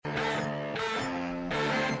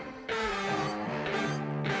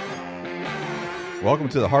Welcome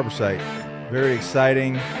to the Harbor Site. Very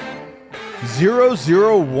exciting.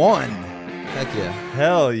 001. Heck yeah.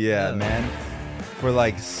 Hell yeah, man. For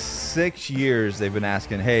like 6 years, they've been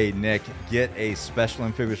asking, hey, Nick, get a special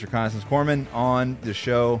amphibious reconnaissance corpsman on the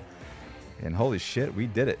show. And holy shit, we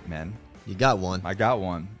did it, man. You got one. I got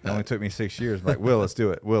one. It only took me 6 years. I'm like, Will, let's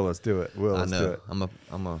do it. Will, let's do it. Will, let's do it.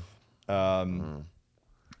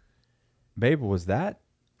 Babe, was that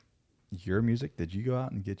your music? Did you go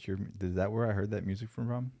out and get your... Is that where I heard that music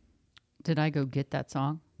from? Did I go get that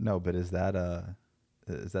song? No, but is that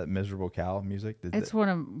Miserable Cow music? It's one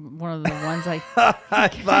of the ones I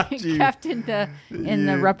thought you kept in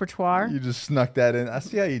the repertoire. You just snuck that in. I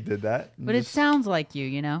see how you did that. But it sounds like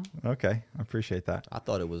you know. Okay, I appreciate that. I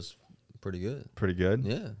thought it was pretty good. Pretty good?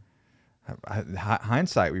 Yeah.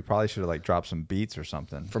 Hindsight, we probably should have like dropped some beats or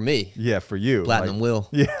something. For me. Yeah, for you. Platinum Will.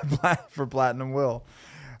 Yeah, for Platinum Will.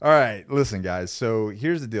 All right, listen, guys. So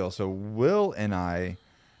here's the deal. So Will and I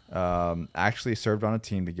actually served on a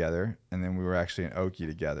team together, and then we were actually in Okie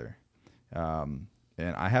together. And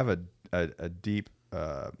I have a deep,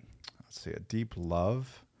 a deep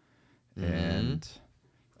love and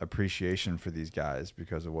appreciation for these guys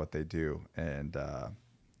because of what they do. And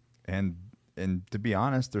to be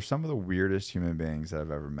honest, they're some of the weirdest human beings that I've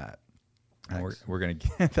ever met. And we're gonna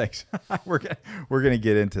get thanks. we're gonna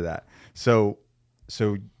get into that. So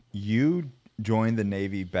you joined the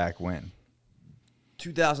Navy back when?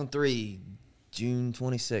 2003, June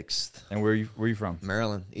 26th. And where are you from?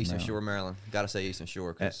 Maryland, Eastern Shore, Maryland. Got to say Eastern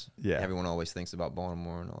Shore because everyone always thinks about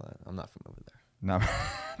Baltimore and all that. I'm not from over there. No,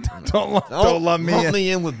 don't lump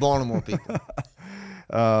me in with Baltimore people.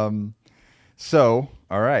 So,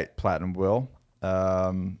 all right, Platinum Will.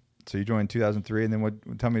 So you joined in 2003, and then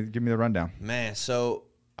give me the rundown. Man, so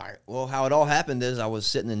how it all happened is I was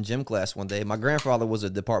sitting in gym class one day. My grandfather was a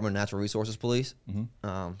Department of Natural Resources police,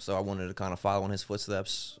 so I wanted to kind of follow in his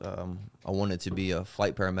footsteps. I wanted to be a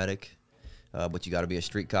flight paramedic, but you got to be a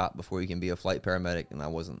street cop before you can be a flight paramedic, and I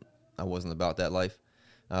wasn't about that life.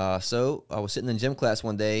 So I was sitting in gym class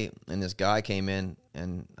one day, and this guy came in,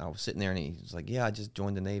 and I was sitting there, and he was like, "Yeah, I just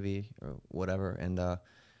joined the Navy or whatever," and I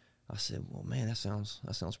said, "Well, man, that sounds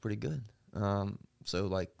pretty good." So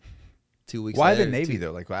like 2 weeks. Why later, the Navy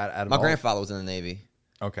though? Like my grandfather was in the Navy.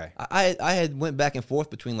 Okay. I had went back and forth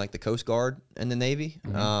between like the Coast Guard and the Navy.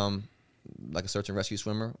 Like a search and rescue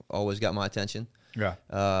swimmer always got my attention. Yeah.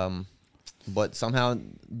 But somehow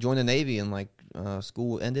joined the Navy, and like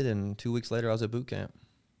school ended, and 2 weeks later I was at boot camp.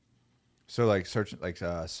 So like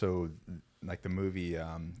like the movie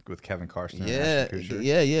with Kevin Carson. Yeah.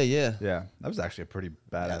 That was actually a pretty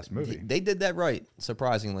badass movie. They did that right,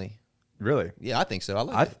 surprisingly. Really? Yeah, I think so.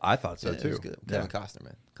 I thought so too. It was good. Kevin Costner,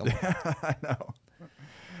 man. Come on. I know.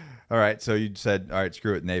 All right, so you said, all right,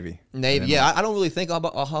 screw it, Navy. Navy, I don't really think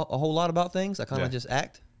about a whole lot about things. I kind of just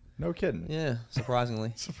act. No kidding. Yeah,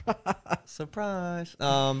 surprisingly. Surprise.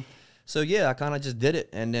 So yeah, I kind of just did it,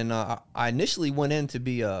 and then I initially went in to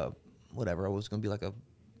be whatever. I was going to be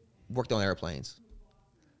worked on airplanes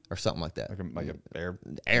or something like that. Like a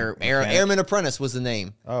airman apprentice was the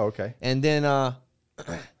name. Oh, okay. And then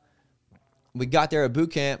we got there at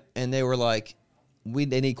boot camp, and they were like,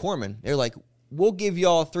 they need corpsmen. They're like, we'll give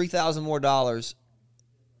y'all $3,000 more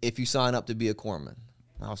if you sign up to be a corpsman.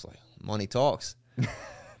 I was like, money talks.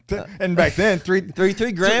 And back then, three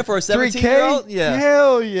grand for a 17-year-old? Yeah.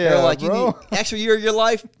 Hell yeah. They're like, bro. You need extra year of your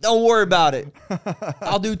life? Don't worry about it.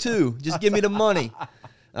 I'll do 2. Just give me the money.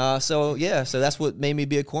 So that's what made me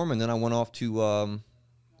be a corpsman. Then I went off to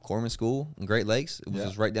corpsman school in Great Lakes. It was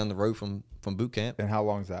just right down the road from boot camp. And how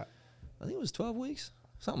long is that? I think it was 12 weeks.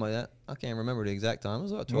 Something like that. I can't remember the exact time. It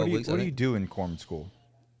was about 12 weeks. What do you do in corpsman school?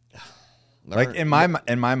 Like in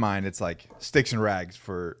my mind, it's like sticks and rags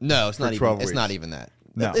for no, it's for not 12 even. weeks. It's not even that.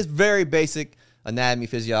 No. It's very basic anatomy,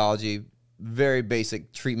 physiology, very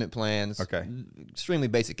basic treatment plans. Okay, extremely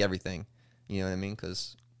basic everything. You know what I mean?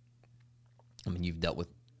 Because you've dealt with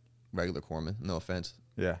regular corpsmen. No offense.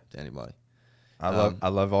 Yeah. To anybody. I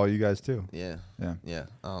love all you guys too. Yeah. Yeah.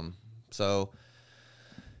 So.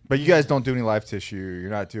 But you guys don't do any live tissue. You're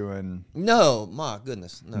not doing. No, my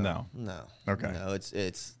goodness, no. Okay, no.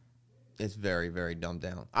 It's very, very dumbed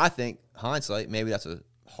down. I think hindsight, maybe that's a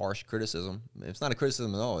harsh criticism. It's not a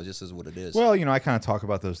criticism at all. It just is what it is. Well, I kind of talk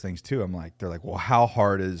about those things too. They're like, well, how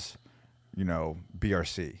hard is,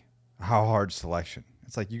 BRC? How hard selection?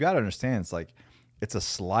 It's like you got to understand. It's like it's a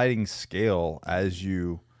sliding scale as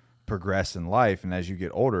you progress in life and as you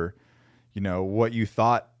get older. What you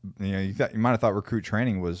thought, you might have thought recruit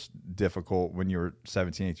training was difficult when you were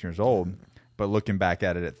 17, 18 years old, but looking back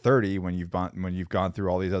at it at 30, when you've gone through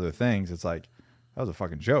all these other things, it's like, that was a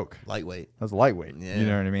fucking joke. Lightweight. That was lightweight. Yeah. You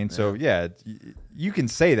know what I mean? So yeah, you can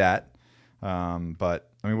say that, but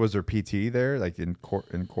I mean, was there PT there, like in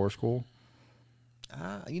core school?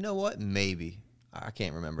 You know what? Maybe. I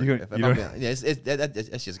can't remember.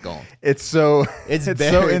 It's just gone. It's so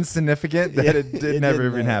insignificant that it never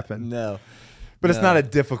even happened. No, but it's not a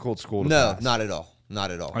difficult school to pass. Not at all.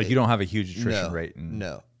 Not at all. Like you don't have a huge attrition rate.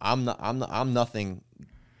 No, I'm nothing.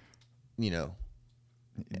 You know,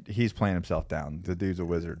 he's playing himself down. The dude's a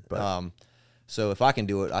wizard. But so if I can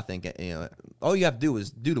do it, I think all you have to do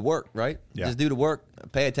is do the work, right? Yeah. Just do the work.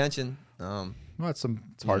 Pay attention. Well, it's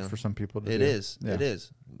hard for some people to do. It is. Yeah. It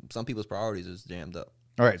is. Some people's priorities is jammed up.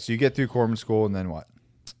 All right, so you get through corpsman school, and then what?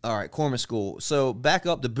 All right, corpsman school. So back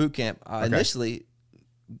up to boot camp. Initially,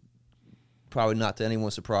 probably not to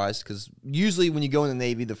anyone's surprise, because usually when you go in the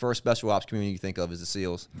Navy, the first special ops community you think of is the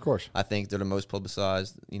SEALs. Of course. I think they're the most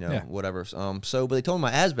publicized, whatever. But they told me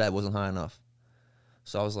my ASVAB wasn't high enough.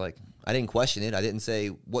 So I was like, I didn't question it. I didn't say,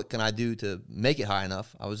 what can I do to make it high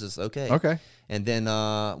enough? I was just, okay. Okay. And then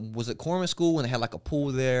was at corpsman school, and they had like a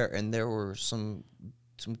pool there, and there were some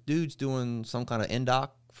dudes doing some kind of NDOC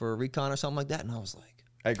for recon or something like that. And I was like,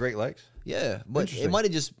 at Great Lakes? yeah. But it might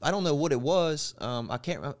have just, I don't know what it was. I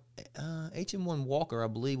can't remember. HM1 Walker, I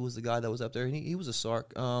believe, was the guy that was up there. He was a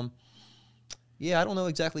SARC. Yeah, I don't know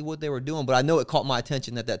exactly what they were doing, but I know it caught my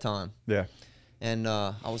attention at that time. Yeah. And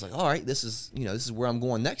I was like, all right, this is where I'm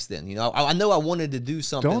going next then. I know I wanted to do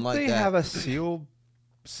something like that. Don't they have a SEAL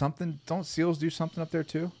something? Don't SEALs do something up there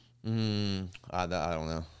too? I don't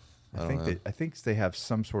know. I think they have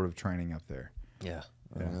some sort of training up there. Yeah.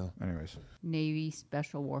 I don't know. Anyways. Navy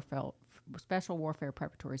Special Warfare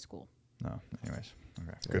Preparatory School. No. Anyways.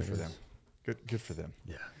 Okay. Good for them. Good for them.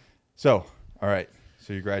 Yeah. So, all right.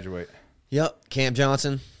 So you graduate. Yep. Camp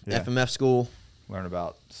Johnson, FMF school. Learn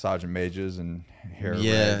about sergeant majors and hair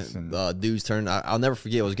Yeah. regs and Dudes turned. I'll never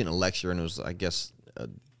forget. I was getting a lecture, and it was, I guess, a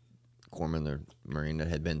corpsman or Marine that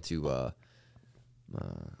had been to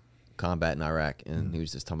combat in Iraq, and he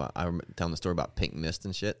was just talking about. I remember telling the story about pink mist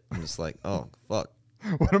and shit. I'm just like, oh fuck.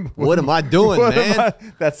 What am I doing, man?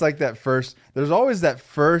 That's like that first. There's always that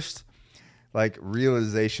first, like,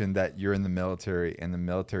 realization that you're in the military, and the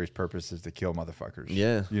military's purpose is to kill motherfuckers.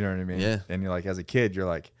 Yeah. You know what I mean? Yeah. And you're like, as a kid, you're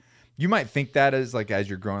like, you might think that as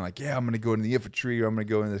you're growing, like, yeah, I'm going to go into the infantry, or I'm going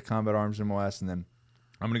to go into the combat arms MOS, and then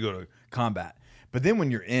I'm going to go to combat. But then when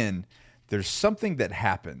you're in, there's something that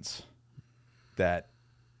happens that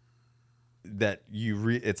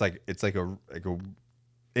it's like a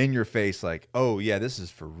in your face, like, oh yeah, this is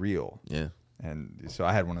for real. Yeah. And so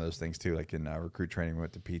I had one of those things too, like in recruit training, we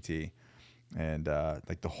went to PT, and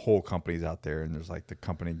like the whole company's out there, and there's like the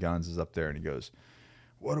company guns is up there, and he goes,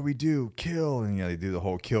 what do we do? Kill. And they do the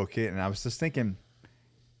whole kill kit. And I was just thinking,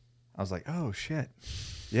 I was like, oh shit.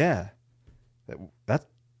 Yeah.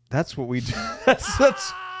 That's what we do.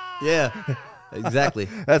 that's Yeah. Exactly.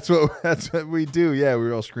 that's what we do. Yeah, we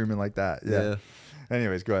were all screaming like that. Yeah.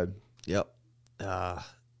 Anyways, go ahead. Yep.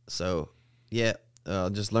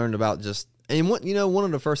 Just learned about and one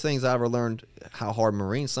of the first things I ever learned how hard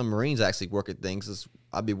some Marines actually work at things is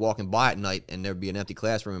I'd be walking by at night, and there'd be an empty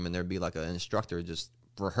classroom, and there'd be like an instructor just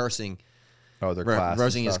rehearsing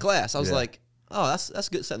his class. I was like, oh, that's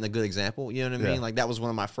good, setting a good example. You know what I mean? Like, that was one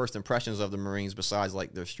of my first impressions of the Marines, besides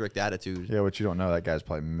like their strict attitude. Yeah, what you don't know, that guy's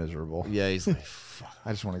probably miserable. Yeah, he's like, fuck.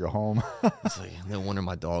 I just want to go home. It's like, no wonder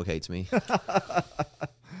my dog hates me.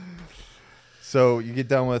 So you get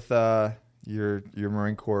done with your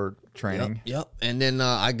Marine Corps training. Yep. And then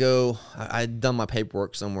I'd done my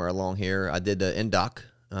paperwork somewhere along here. I did the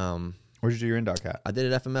NDOC. Where'd you do your NDOC at? I did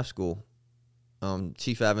it at FMF school.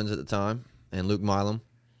 Chief Evans at the time and Luke Milam.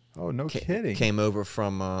 Oh, no kidding. Came over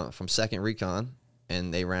from 2nd Recon,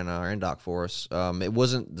 and they ran our NDOC for us. It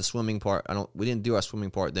wasn't the swimming part. We didn't do our swimming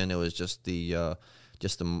part then. It was just the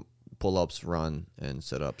pull-ups, run, and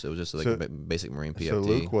sit-ups. It was just like a basic Marine PFT. So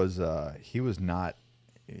Luke was he was not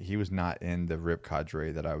in the RIP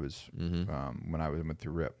cadre that I was when I went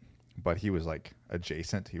through RIP, but he was like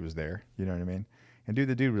adjacent. He was there. You know what I mean? And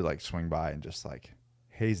the dude would like swing by and just like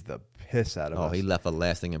haze the piss out of us. Oh, he left a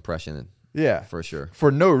lasting impression. Yeah, for sure. For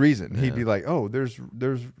no reason, he'd be like, "Oh, there's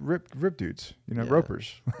rip dudes,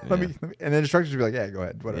 ropers. Let me," and then instructors would be like, "Yeah, go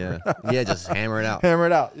ahead, whatever." Yeah, just hammer it out. Hammer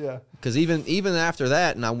it out. Yeah. Because even after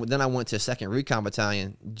that, and then I went to 2nd Recon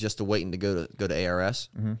Battalion just to waiting to go to ARS.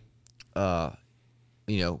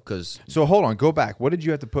 Because so hold on, go back. What did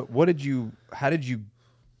you have to put? How did you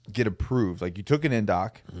get approved? Like, you took an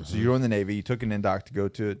NDOC, so you're in the Navy. You took an NDOC to go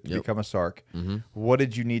to become a SARC. What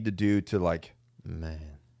did you need to do to like? Man.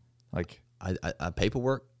 Like,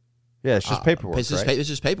 paperwork. Yeah, it's just paperwork. It's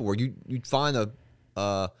just paperwork. You'd find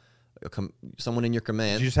someone in your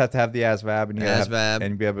command. You just have to have the ASVAB and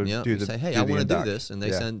and be able to Yep. do You the say, hey, do I the want to do induct. this, and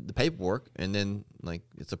they send the paperwork, and then like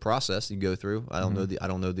it's a process you go through. I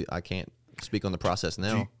don't know I can't speak on the process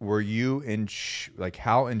now. Were you in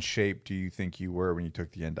how in shape do you think you were when you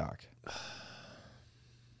took the induct?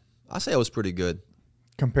 I say I was pretty good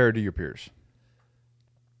Compared to your peers?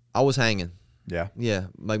 I was hanging. Yeah. Yeah,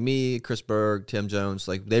 like me, Chris Berg, Tim Jones,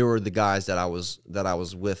 like they were the guys that I was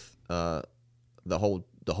with the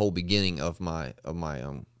whole beginning of my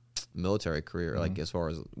military career. Like as far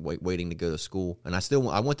as waiting to go to school, and I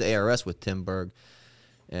went to ARS with Tim Berg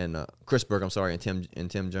and Chris Berg. I'm sorry,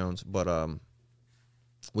 and Tim Jones, but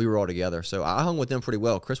we were all together, so I hung with them pretty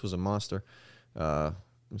well. Chris was a monster, and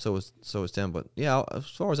so was Tim. But yeah, as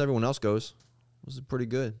far as everyone else goes, it was pretty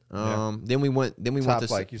good. Then we went Top,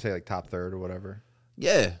 to like you say, like top third or whatever.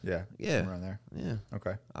 Yeah. Somewhere around there. Yeah.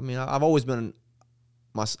 Okay. I mean, I've always been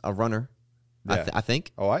a runner. Yeah. I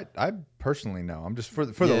think. Oh, I personally know. I'm just for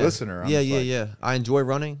the listener. Yeah. I enjoy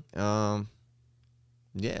running. Yeah.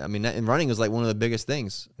 I mean, and running is like one of the biggest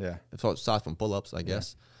things. Yeah. Aside from pull-ups, I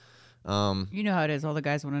guess. You know how it is. All the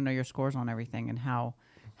guys want to know your scores on everything and how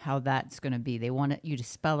that's going to be. They want you to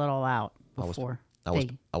spell it all out before. I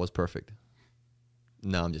was perfect.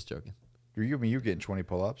 No, I'm just joking. You're getting 20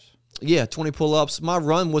 pull-ups? Yeah, 20 pull-ups. My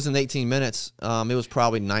run wasn't 18 minutes. It was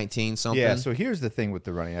probably 19 something. Yeah, so here's the thing with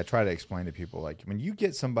the running. I try to explain to people, like, when you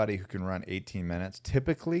get somebody who can run 18 minutes,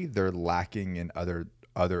 typically they're lacking in other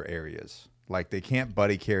areas. Like, they can't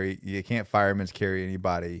buddy carry. You can't fireman's carry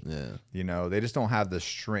anybody. Yeah. You know, they just don't have the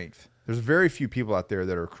strength. There's very few people out there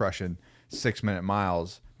that are crushing 6-minute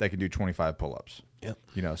miles that can do 25 pull-ups. Yep.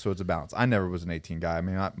 You know, so it's a balance. I never was an 18 guy. I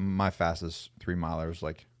mean, my fastest 3-miler was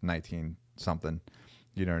like 19 something.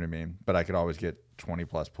 You know what I mean? But I could always get 20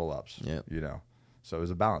 plus pull-ups. Yeah. You know, so it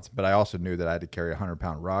was a balance. But I also knew that I had to carry a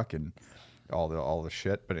 100-pound ruck and all the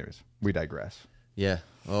shit. But anyways, we digress. Yeah.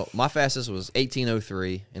 Well, my fastest was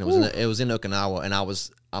 18:03, and it was in Okinawa, and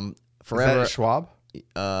I'm forever. Is that at Schwab?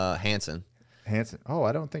 Hansen. Oh,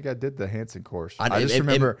 I don't think I did the Hansen course. I just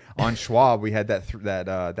remember on Schwab we had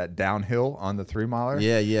that downhill on the 3-miler.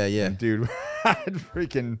 Yeah. And dude, I'd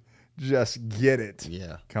freaking just get it.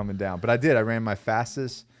 Yeah. Coming down. But I did. I ran my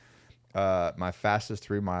fastest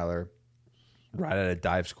 3-miler right out of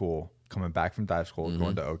dive school, coming back from dive school,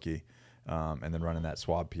 going to Oki, and then running that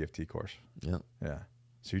Schwab PFT course. Yep. Yeah.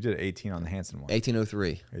 So you did 18 on the Hansen one.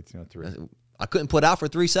 18:03. 18:03. I couldn't put out for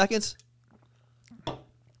 3 seconds.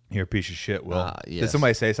 You're a piece of shit, Will. Yes. Did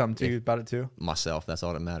somebody say something to you about it too? Myself. That's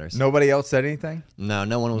all that matters. Nobody else said anything?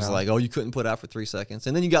 No one was like, oh, you couldn't put out for 3 seconds.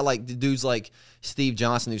 And then you got like the dudes like Steve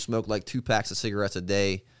Johnson who smoked like 2 packs of cigarettes a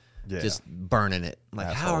day, just burning it.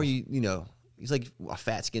 Like, how are you, he's like a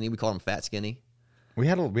fat skinny. We call him fat skinny. We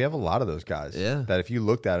have a lot of those guys. Yeah. That if you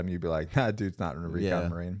looked at him, you'd be like, nah, dude's not a recon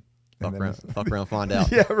Marine. Fuck around, find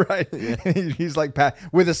out. Yeah, right. Yeah. He's like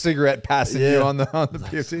with a cigarette passing you on the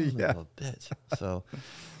PFT. Yeah. Bitch. So,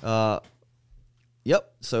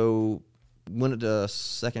 yep. So went to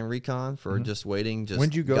second recon for just waiting.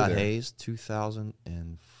 When'd you go got there? hazed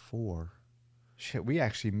 2004. Shit, we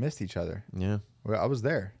actually missed each other. Yeah. Well, I was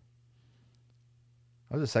there.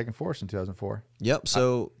 I was a second force in 2004. Yep.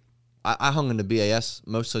 So I hung in the BAS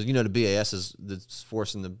most. So the BAS is the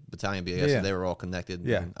force in the battalion BAS. Yeah. So they were all connected.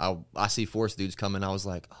 Yeah. And I see force dudes coming. I was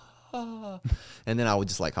like, ah. And then I would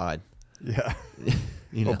just like hide. Yeah.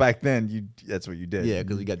 Well, back then that's what you did. Yeah,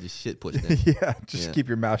 because you got this shit pushed in. Yeah. Just keep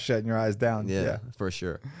your mouth shut and your eyes down. Yeah, for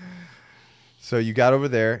sure. So you got over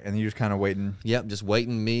there and you're just kind of waiting. Yep, just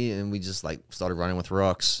waiting me, and we just like started running with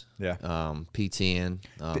rucks. Yeah. PTing,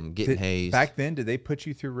 getting hazed. Back then, did they put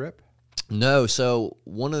you through RIP? No, so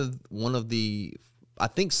one of the, I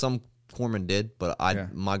think some corpsmen did, but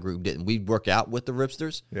my group didn't. We'd work out with the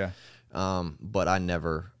ripsters. Yeah. But I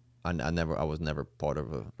was never part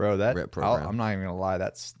of a RIP program. I'm not even gonna lie.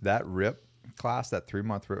 That RIP class, that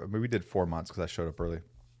 3-month RIP. I mean, we did 4 months because I showed up early.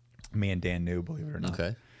 Me and Dan knew, believe it or not.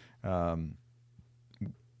 Okay.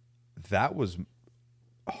 That was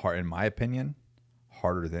hard, in my opinion,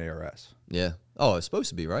 harder than ARS. Yeah. Oh, it's supposed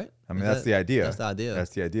to be, right? I mean, that's the idea. That's the idea. That's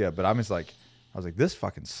the idea. But I was like, this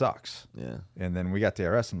fucking sucks. Yeah. And then we got to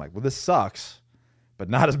ARS. I'm like, well, this sucks, but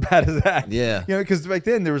not as bad as that. Yeah. Because back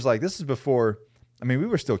then there was like, this is before. I mean, we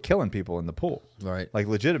were still killing people in the pool. Right. Like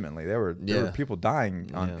legitimately, there were people dying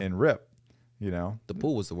in RIP. The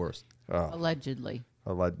pool was the worst. Allegedly.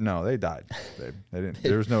 No, they died. They didn't.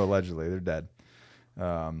 There was no allegedly. They're dead.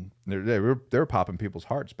 They were popping people's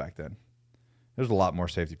hearts back then. There's a lot more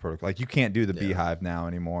safety protocol. Like you can't do the beehive now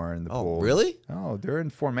anymore in the pool. Oh, really? Oh, they're in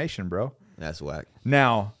formation, bro. That's whack.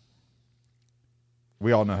 Now,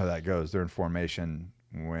 we all know how that goes. They're in formation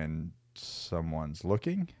when someone's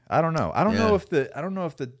looking. I don't know. I don't know if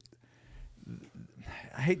the.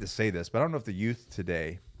 I hate to say this, but I don't know if the youth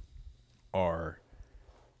today are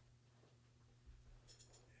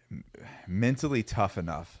mentally tough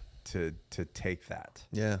enough to take that.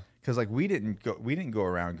 Yeah. Because like we didn't go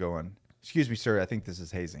around going, "Excuse me, sir, I think this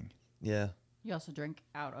is hazing." Yeah. You also drink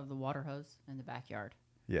out of the water hose in the backyard.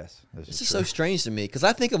 Yes, this is so strange to me because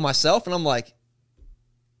I think of myself and I'm like,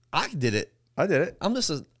 I did it. I did it. I'm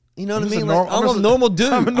just a, you know what I just mean? a I'm a normal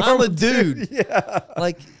dude. I'm a dude. Yeah.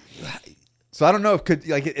 Like, so I don't know if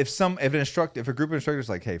if a group of instructors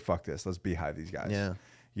like, hey, fuck this, let's beehive these guys. Yeah.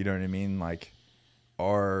 You know what I mean? Like,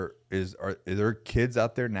 are there kids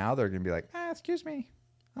out there now that are gonna be like, excuse me,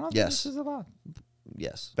 I don't think this is allowed.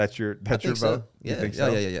 Yes. That's your vote. So. Yeah. You think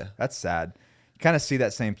so? Yeah. That's sad. You kind of see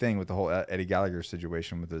that same thing with the whole Eddie Gallagher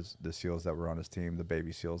situation with the SEALs that were on his team, the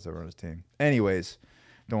baby SEALs that were on his team. Anyways,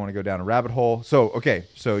 don't want to go down a rabbit hole. So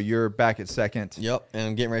so you're back at second. Yep. And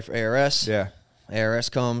I'm getting ready for ARS. Yeah. ARS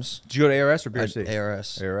comes. Did you go to ARS or BRC?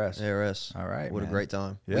 ARS. All right. What a great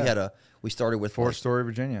time. Yeah. We started with Fort Story,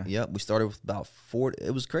 Virginia. Yep. We started with about 40.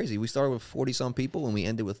 It was crazy. We started with 40 some people and we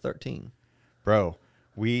ended with 13. Bro,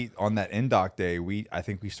 on that NDOC day, I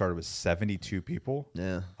think we started with 72 people.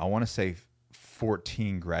 Yeah. I want to say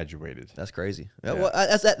 14 graduated. That's crazy. Yeah. Well,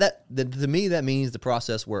 to me, that means the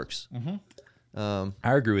process works. Mm-hmm.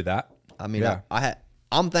 I agree with that. I mean,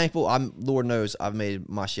 I'm thankful. Lord knows I've made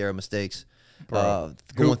my share of mistakes. Bro,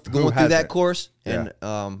 going through that course. Yeah.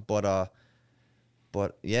 And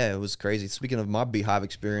but yeah, it was crazy. Speaking of my beehive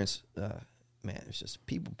experience, man, it's just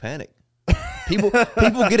people panic. People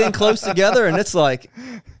get in close together, and it's like,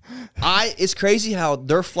 it's crazy how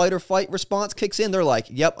their flight or fight response kicks in. They're like,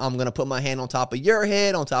 "Yep, I'm gonna put my hand on top of your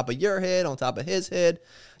head, on top of your head, on top of his head."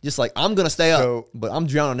 Just like I'm gonna stay up, but I'm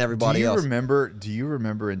drowning everybody else. Do you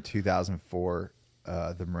remember in 2004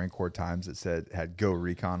 the Marine Corps Times that had "Go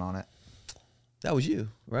Recon" on it? That was you,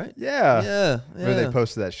 right? Yeah. Where they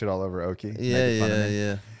posted that shit all over Okie.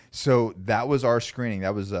 Yeah. So that was our screening.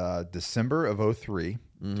 That was December of 2003.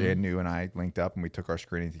 Dan New and I linked up and we took our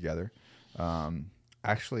screening together.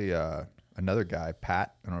 Actually, another guy,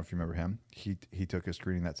 Pat, I don't know if you remember him. He took his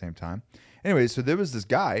screening that same time. Anyway, so there was this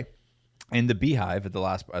guy in the beehive at the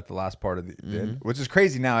last part of the end, which is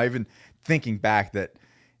crazy now. Even thinking back that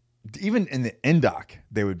even in the NDOC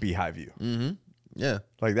they would beehive you. Mm-hmm. Yeah,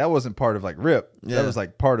 like that wasn't part of like RIP. Yeah. That was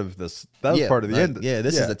like part of this. That was part of the end. Yeah,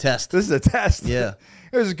 this is a test. This is a test. Yeah,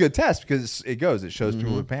 it was a good test because it shows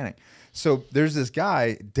people who panic. So there's this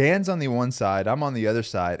guy, Dan's on the one side, I'm on the other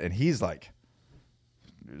side, and he's like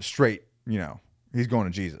straight, he's going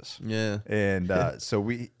to Jesus. Yeah. And so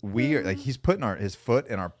we are like, he's putting his foot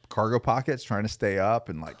in our cargo pockets, trying to stay up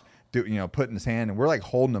and like putting his hand, and we're like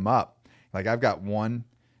holding him up. Like I've got one,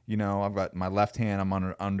 I've got my left hand, I'm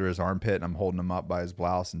under his armpit, and I'm holding him up by his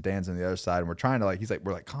blouse, and Dan's on the other side, and we're trying to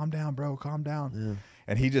we're like, calm down, bro, calm down. Yeah.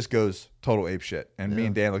 And he just goes total ape shit. And me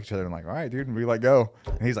and Dan look at each other and like, all right, dude. And we let go.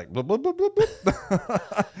 And he's like, bloop, bloop, bloop, bloop,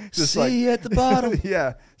 bloop. Just see you at the bottom.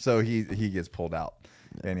 Yeah. So he gets pulled out.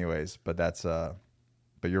 Anyways, but that's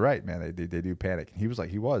but you're right, man. They do panic. He was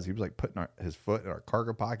like putting his foot in our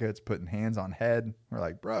cargo pockets, putting hands on head. We're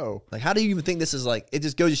like, bro. Like, how do you even think this is like? It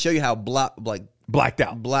just goes to show you how blacked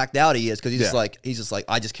out he is, because he's just like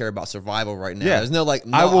I just care about survival right now. Yeah. There's no like,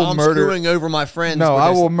 no, I'm screwing over my friends. No,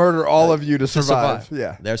 I will murder all of you to survive.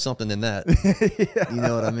 Yeah, there's something in that. Yeah. You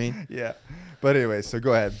know what I mean? Yeah. But anyway, so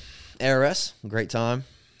go ahead. ARS, great time.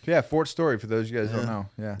 Yeah, Fort Story for those of you guys who don't know.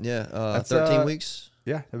 Yeah. Yeah. That's 13 weeks.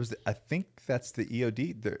 Yeah, that was. I think that's the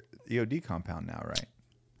EOD compound now, right?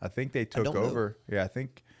 I think they took over. Know. Yeah, I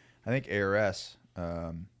think ARS.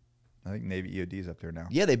 I think Navy EOD is up there now.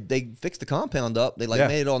 Yeah, they fixed the compound up. They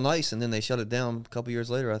made it all nice, and then they shut it down a couple years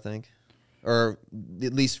later, I think, or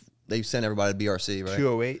at least they sent everybody to BRC,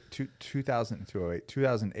 right?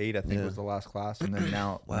 2008, I think was the last class, and then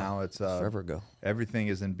now it's forever ago. Everything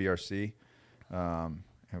is in BRC.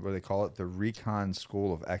 What do they call it? The Recon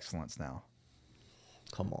School of Excellence now.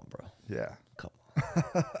 Come on, bro. Yeah. Come on.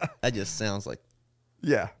 That just sounds like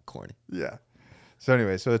corny. Yeah. So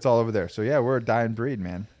anyway, so it's all over there. So yeah, we're a dying breed,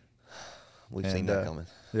 man. We've seen that coming.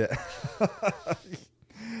 Yeah.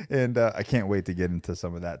 And I can't wait to get into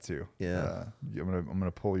some of that too. Yeah. I'm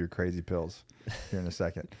gonna pull your crazy pills here in a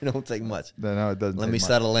second. It don't take much. No, it doesn't. Let me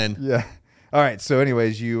settle in. Yeah. All right. So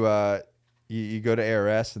anyways, you go to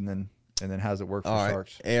ARS and then how's it work for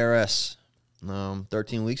SARCs? ARS.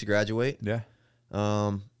 13 weeks to graduate. Yeah.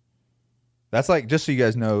 That's like, just so you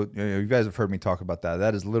guys know, you guys have heard me talk about that.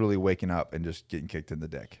 That is literally waking up and just getting kicked in the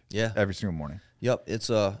dick. Yeah. Every single morning. Yep. It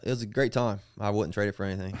was a great time. I wouldn't trade it for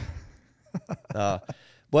anything.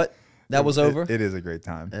 But that was over. It is a great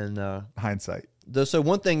time. And Hindsight. so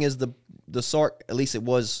one thing is the SARC, at least it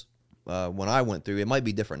was when I went through. It might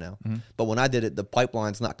be different now, but when I did it, the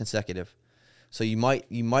pipeline's not consecutive. So you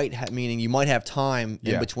might have time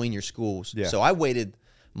in between your schools. Yeah. So I waited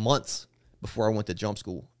months before I went to jump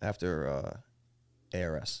school after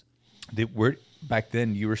ARS. Back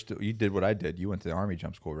then you did what I did. You went to the Army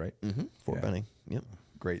jump school, right? Mm-hmm. Fort Benning. Yep.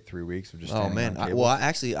 Great 3 weeks of just. Oh man! I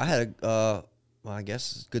had a. I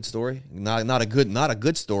guess good story. Not a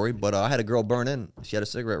good story, but I had a girl burn in. She had a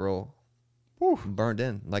cigarette roll. Whew. Burned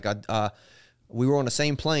in. Like we were on the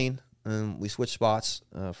same plane and we switched spots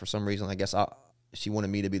for some reason. I guess she wanted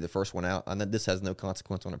me to be the first one out. And this has no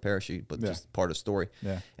consequence on a parachute, but just part of the story.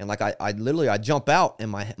 Yeah. And like I jump out and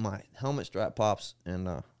my helmet strap pops and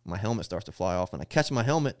my helmet starts to fly off and I catch my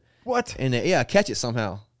helmet. What? And I catch it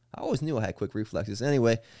somehow. I always knew I had quick reflexes.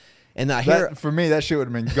 Anyway. And I hear for me that shit would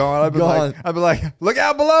have been gone. I'd be like, look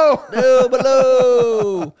out below. No,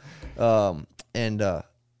 below. And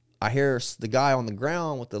I hear the guy on the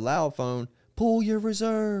ground with the loud phone, pull your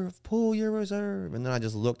reserve. And then I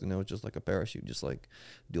just looked and it was just like a parachute, just like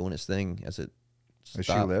doing its thing as it stopped.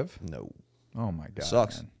 Does she live? No. Oh my God.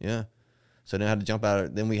 Sucks. Man. Yeah. So then I had to jump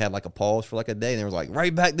out. Then we had like a pause for like a day and they was like,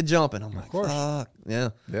 right back to jumping. I'm like, fuck.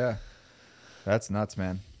 Yeah. Yeah. That's nuts,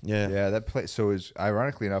 man. Yeah. Yeah, that place. So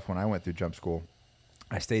ironically enough, when I went through jump school,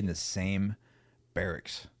 I stayed in the same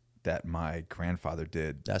barracks that my grandfather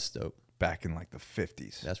did. That's dope. Back in like the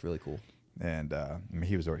 50s. That's really cool. And I mean,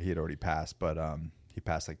 he had already passed, but he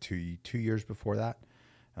passed like two years before that.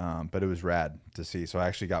 But it was rad to see. So I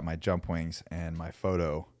actually got my jump wings and my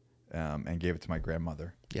photo and gave it to my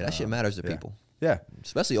grandmother. Yeah, that shit matters to people. Yeah.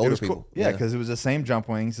 Especially older people. Cool. Yeah, because it was the same jump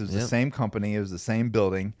wings. It was the same company. It was the same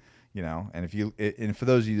building. You know, and and for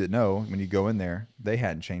those of you that know, when you go in there, they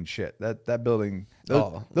hadn't changed shit. That building,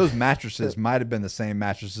 those mattresses might have been the same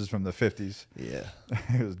mattresses from the 50s. Yeah,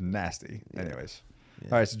 it was nasty. Yeah. Anyways,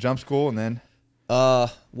 all right. So jump school, and then,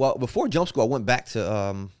 well, before jump school, I went back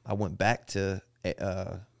to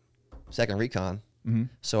second recon. Mm-hmm.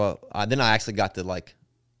 So then I actually got to like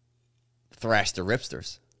thrash the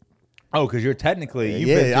ripsters. Oh, because you're technically you've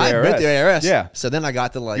been through ARS. Yeah. So then I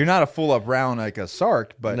got to like you're not a full up round like a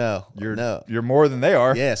SARC, but you're more than they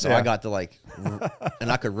are. Yeah. So I got to like,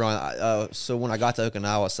 and I could run. So when I got to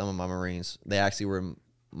Okinawa, some of my Marines they actually were in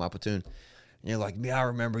my platoon. And you're like, I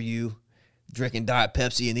remember you drinking Diet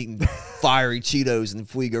Pepsi and eating fiery Cheetos, and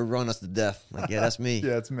before you go run us to death. Like, yeah, that's me.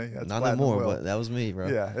 Yeah, it's me. That's not no more, but that was me, bro.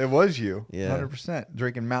 Yeah, it was you. Yeah, 100%.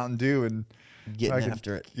 Drinking Mountain Dew and getting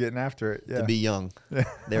after it. Yeah. To be young. Yeah.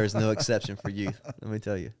 There is no exception for youth. Let me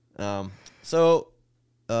tell you. So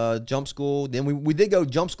jump school. Then we did go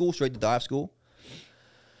jump school straight to dive school.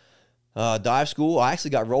 Dive school. I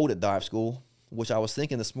actually got rolled at dive school, which I was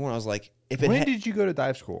thinking this morning. I was like, when did you go to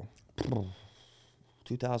dive school?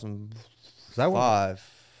 2005.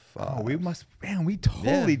 Oh, we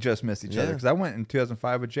totally just missed each other because I went in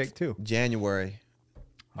 2005 with Jake too.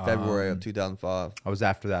 February of 2005. I was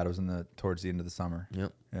after that. I was towards the end of the summer.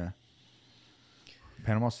 Yep. Yeah.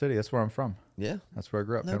 Panama City. That's where I'm from. Yeah. That's where I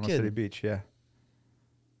grew up. Panama City Beach. Yeah.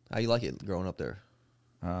 How you like it growing up there?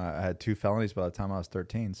 I had 2 felonies by the time I was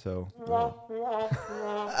 13. So.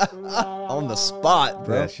 On the spot,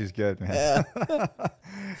 bro. Yeah, she's good, man. Yeah.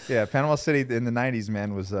 Yeah. Panama City in the 90s,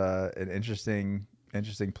 man, was an interesting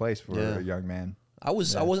place for a young man. I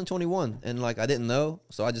wasn't 21 and like I didn't know,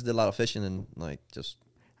 so I just did a lot of fishing and like just.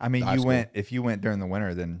 I mean, if you went during the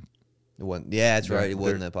winter, then it wasn't. Yeah, that's right. It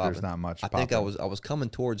wasn't that popping. There's not much. I think I was coming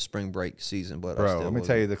towards spring break season, but bro, let me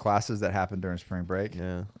tell you the classes that happened during spring break.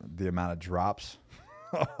 Yeah, the amount of drops.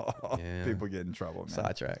 People get in trouble, man.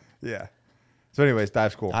 Sidetrack. Yeah. So, anyways,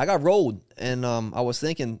 dive school. I got rolled, and I was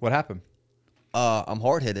thinking, what happened? I'm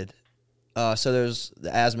hard headed. So there's the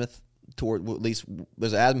azimuth. Toward at least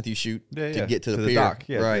there's an azimuth you shoot to get to the pier, dock.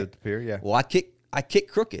 Yeah, right? To the pier, yeah. Well, I kick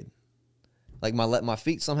crooked. Like my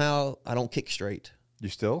feet somehow I don't kick straight. You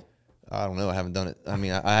still? I don't know. I haven't done it. I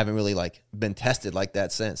mean, I haven't really like been tested like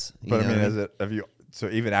that since. But I mean, have you? So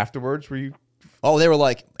even afterwards, were you? Oh, they were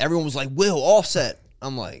like, everyone was like, "Will offset."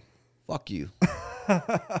 I'm like, "Fuck you."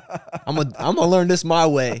 I'm gonna learn this my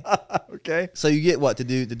way. Okay. So you get what to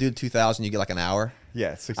do 2000. You get like an hour.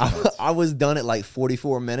 Yeah, 60 minutes. I was done at like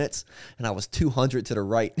 44 minutes, and I was 200 to the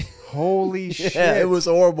right. Holy shit! Yeah, it was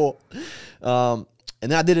horrible.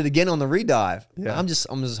 And then I did it again on the redive. Yeah. I'm just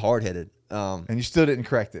hard headed. And you still didn't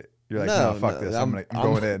correct it. You're like, no, fuck this. I'm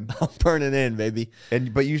going in. I'm burning in, baby.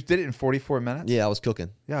 But you did it in 44 minutes. Yeah, I was cooking.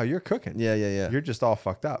 Yeah, you're cooking. Yeah. You're just all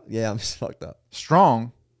fucked up. Yeah, I'm just fucked up.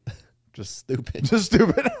 Strong. Just stupid. Just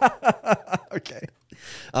stupid. Okay.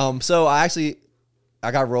 So I actually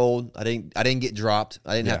I got rolled. I didn't get dropped.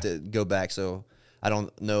 I didn't have to go back. So I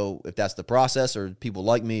don't know if that's the process or people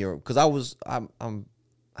like me or because I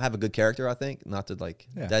have a good character. I think not to like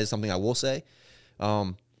that is something I will say.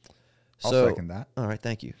 I'll second that. All right,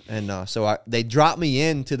 thank you. And so they dropped me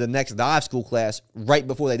into the next dive school class right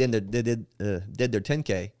before they did their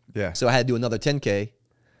 10K. Yeah. So I had to do another 10K.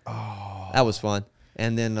 Oh, that was fun.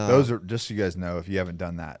 And then those are just so you guys know if you haven't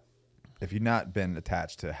done that, if you've not been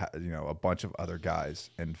attached to a bunch of other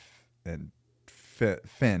guys and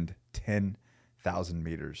fend 10,000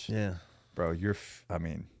 meters. Yeah, bro,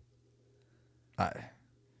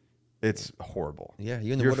 it's horrible. Yeah,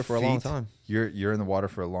 you're in the water for a long time. You're in the water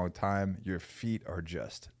for a long time. Your feet are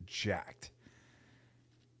just jacked.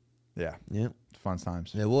 Yeah. Yeah. Fun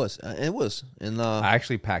times. It was. And I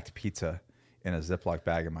actually packed pizza in a Ziploc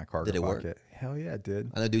bag in my cargo did it pocket. work? Hell yeah, it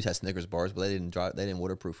did. I know dudes had Snickers bars, but they didn't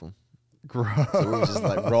waterproof them. Gross. So we were just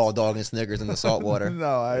like raw dogging Snickers in the salt water.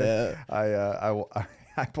 No, I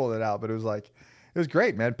pulled it out, but it was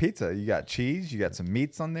great, man. Pizza. You got cheese, you got some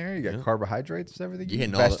meats on there, you got carbohydrates, everything. You're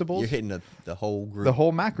hitting vegetables. You're hitting the whole group. The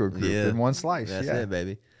whole macro group in one slice. That's it,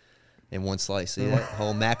 baby. In one slice. See that?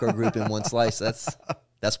 Whole macro group in one slice. That's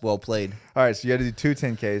well played. All right, so you had to do 2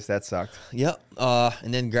 10Ks. That sucked. Yep.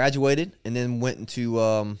 And then graduated, and then went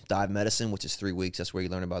into dive medicine, which is 3 weeks. That's where you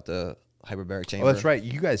learn about the hyperbaric chamber. Oh, that's right.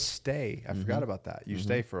 You guys stay. I forgot about that. You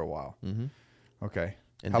stay for a while. Okay.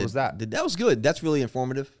 And How was that? That was good. That's really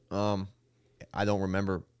informative. I don't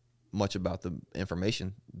remember much about the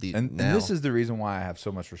information. And this is the reason why I have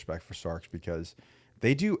so much respect for SARCs, because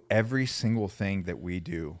they do every single thing that we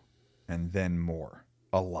do and then more,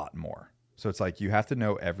 a lot more. So it's like you have to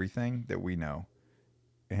know everything that we know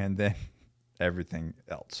and then everything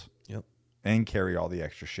else. Yep. And carry all the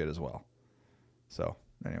extra shit as well. So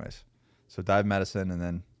anyways, so dive medicine and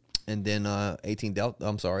then 18 Delta.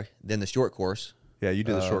 I'm sorry. Then the short course. Yeah, you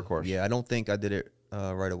did the short course. Yeah, I don't think I did it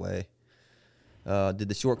right away. Did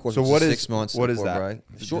the short course. So which what is is 6 months? what is before that? Bragg.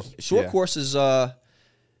 Just- Short yeah. course is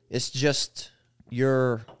it's just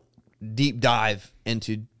your deep dive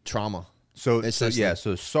into trauma. So Essentially.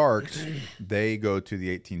 so SARCs, they go to the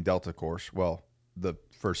 18 Delta course. Well, the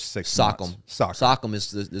first 6 months. Sock'em is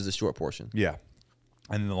the short portion. Yeah.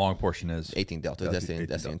 And then the long portion is 18 Delta. That's the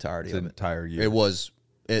entirety it's of the it. entire year.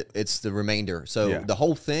 It's the remainder. So Yeah. the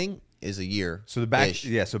whole thing is a year. So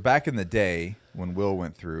so back in the day when Will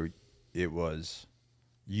went through, it was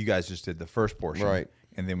you guys just did the first portion, Right.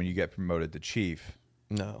 And then when you get promoted to chief,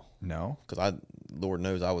 No, because Lord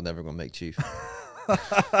knows I was never gonna make chief. I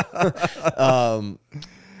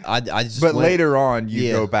just but went- later on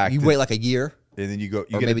you go back. You wait like a year. and then you go.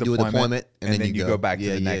 You or get maybe a do a deployment, and then you go back to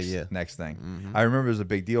Yeah, the yeah, next thing. Mm-hmm. I remember it was a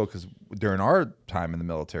big deal because during our time in the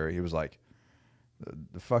military, it was like,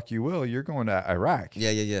 the fuck you will. You're going to Iraq.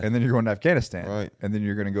 Yeah. And then you're going to Afghanistan. Right. And then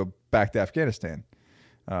you're going to go back to Afghanistan.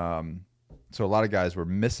 So a lot of guys were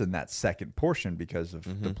missing that second portion because of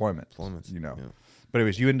deployments. Yeah. But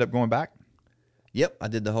anyways, you ended up going back? Yep, I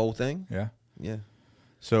did the whole thing. Yeah. Yeah.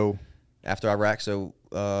 So After Iraq,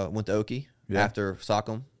 went to Oki. Yeah. After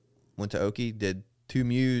Sock'em, went to Oki. Did 2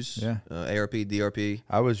 MUs. Yeah. ARP, DRP.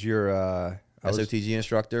 I was your SOTG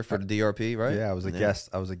instructor for the DRP, right? Yeah, I was a guest.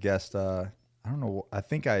 I was a guest. I don't know. I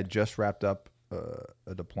think I had just wrapped up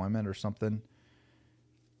a deployment or something,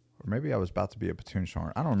 or maybe I was about to be a platoon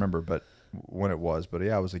sergeant. I don't remember, but when it was. But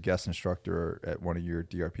yeah, I was a guest instructor at one of your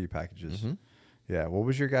DRP packages. Mm-hmm. Yeah. What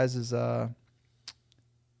was your guys'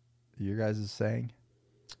 saying?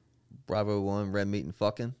 Bravo 1, red meat and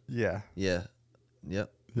fucking. Yeah. Yeah.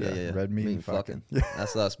 Yep. Yeah. Red meat and fucking. Yeah.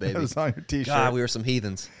 That's us, baby. That was on your T-shirt. God, we were some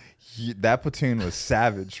heathens. That platoon was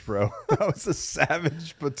savage, bro. That was a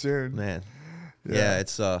savage platoon. Man. Yeah. Yeah,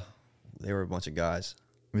 it's they were a bunch of guys.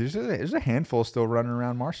 There's a handful still running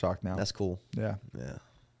around MARSOC now. That's cool. Yeah. Yeah.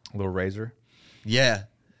 A little razor. Yeah.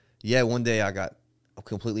 Yeah, one day I got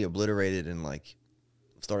completely obliterated and like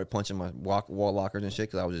started punching my wall lockers and shit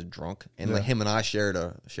because I was just drunk. And like him and I shared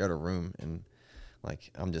a room, and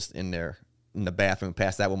like I'm just in there in the bathroom,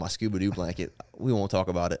 passed out with my Scooby-Doo blanket. We won't talk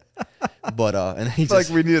about it. But and he It's like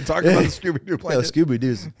we need to talk about the Scooby-Doo blanket.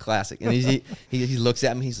 Scooby-Doo's classic. And he looks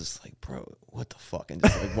at me, he's just like, bro, what the fuck? And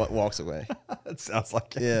just like walks away. It sounds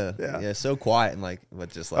like it. Yeah. So quiet and like,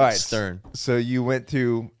 but just like All right, stern. So you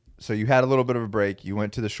you had a little bit of a break. You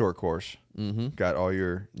went to the short course. Mm-hmm. Got all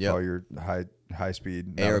your high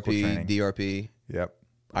speed ARP, training. DRP, Yep.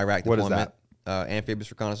 Iraq What is deployment.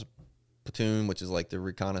 Amphibious reconnaissance platoon, which is like the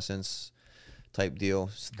reconnaissance type deal.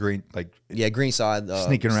 Green, like Green side.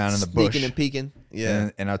 Sneaking around in the bush. Sneaking and peeking.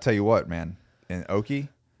 Yeah. And I'll tell you what, man. In Oki,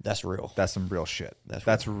 that's real. that's some real shit. That's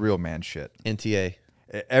That's real man shit. NTA.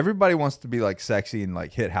 Everybody wants to be like sexy and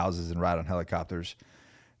like hit houses and ride on helicopters.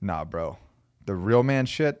 Nah, bro. The real man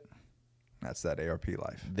shit, that's that ARP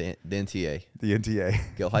life. The NTA. The NTA.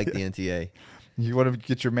 Go hike the NTA. You want to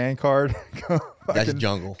get your man card? That's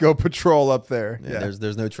jungle. Go patrol up there. Yeah.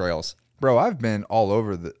 There's no trails. Bro, I've been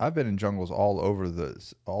in jungles all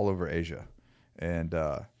over Asia. And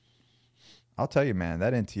I'll tell you, man,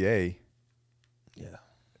 that NTA. Yeah.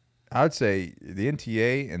 I would say the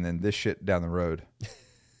NTA and then this shit down the road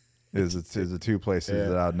is the two places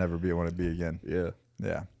that I'd never want to be again. Yeah.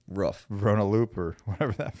 Yeah. Rough. Rona Loop or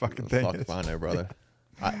whatever that fucking thing is. I know, brother.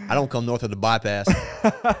 I don't come north of the bypass.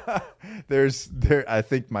 I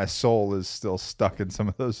think my soul is still stuck in some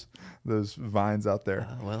of those vines out there.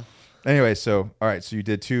 Well. Anyway, so all right, so you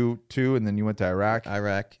did two, and then you went to Iraq.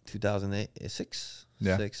 2008, 6,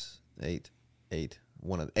 Yeah. 6, 8,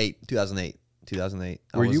 2008. 2008.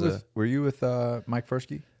 Were you with Mike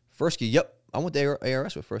Fursky? Fursky? Yep, I went to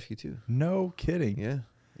ARS with Fursky too. No kidding.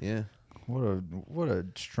 Yeah. What a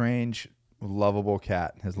strange, lovable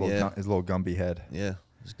cat. His little Gumby head. Yeah,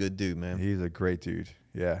 he's a good dude, man. He's a great dude.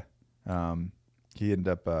 Yeah. He ended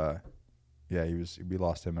up. We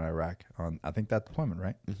lost him in Iraq on I think that deployment,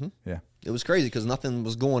 right? Mm-hmm. Yeah. It was crazy because nothing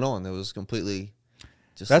was going on. It was completely.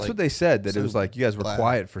 That's what they said. That it was like you guys were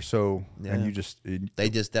quiet for and you just.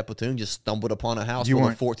 That platoon just stumbled upon a house. You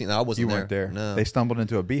weren't 14. I wasn't there. You weren't there. No. They stumbled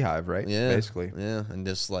into a beehive, right? Yeah. Basically. Yeah, and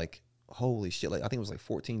just like holy shit! Like I think it was like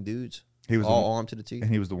 14 dudes. He was all armed to the teeth,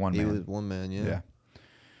 and he was the one man. He was one man. Yeah.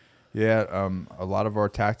 Yeah. A lot of our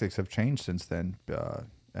tactics have changed since then.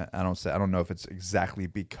 I don't know if it's exactly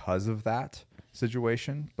because of that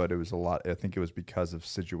situation, but it was a lot. I think it was because of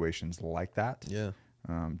situations like that. Yeah.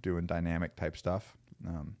 Doing dynamic type stuff.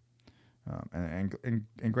 And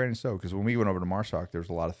granted so, because when we went over to MARSOC, there was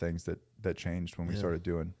a lot of things that changed when we started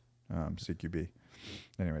doing CQB.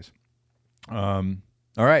 Anyways,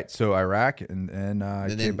 all right. So Iraq and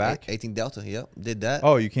came back. 18 Delta. Yep, did that.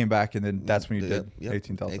 Oh, you came back, and then that's when you did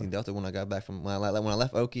 18 Delta. 18 Delta. When I got back when I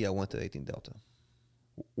left Oki, I went to 18 Delta.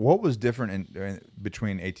 What was different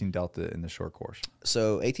between 18 Delta and the short course?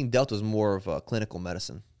 So 18 Delta is more of clinical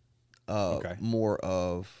medicine. Okay. More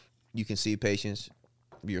of you can see patients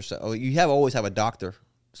yourself. You always have a doctor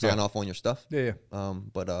sign off on your stuff. Yeah.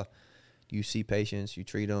 But you see patients, you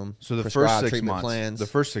treat them. So the first 6 months, plans. the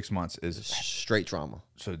first 6 months is straight trauma.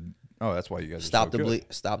 So that's why you guys stop the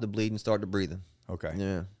bleeding, start the breathing. Okay.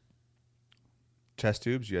 Yeah. Chest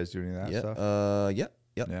tubes, you guys do any of that stuff?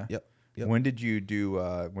 Yep. When did you do?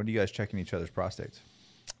 When do you guys checking each other's prostates?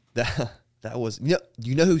 That was.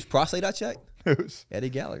 You know whose prostate I checked? Whose? Eddie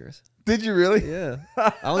Gallagher's. Did you really? Yeah.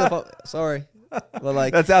 I don't know if sorry. But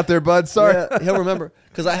like that's out there, bud. Sorry. Yeah, he'll remember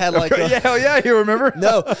because I had like yeah, you remember?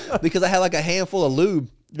 No, because I had like a handful of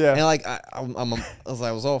lube. Yeah. And like I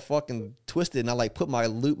was all fucking twisted, and I like put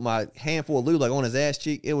my handful of lube like on his ass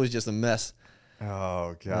cheek. It was just a mess.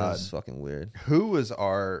 Oh god, it was fucking weird. Who was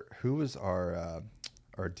our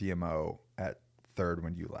DMO at 3rd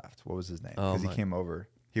when you left? What was his name? Because he came over.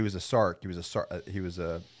 He was a SARC. He was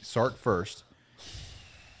a SARC first.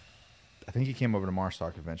 I think he came over to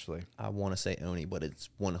MARSOC eventually. I want to say Oni, but it's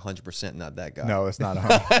 100% not that guy. No, it's not.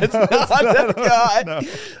 It's not that guy. No.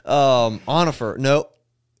 Onifer. No.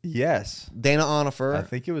 Yes. Dana Onifer. I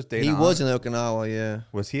think it was Dana. He was in Okinawa. Yeah.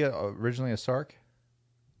 Was he originally a SARC?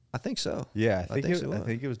 I think so. Yeah, I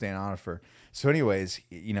think it was Dana Onifer. So, anyways,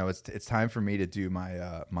 it's time for me to do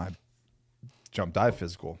my my jump dive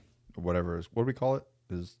physical, or whatever. What do we call it?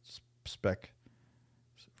 Is spec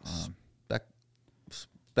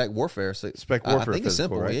warfare. Spec warfare. I think it's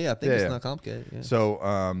simple. Right? Yeah, I think it's not complicated. Yeah.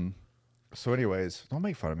 So anyways, don't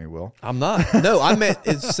make fun of me, Will. I'm not. No, I meant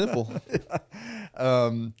it's simple.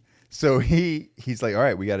 So he's like, all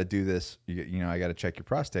right, we got to do this. I got to check your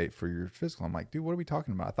prostate for your physical. I'm like, dude, what are we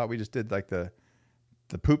talking about? I thought we just did like the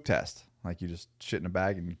poop test. Like you just shit in a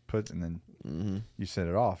bag and you put, and then you send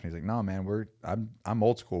it off. And he's like, no, man, I'm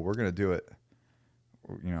old school. We're gonna do it.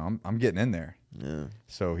 I'm getting in there. Yeah.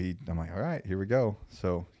 So I'm like, all right, here we go.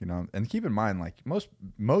 So, and keep in mind, like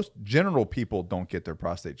most general people don't get their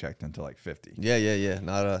prostate checked until like 50. Yeah.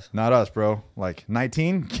 Not us, bro. Like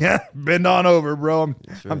 19, yeah, bend on over, bro.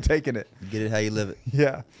 I'm taking it. Get it how you live it.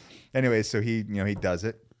 Yeah. Anyway, so he does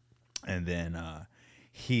it, and then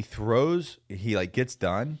he gets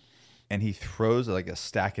done, and he throws like a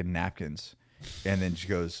stack of napkins, and then she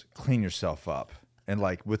goes, clean yourself up, and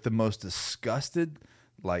like with the most disgusted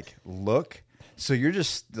like look. So you're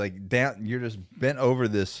just like down, you're just bent over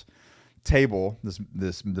this table,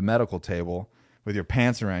 the medical table, with your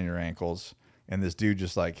pants around your ankles, and this dude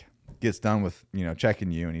just like gets done with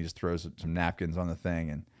checking you, and he just throws some napkins on the thing,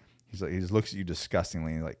 and he just looks at you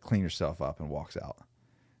disgustingly and like clean yourself up and walks out.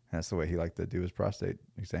 That's the way he liked to do his prostate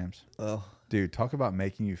exams. Oh, Dude, talk about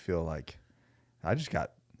making you feel like I just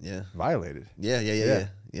got violated. Yeah.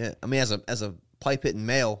 I mean, as a pipe hitting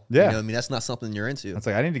male, Yeah. you know, I mean, that's not something you're into. It's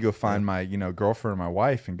like I need to go find my, girlfriend or my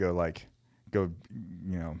wife and go,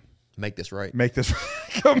 Make this right. make this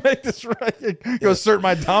go make this right. Go assert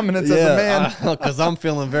my dominance as a man. Because I'm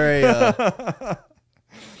feeling very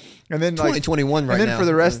And then 2021 right now. And then for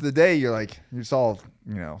the rest of the day, you're just all,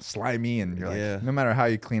 slimy, and you're like, no matter how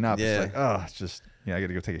you clean up, it's like, oh, it's just, I got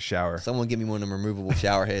to go take a shower. Someone give me one of them removable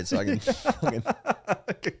shower heads so I can fucking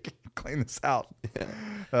clean this out.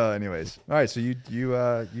 Anyways, all right. So you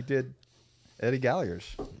did Eddie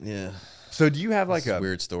Gallagher's. Yeah. So do you have like a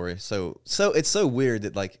weird story? So it's so weird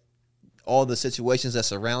that like all the situations that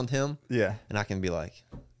surround him. Yeah. And I can be like,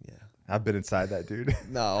 I've been inside that dude.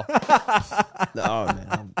 No. No,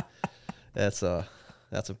 man. That's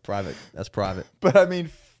private. But I mean,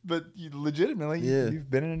 you legitimately, you've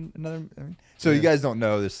been in another. So you guys don't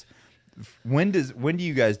know this. When do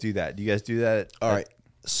you guys do that? Do you guys do that? All right.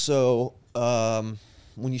 So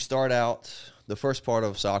when you start out, the first part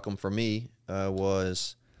of SOCM for me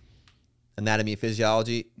was anatomy and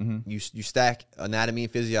physiology. Mm-hmm. You stack anatomy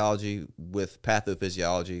and physiology with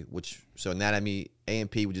pathophysiology, so anatomy,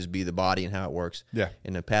 A&P would just be the body and how it works. Yeah.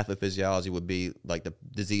 And the pathophysiology would be like the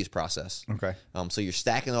disease process. Okay. So you're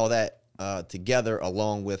stacking all that together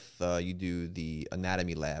along with you do the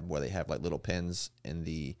anatomy lab where they have like little pens in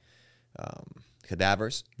the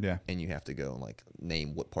cadavers. Yeah. And you have to go and like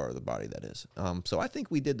name what part of the body that is. So I think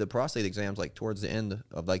we did the prostate exams like towards the end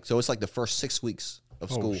of so it's like the first 6 weeks of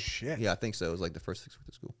school. Oh, shit. Yeah, I think so. It was like the first 6 weeks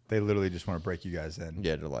of school. They literally just want to break you guys in.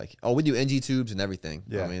 Yeah, they're like, oh, we do NG tubes and everything.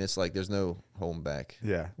 Yeah. I mean, it's like there's no holding back.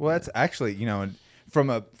 Yeah. Well, that's actually, from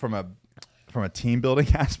a team building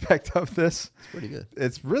aspect of this, It's pretty good.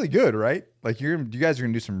 it's really good, right? Like you guys are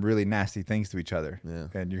gonna do some really nasty things to each other. Yeah.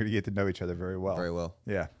 And you're gonna get to know each other very well. Very well.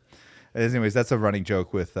 Yeah. Anyways, that's a running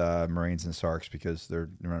joke with Marines and SARCs because they're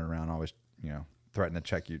running around always, threatening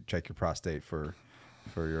to check your prostate for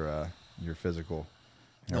your physical.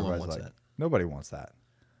 And No one everybody's wants that. Nobody wants that,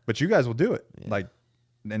 but you guys will do it,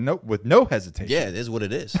 with no hesitation. Yeah, it is what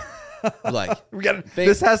it is. Like We got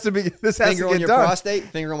this has to finger on get your done. prostate,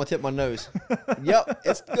 finger on the tip of my nose. Yep,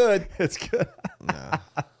 it's good. It's good. No.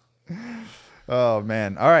 Oh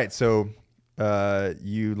man! All right, so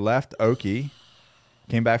you left Oki,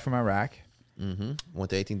 came back from Iraq, Went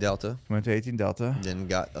to 18 Delta, went to 18 Delta. then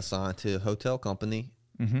got assigned to a hotel company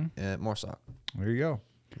at Marsoc. There you go.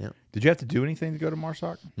 Yeah. Did you have to do anything to go to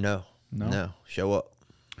Marsoc? No. Show up.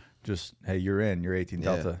 Just hey, you're in. You're 18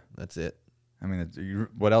 Yeah, Delta. that's it. I mean,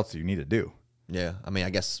 what else do you need to do? Yeah, I mean, I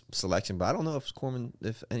guess selection, but I don't know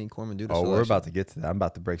if any corpsmen do the Oh, selection. we're about to get to that. I'm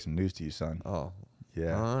about to break some news to you, son. Oh,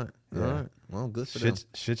 Yeah. all right, Yeah. all right. Well, good for them.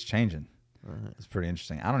 Shit's changing. It's pretty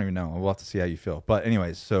interesting. I don't even know. We'll have to see how you feel. But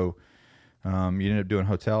anyways, so you ended up doing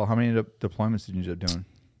hotel. How many deployments did you end up doing?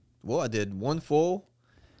 Well, I did one full,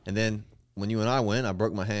 and then when you and I went, I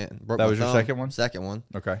broke my hand. That was your second one? Second one.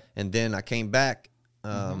 Okay. And then I came back,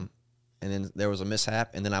 and then there was a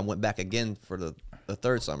mishap, and then I went back again for the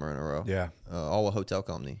third summer in a row. Yeah. All a hotel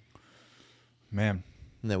company. Man,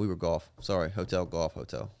 No, we were golf. Sorry, hotel.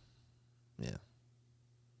 Yeah.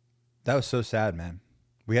 that was so sad, man.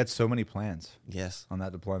 We had so many plans Yes. on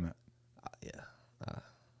that deployment. Yeah.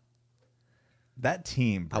 That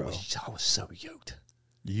team, bro. I was so yoked.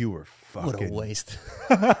 You were fucking. What a waste.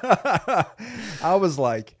 I was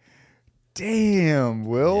like, damn,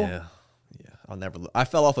 Will. Yeah. I'll never. I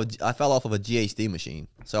fell off of a GHD machine,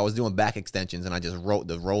 so I was doing back extensions, and I just rolled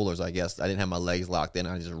the rollers. I guess I didn't have my legs locked in.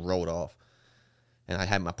 I just rolled off, and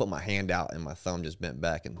I put my hand out, and my thumb just bent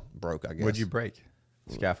back and broke. I guess. What'd you break?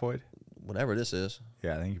 Scaphoid? Whatever this is.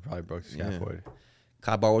 Yeah, I think you probably broke the scaphoid.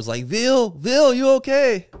 Kaibar was like, Vil, you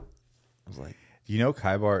okay? I was like,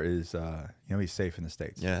 Kaibar is, he's safe in the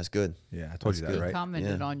States. yeah, it's good. Yeah, I told you that, good. right?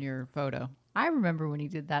 Commented Yeah. on your photo. I remember when he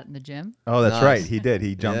did that in the gym. Oh, that's Nice. right. He did.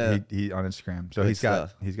 He jumped. Yeah. He on Instagram. So Good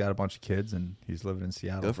he's got a bunch of kids and he's living in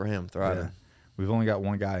Seattle. Good for him, thriving. Yeah. We've only got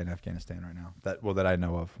one guy in Afghanistan right now. That I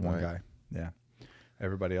know of. One Right. guy. Yeah.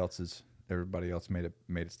 Everybody else made it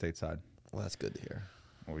stateside. Well, that's good to hear.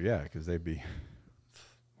 Well, yeah, because they'd be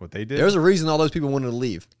what they did. There's a reason all those people wanted to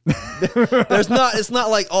leave. It's not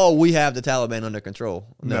like, oh, we have the Taliban under control.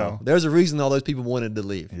 No. There's a reason all those people wanted to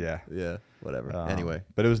leave. Yeah. Yeah. Whatever. Anyway.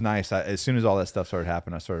 But it was nice. As soon as all that stuff started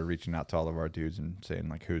happening, I started reaching out to all of our dudes and saying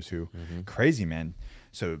like, who's who. Crazy, man.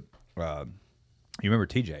 So, you remember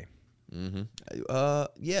TJ?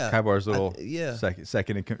 Yeah. Kaibar's little yeah.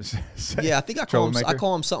 second Yeah, I think I call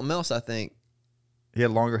troublemaker? him something else, I think. He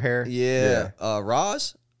had longer hair. Yeah.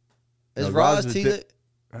 Roz? Is No, Roz was TJ?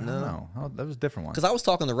 I don't know. Oh, that was a different one. Because I was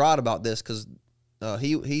talking to Rod about this because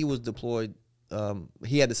he was deployed.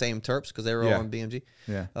 He had the same terps because they were all in BMG.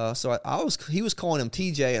 Yeah. So he was calling him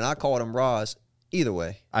TJ and I called him Roz. Either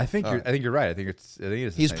way, I think you're right. I think it's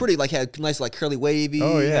he's pretty like had nice like curly wavy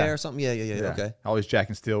hair or something. Yeah. Okay. Always Jack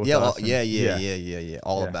and Steel with yeah, us. Yeah.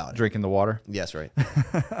 All about it. Drinking the water. Yes, right.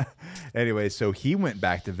 Anyway, so he went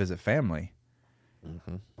back to visit family,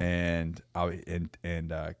 and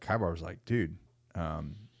Kaibar was like, dude,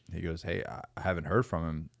 he goes, hey, I haven't heard from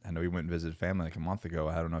him. I know he went and visited family like a month ago.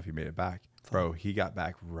 I don't know if he made it back. Bro, he got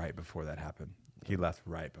back right before that happened. He left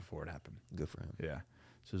right before it happened. Good for him. Yeah.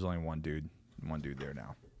 So there's only one dude there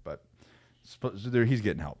now, but he's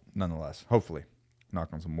getting help nonetheless. Hopefully, knock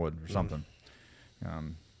on some wood or something.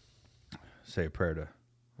 Say a prayer to,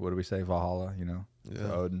 what do we say? Valhalla,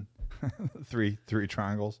 to Odin. three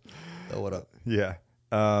triangles. Oh, what up? Yeah.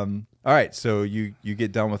 All right. So you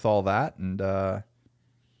get done with all that, and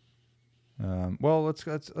well,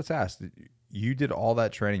 let's ask. You did all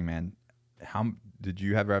that training, man. How did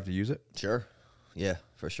you ever have to use it? Sure. Yeah,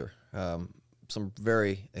 for sure. Some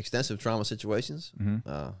very extensive trauma situations.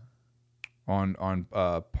 On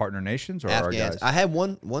partner nations or Afghans. our guys? I had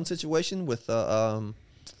one situation with an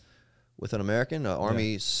American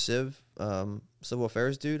Army civil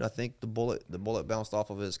affairs dude. I think the bullet bounced off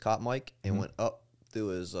of his cop mic and went up through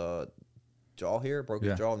his jaw here, broke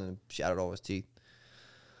his jaw, and then shattered all his teeth.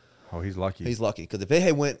 Oh, he's lucky. He's lucky because if they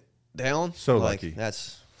had went down, lucky.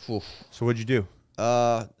 That's. Oof. So what'd you do?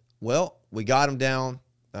 Well, we got him down,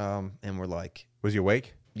 and we're like, was he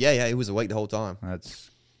awake? Yeah, he was awake the whole time.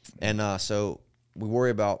 And so we worry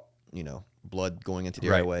about blood going into the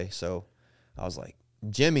airway. So I was like,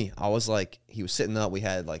 Jimmy, he was sitting up. We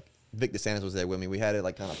had like Vic DeSantis was there with me. We had it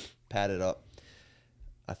like kind of padded up,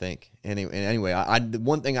 I think. Anyway, the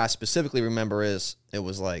one thing I specifically remember is it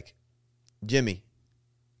was like, Jimmy,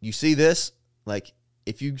 you see this? Like,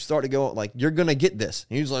 if you start to go, like, you're gonna get this.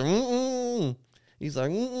 And he was like, He's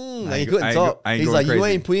like, and he couldn't talk. He's like,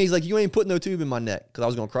 you ain't putting no tube in my neck because I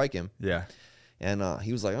was gonna crike him. Yeah. And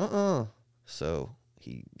he was like, So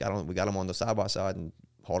we got him on the side by side and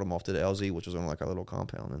hauled him off to the LZ, which was on like our little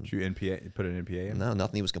compound. And did you put an NPA in? No,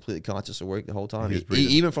 nothing. He was completely conscious, awake the whole time. He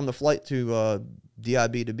even from the flight to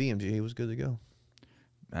DIB to BMG, he was good to go.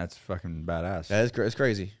 That's fucking badass. It's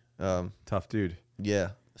crazy. Tough dude. Yeah.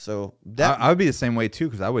 So I would be the same way too,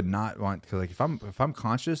 because I would not want, because like if I'm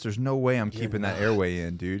conscious, there's no way I'm keeping that airway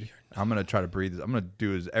in, dude. I'm gonna try to breathe. I'm gonna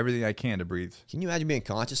do everything I can to breathe. Can you imagine being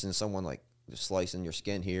conscious and someone like just slicing your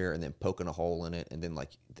skin here and then poking a hole in it and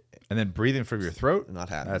then breathing from your throat? Not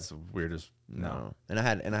happening. That's weird as no. And I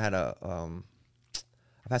had I've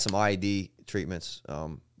had some IED treatments.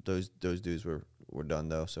 Those dudes were done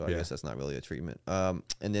though, so I guess that's not really a treatment. And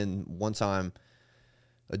then one time,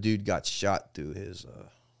 a dude got shot through his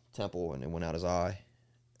temple and it went out his eye.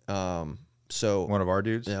 So one of our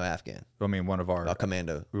dudes? No, Afghan. I mean, one of our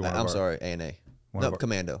commando. I'm sorry, ANA. No,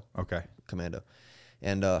 commando. Okay, commando.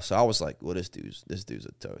 And so I was like, well, this dude's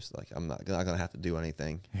a toast. Like, I'm not gonna have to do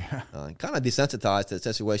anything. Yeah. Kind of desensitized to the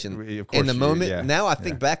situation of course in the moment. Yeah. Now I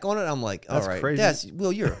think back on it, I'm like, all right, crazy.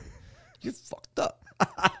 You're fucked up.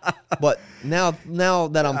 But now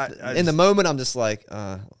that I'm in the moment, I'm just like,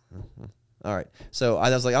 all right. So I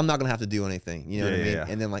was like, I'm not gonna have to do anything. You know what I mean? Yeah.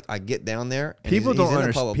 And then like I get down there. And people don't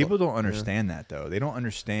understand that though. They don't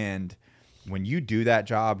understand when you do that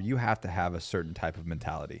job, you have to have a certain type of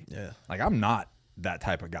mentality. Yeah. Like I'm not that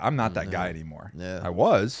type of guy. I'm not that guy anymore. Yeah. I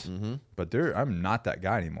was, but I'm not that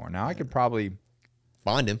guy anymore. Now I could probably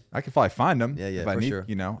find him. I could probably find him. Yeah, if I need, sure.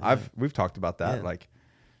 We've talked about that. Yeah. Like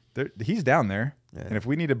he's down there, and if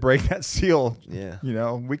we need to break that seal,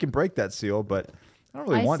 we can break that seal, but I don't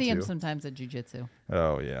really want to. I see him sometimes at jiu-jitsu.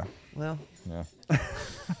 Oh, yeah. Well. Yeah.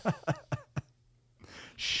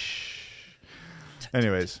 Shh.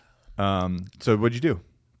 Anyways, so what'd you do?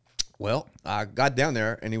 Well, I got down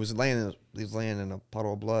there, and he was laying in a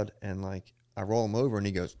puddle of blood, and, like, I roll him over, and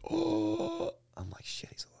he goes, oh. I'm like,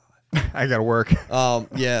 shit, he's alive. I got to work.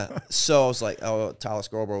 Yeah. So I was like, Tyler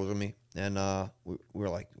Scarborough was with me, and we were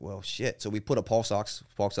like, well, shit. So we put a pulse ox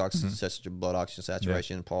sets your blood oxygen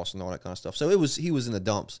saturation, pulse, and all that kind of stuff. So he was in the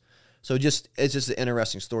dumps. So it's just an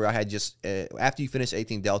interesting story. I had just after you finish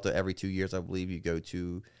 18 Delta, every 2 years, I believe you go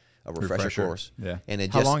to a refresher course. Yeah. And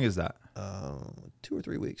how long is that? 2 or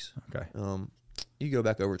 3 weeks. Okay. You go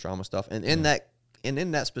back over trauma stuff, and in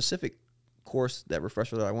that specific course, that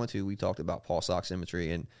refresher that I went to, we talked about pulse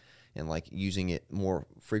oximetry and like using it more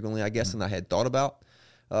frequently, I guess, than I had thought about.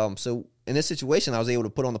 So in this situation, I was able to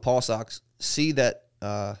put on the pulse ox, see that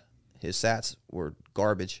his sats were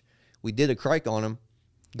garbage. We did a crike on him,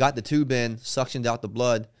 got the tube in, suctioned out the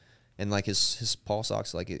blood, and like his pulse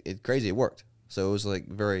ox, like it crazy, it worked. So it was like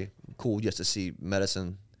very cool just to see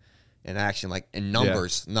medicine in action, like in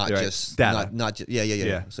numbers, not just data. not just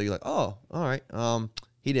yeah. So you're like, oh, all right.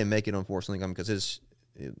 He didn't make it, unfortunately, because his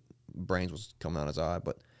brains was coming out his eye,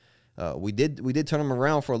 but we did turn him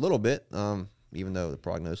around for a little bit, even though the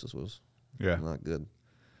prognosis was not good.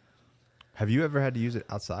 Have you ever had to use it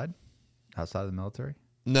outside of the military?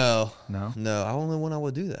 No. I don't know when I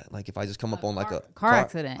would do that. Like if I just come up on like a car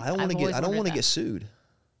accident. I don't want to get sued.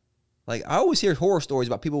 Like I always hear horror stories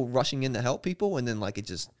about people rushing in to help people, and then like it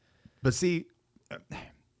just. But see,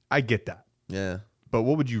 I get that. Yeah. But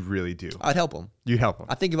what would you really do? I'd help them. You'd help them.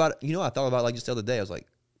 I think about it. I thought about it like just the other day. I was like,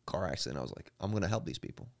 car accident. I was like, I'm gonna help these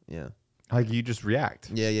people. Yeah. Like you just react.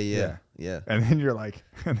 Yeah. And then you're like,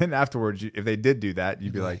 and then afterwards, if they did do that,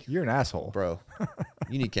 you'd be like, you're an asshole, bro.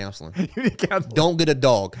 You need counseling. You need counseling. Don't get a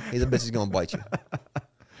dog. He's a bitch. He's gonna bite you.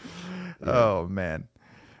 Oh man.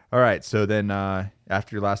 All right. So then,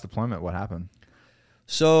 after your last deployment, what happened?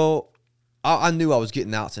 So I knew I was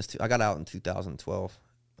getting out I got out in 2012.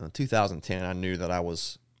 2010, I knew that I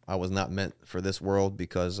was not meant for this world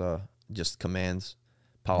because just commands,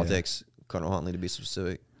 politics, Colonel Huntley to be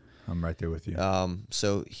specific. I'm right there with you.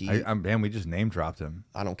 So man, we just name dropped him.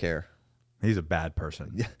 I don't care. He's a bad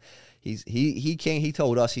person. Yeah, he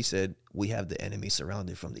told us, he said, we have the enemy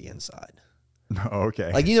surrounded from the inside.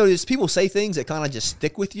 Okay. Like, just people say things that kind of just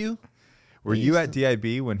stick with you. Were you at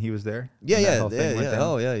DIB when he was there? Yeah.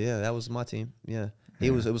 Oh yeah. That was my team. Yeah.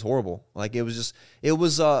 It was horrible. Like it was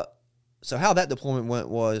so how that deployment went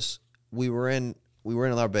was we were in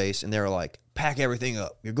our base and they were like, pack everything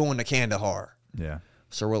up. You're going to Kandahar. Yeah.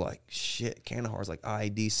 So we're like, shit, Kandahar's like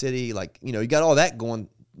IED city. Like, you got all that going,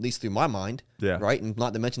 at least through my mind. Yeah. Right. And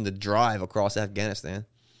not to mention the drive across Afghanistan.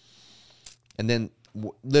 And then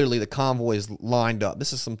literally the convoys lined up.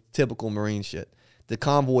 This is some typical Marine shit. The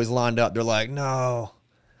convoys lined up. They're like, no,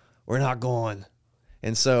 we're not going.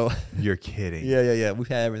 And so you're kidding. Yeah. We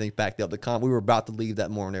had everything backed up. We were about to leave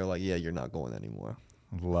that morning. They were like, yeah, you're not going anymore.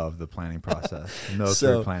 Love the planning process.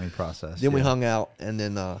 Military planning process. Then we hung out, and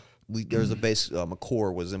then there was a base.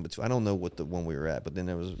 McCore was in between. I don't know what the one we were at, but then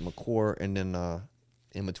there was McCore, and then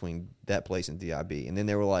in between that place and DIB. And then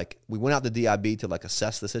they were like, we went out to DIB to like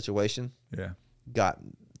assess the situation. Yeah. Got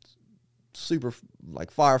super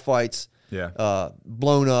like firefights. Yeah.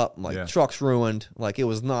 Blown up, like trucks ruined. Like it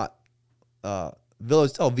was not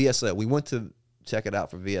VSO. We went to check it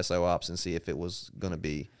out for VSO ops and see if it was going to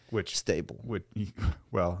be stable.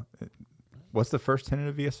 Well, what's the first tenet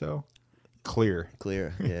of VSO? Clear. Yeah,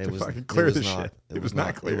 it was clear. It was the not. shit. It was not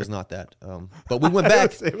not clear. It was not that. But we went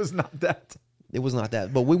back. It was not that. It was not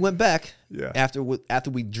that. But we went back. Yeah. After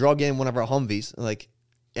we drug in one of our Humvees, like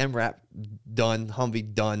MRAP done,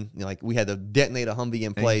 Humvee done. Like we had to detonate a Humvee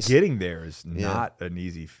in place. And getting there is not an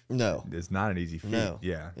easy. No, it's not an easy feat. No,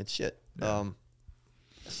 yeah, it's shit. Yeah.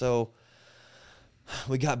 So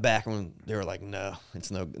we got back and they were like, no, it's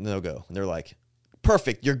no go. And they're like,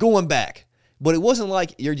 perfect, you're going back. But it wasn't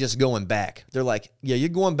like you're just going back. They're like, yeah, you're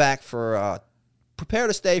going back for prepare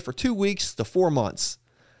to stay for 2 weeks to 4 months.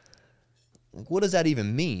 Like, what does that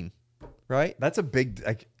even mean? Right? That's a big,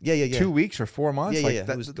 like, 2 2 weeks or 4 months. Yeah, like yeah.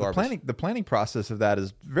 That, It was the planning process of that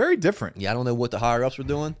is very different. Yeah, I don't know what the higher ups were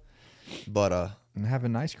doing, but and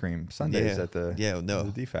having ice cream Sundays at the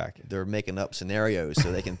the DFAC. They're making up scenarios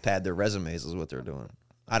so they can pad their resumes is what they're doing.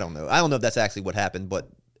 I don't know. I don't know if that's actually what happened, but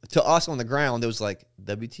to us on the ground, it was like,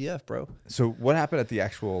 WTF, bro. So what happened at the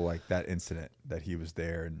actual, like, that incident that he was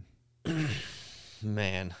there? And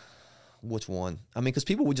man, which one? I mean, because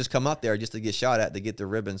people would just come out there just to get shot at, to get their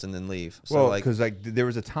ribbons and then leave. So, well, because like there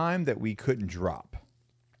was a time that we couldn't drop.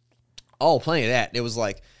 Oh, plenty of that. It was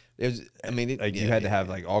like, you had to have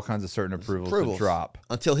like all kinds of certain approvals to drop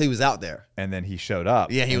until he was out there, and then he showed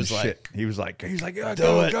up. Yeah, he was like, yeah,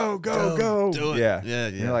 go, do it. Yeah.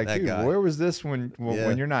 And you're like, dude, where was this when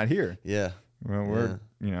you're not here? Yeah, when we're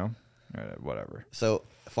whatever. So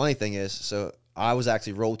funny thing is, so I was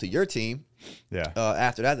actually rolled to your team. Yeah.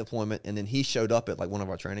 After that deployment, and then he showed up at like one of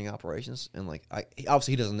our training operations, and like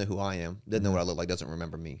obviously he doesn't know who I am, doesn't know what I look like, doesn't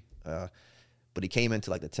remember me. But he came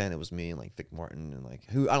into like the tent. It was me and like Vic Martin and like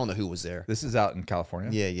I don't know who was there. This is out in California.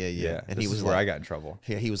 Yeah. And this he was is where I got in trouble.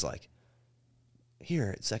 Yeah, he was like,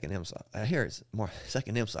 here at Second MSOP,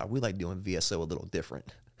 Second MSOP, we like doing VSO a little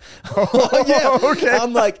different. Oh, yeah, okay.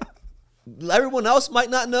 I'm like, everyone else might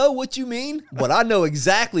not know what you mean, but I know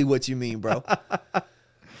exactly what you mean, bro.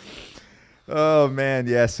 Oh man,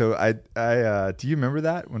 yeah. So I do you remember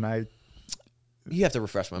that when I? You have to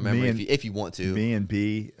refresh my memory if you want to. Me and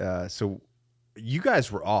B. So you guys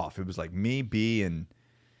were off. It was like me, B, and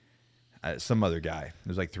some other guy. There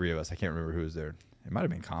was like three of us. I can't remember who was there. It might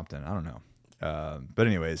have been Compton. I don't know. But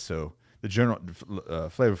anyways, so the general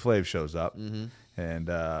Flavor Flav shows up, and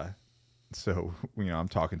so I'm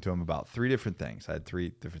talking to him about 3 different things. I had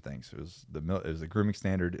 3 different things. It was the grooming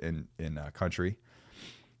standard in country,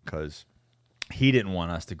 because he didn't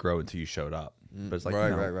want us to grow until you showed up. But it's like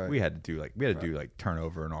right. we had to do like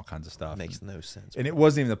turnover and all kinds of stuff. Makes no sense. And it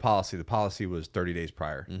wasn't even the policy. The policy was 30 days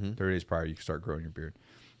prior. 30 days prior, you can start growing your beard.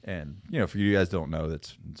 And for you guys don't know,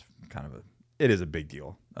 it's kind of it is a big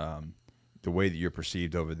deal. The way that you're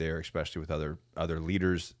perceived over there, especially with other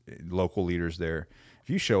leaders, local leaders there. If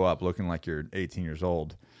you show up looking like you're 18 years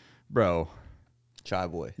old, bro, chai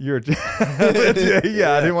boy. You're I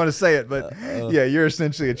didn't want to say it, but you're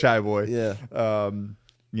essentially a chai boy. Yeah.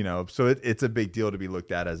 So it's a big deal to be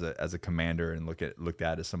looked at as a commander and looked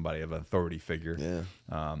at as somebody of an authority figure. Yeah.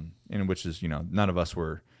 And which is none of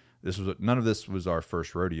this was our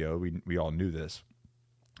first rodeo. We all knew this.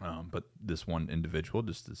 But this one individual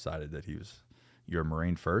just decided that you're a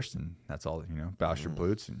Marine first, and that's all, bash your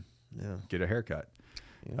glutes and get a haircut.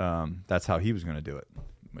 Yeah. That's how he was going to do it,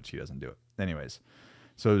 which he doesn't do it. Anyways,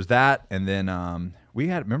 so it was that. And then we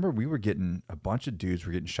were getting a bunch of dudes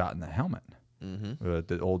were getting shot in the helmet.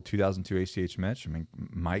 The old 2002 ACH Mitch. I mean,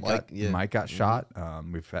 Mike got shot.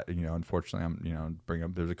 We've had, unfortunately,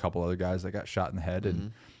 there's a couple other guys that got shot in the head,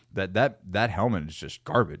 and that helmet is just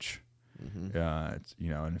garbage. It's,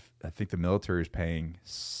 and I think the military is paying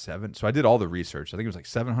 $7. So I did all the research. I think it was like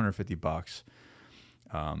 $750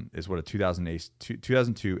 is what a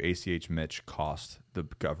 2002 ACH Mitch cost the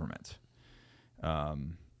government. Oh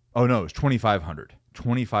no, it was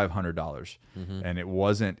 $2,500, and it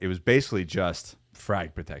wasn't. It was basically just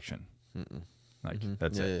frag protection. Like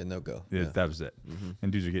that's it. Yeah, no go. That was it.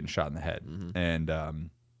 And dudes are getting shot in the head.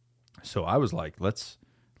 And so I was like, let's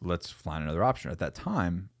find another option. At that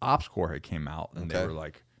time, Ops Corps had came out, and they were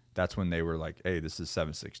like, that's when they were like, hey, this is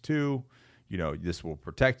 762. This will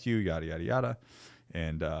protect you. Yada yada yada.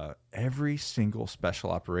 And every single special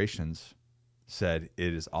operations said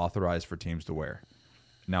it is authorized for teams to wear.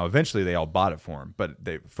 Now, eventually, they all bought it for them, but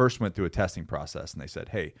they first went through a testing process, and they said,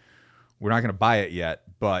 hey, we're not going to buy it yet,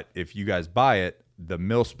 but if you guys buy it, the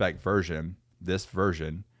mil-spec version, this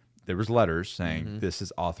version, there was letters saying this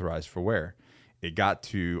is authorized for wear. It got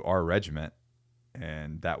to our regiment,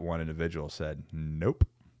 and that one individual said, nope.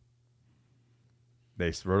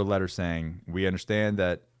 They wrote a letter saying, we understand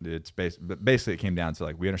that it's basically it came down to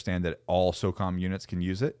like, we understand that all SOCOM units can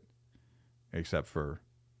use it, except for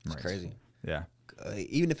Marines. It's crazy. Yeah.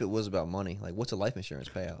 Even if it was about money, like what's a life insurance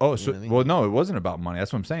payout? Oh, so well, no, it wasn't about money.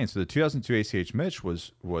 That's what I'm saying. So the 2002 ACH Mitch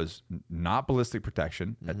was not ballistic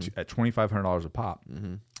protection at $2,500 a pop.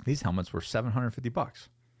 These helmets were $750.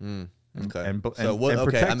 Okay. And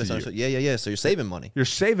okay, I misunderstood. Yeah. So you're saving money. You're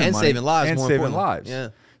saving and money saving lives. And more saving importantly. lives. Yeah.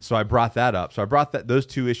 So I brought that up. So I brought those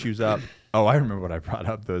 2 issues up. Oh, I remember what I brought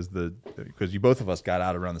up. Because both of us got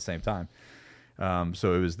out around the same time.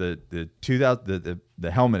 So it was the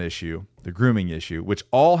helmet issue, the grooming issue, which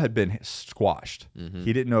all had been squashed.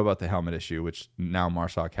 He didn't know about the helmet issue, which now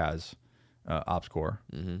MARSOC has Ops Corps.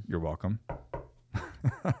 You're welcome.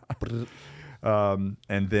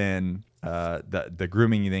 And then the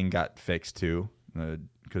grooming thing got fixed too,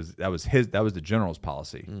 because that was the general's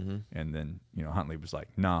policy. And then Huntley was like,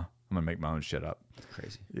 nah, I'm gonna make my own shit up.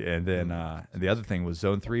 Crazy. And then and the other thing was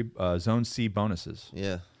Zone C bonuses.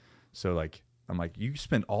 Yeah. So like. I'm like, you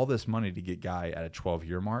spend all this money to get guy at a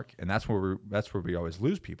 12-year mark, and that's where we always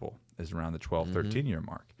lose people, is around the 12, 13-year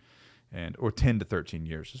mark, or 10 to 13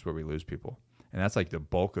 years is where we lose people, and that's like the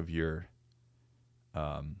bulk of your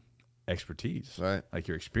expertise, right? Like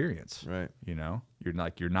your experience, right? You're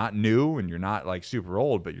not new and you're not like super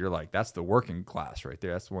old, but you're like that's the working class right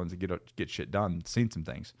there. That's the ones that get shit done, seen some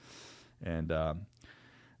things, and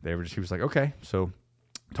he was like, okay, so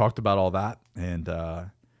talked about all that, and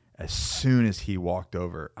as soon as he walked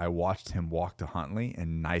over, I watched him walk to Huntley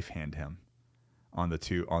and knife hand him on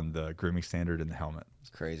the grooming standard and the helmet.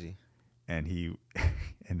 It's crazy. And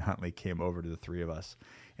and Huntley came over to the 3 of us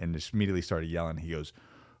and just immediately started yelling. He goes,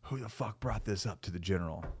 "Who the fuck brought this up to the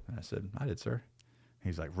general?" And I said, "I did, sir."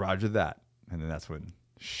 He's like, "Roger that." And then that's when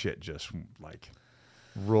shit just like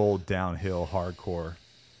rolled downhill hardcore.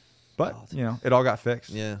 But it all got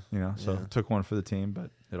fixed. Yeah. So took one for the team,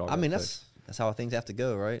 but it all. That's how things have to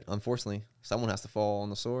go, right? Unfortunately, someone has to fall on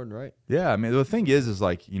the sword, right? Yeah, I mean, the thing is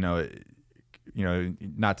like not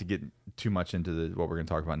to get too much into what we're going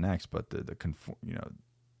to talk about next, but the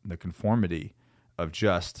conformity of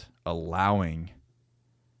just allowing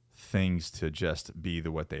things to just be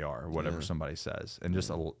what they are, whatever somebody says, and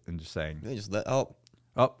just saying,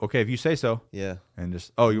 Oh, okay. If you say so. Yeah. And just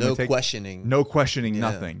you No want to take questioning. no questioning, Yeah.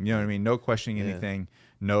 nothing. You know what I mean? No questioning Yeah. anything.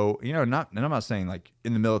 No, not. And I'm not saying like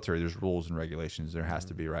in the military, there's rules and regulations. There has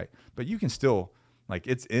to be, right? But you can still like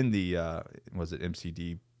it's in the was it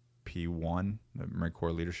MCDP 1, the Marine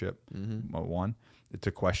Corps Leadership 1,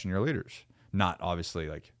 to question your leaders. Not obviously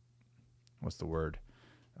like what's the word?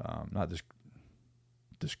 Not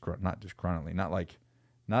disgruntledly.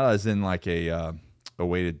 Not as in like a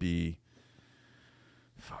way to be.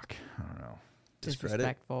 Fuck, I don't know.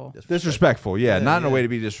 Disrespectful. Disrespectful, yeah. Not in a yeah. way to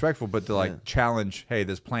be disrespectful, but to like Yeah. challenge, hey,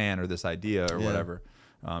 this plan or this idea or Yeah. whatever.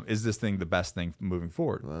 Is this thing the best thing moving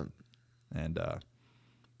forward? Right. And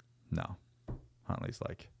no. Huntley's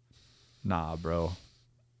like, nah, bro.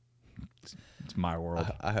 It's my world.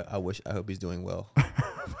 I hope he's doing well.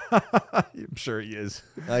 I'm sure he is.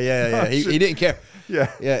 Yeah. He didn't care.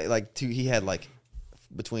 Yeah. Yeah, like he had like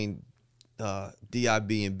between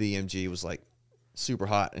DIB and BMG was like super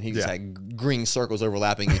hot, and he just Yeah. had green circles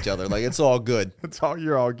overlapping each other. Like it's all good.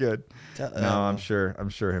 You're all good. No, Uh, I'm sure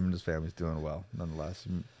him and his family's doing well. Nonetheless,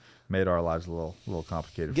 made our lives a little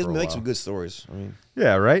complicated. Gives for a me while. some good stories. I mean,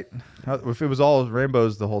 Yeah, right. If it was all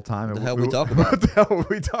rainbows the whole time, What the hell we talk about? What the hell would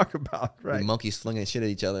we talk about? the Right. monkeys slinging shit at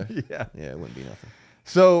each other. Yeah. Yeah, it wouldn't be nothing.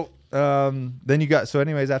 So then you got. So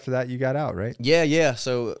anyways, after that, you got out, right? Yeah.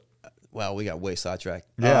 So, wow, we got way sidetracked.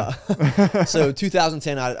 Yeah. So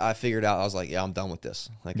 2010, I figured out. I was like, yeah, I'm done with this.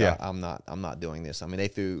 Like, Yeah. I'm not doing this. I mean,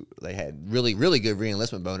 they had really good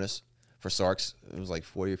reenlistment bonus for SARCs. It was like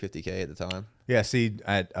 40 or 50K at the time. Yeah. See,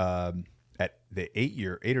 at the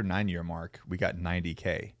 8 or 9 year mark, we got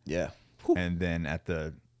 90K, Yeah. and then at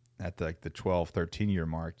the 12, 13 year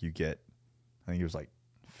mark, you get, I think it was like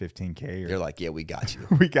 15K. Or They're like, yeah, we got you.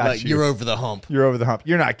 We got Like, you. You're over the hump. You're over the hump.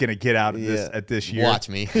 You're not gonna get out of this Yeah. at this year. Watch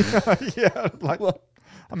me. Yeah. Like,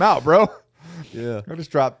 I'm out, bro. Yeah. I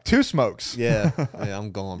just dropped 2 smokes. Yeah,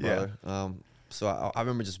 I'm gone, Yeah. brother. So I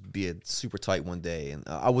remember just being super tight one day, and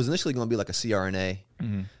I was initially going to be like a CRNA.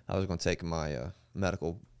 Mm-hmm. I was going to take my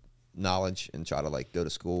medical knowledge and try to like go to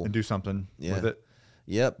school. And do something Yeah. with it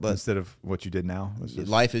Yep, but instead of what you did now. It's just-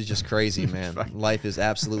 life is just crazy, man. Life is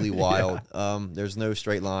absolutely wild. There's no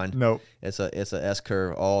straight line. Nope. It's a S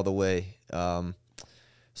curve all the way.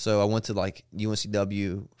 So I went to like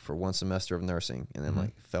UNCW for 1 semester of nursing, and then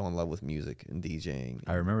like fell in love with music and DJing.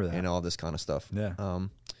 I remember that. and all this kind of stuff. Yeah.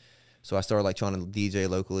 So I started like trying to DJ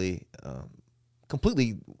locally.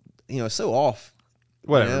 Completely, so off.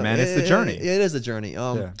 Whatever, man. It's the journey. It is a journey.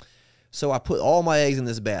 Yeah. So I put all my eggs in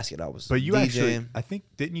this basket. I was But you DJing. actually, I think,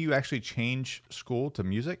 didn't you actually change school to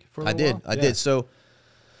music for a I little did. while? I did. So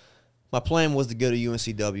my plan was to go to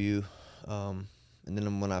UNCW, and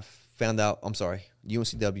then when I found out,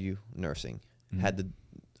 UNCW nursing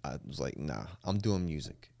I was like, nah, I'm doing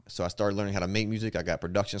music. So I started learning how to make music. I got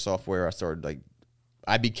production software.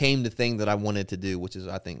 I became the thing that I wanted to do, which is,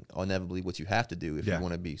 I think, inevitably what you have to do if you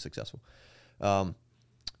want to be successful.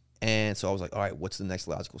 And so I was like, all right, what's the next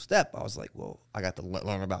logical step? I was like, well, I got to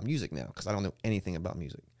learn about music now because I don't know anything about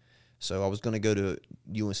music. So I was going to go to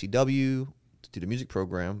UNCW to do the music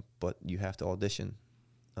program, but you have to audition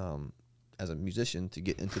as a musician to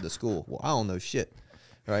get into the school. Well, I don't know shit,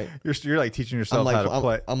 right? You're like teaching yourself I'm like, how to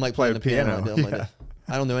play. I'm like play playing the piano. I'm like, Yeah.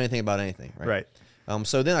 I don't know anything about anything, right? Right.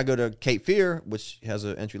 So then I go to Cape Fear, which has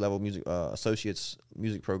an entry-level music associates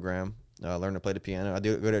music program. Learn to play the piano. I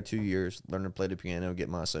go there 2 years, learn to play the piano, get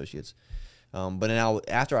my associates. But then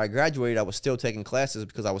after I graduated, I was still taking classes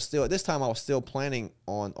because at this time I was still planning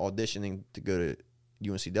on auditioning to go to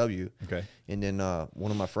UNCW. Okay. And then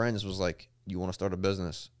one of my friends was like, "You want to start a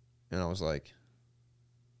business?" And I was like,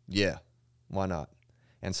 "Yeah, why not?"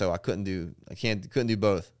 And so I couldn't do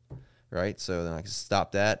both, right? So then I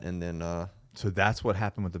stopped that, and then So that's what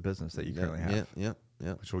happened with the business that you currently have, yeah,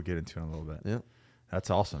 which we'll get into in a little bit. yeah. That's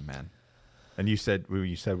awesome, man. And you said while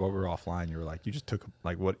we were offline, you were like, you just took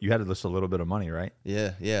like what you had to list a little bit of money, right?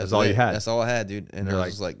 Yeah. That's all you had. That's all I had, dude. And They're I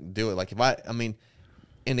was like, do it. Like I mean,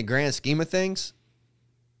 in the grand scheme of things,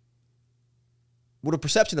 well, the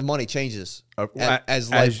perception of money changes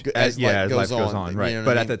as life goes on. Right. You know what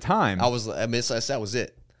But I at mean? the time, that was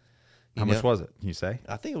it. how much was it? Can you say?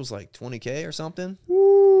 I think it was like 20K or something.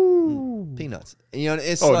 Woo. Peanuts.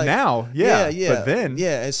 It's Oh, like, now, yeah. But then,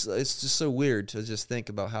 it's just so weird to just think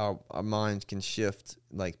about how our minds can shift,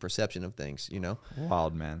 like perception of things.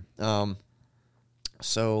 wild, man.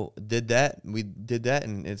 So did that. We did that,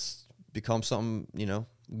 and it's become something,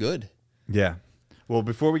 good. Yeah. Well,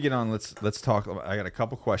 before we get on, let's talk. I got a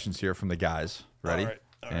couple questions here from the guys. Ready? All right.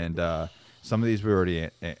 And some of these we already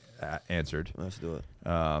answered. Let's do it.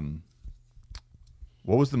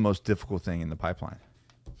 What was the most difficult thing in the pipeline?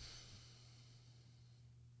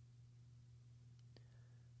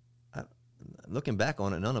 Looking back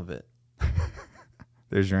on it, none of it.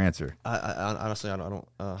 There's your answer. I honestly, I don't.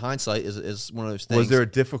 Hindsight is one of those things. Was there a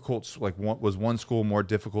difficult, like, was one school more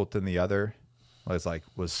difficult than the other? Was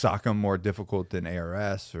SOCM more difficult than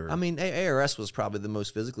ARS? Or I mean, ARS was probably the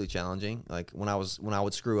most physically challenging. Like when I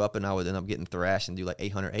would screw up and I would end up getting thrashed and do like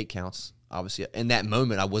 808 counts. Obviously, in that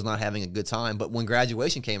moment, I was not having a good time. But when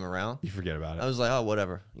graduation came around, you forget about it. I was like, oh,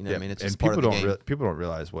 whatever. You know what I mean? It's just and part of the game. People don't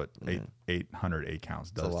realize what 808 counts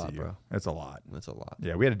does a lot, to you. bro. It's a lot. It's a lot.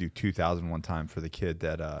 Yeah, we had to do 2,000 one time for the kid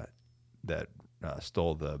that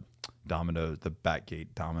stole the Domino's, the Backgate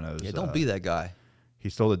Domino's. Yeah, don't be that guy. He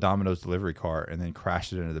stole the Domino's delivery car and then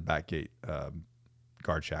crashed it into the Backgate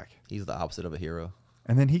guard shack. He's the opposite of a hero.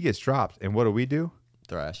 And then he gets dropped. And what do?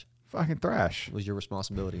 Thrash. Fucking thrash. It was your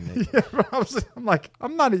responsibility, Nick. Yeah, I'm like, I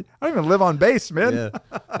don't even live on base, man.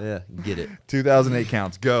 Yeah, get it. 2008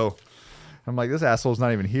 counts, go. I'm like, this asshole's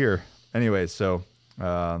not even here. Anyways, so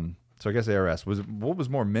I guess ARS what was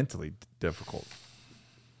more mentally difficult?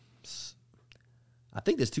 I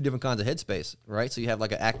think there's two different kinds of headspace, right? So you have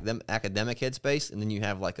like an academic headspace, and then you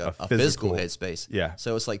have like a physical headspace. Yeah.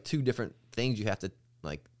 So it's like two different things you have to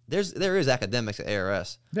like. There is academics at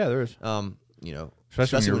ARS. Yeah, there is. You know,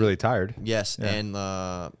 especially when you're really tired. Yes, yeah. And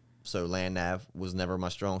so land nav was never my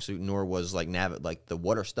strong suit, nor was like the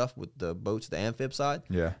water stuff with the boats, the amphib side.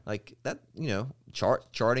 Yeah. Like that, you know,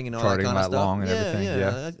 charting and all that kind of stuff. Long and everything.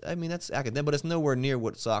 Yeah. I mean, that's academic, but it's nowhere near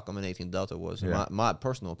what SOCM and 18 Delta was, in my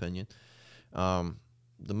personal opinion. So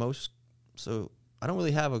I don't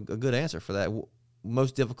really have a good answer for that.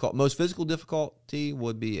 Most physical difficulty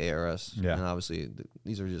would be ARS. Yeah. And obviously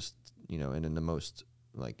these are just, you know, and in the most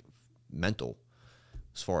like mental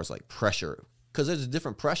as far as like pressure, because there's a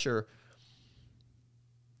different pressure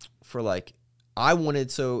for like,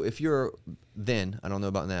 so if you're then, I don't know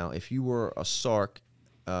about now, if you were a SARC,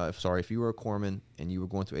 if you were a corpsman and you were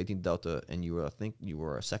going through 18 Delta and you were, I think you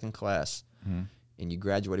were a second class, and you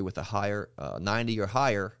graduated with a higher 90 or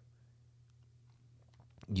higher,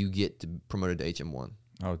 you get promoted to HM1.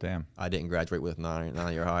 Oh, damn. I didn't graduate with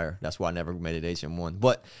 90 or higher. That's why I never made it HM1.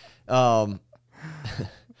 But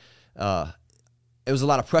it was a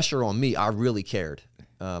lot of pressure on me. I really cared.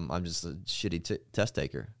 I'm just a shitty test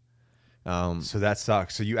taker. So that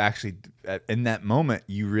sucks. So you actually, in that moment,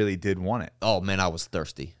 you really did want it. Oh, man, I was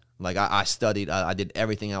thirsty. Like, I studied. I did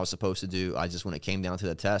everything I was supposed to do. I just, when it came down to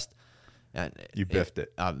the test. And you biffed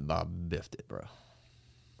it. I biffed it, bro.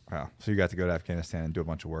 Wow. So you got to go to Afghanistan and do a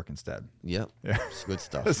bunch of work instead. Yep. Yeah. It's good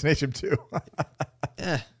stuff. That's an HM2.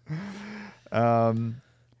 Yeah.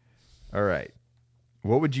 All right.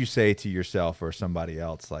 What would you say to yourself or somebody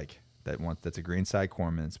else like that's a greenside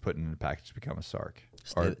corpsman that's putting in a package to become a SARC?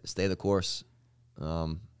 Stay the course.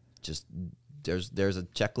 Just there's a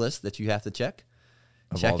checklist that you have to check.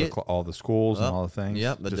 Check all the schools and all the things.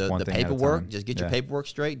 Yep, but the paperwork, just get your paperwork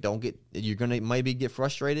straight. You're gonna maybe get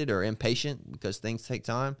frustrated or impatient because things take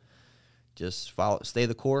time. Just stay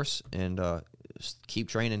the course and keep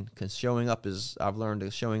training. Because I've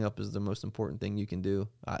learned showing up is the most important thing you can do.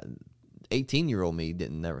 18-year-old me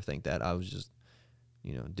didn't never think that. I was just,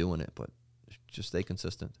 doing it, but just stay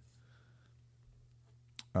consistent.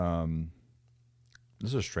 This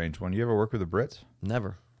is a strange one. You ever work with the Brits?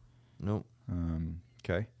 Never. Nope.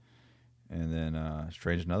 Okay. And then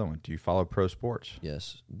strange another one. Do you follow pro sports?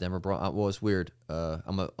 Yes. Denver Broncos. Well, it's weird.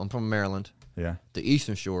 I'm from Maryland. Yeah. The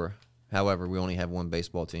Eastern Shore. However, we only have one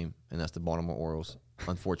baseball team, and that's the Baltimore Orioles.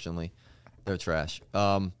 Unfortunately, they're trash.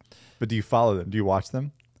 But do you follow them? Do you watch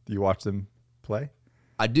them? Do you watch them play?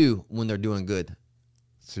 I do when they're doing good.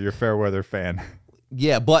 So you're a fair weather fan.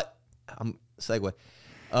 Yeah, but segue.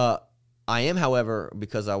 I am, however,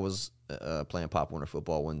 because I was playing Pop Warner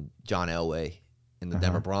football when John Elway and the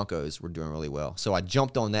Denver Broncos were doing really well. So I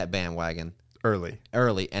jumped on that bandwagon early,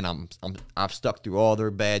 and I've stuck through all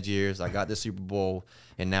their bad years. I got the Super Bowl,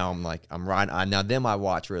 and now I'm riding. Now them I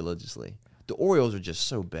watch religiously. The Orioles are just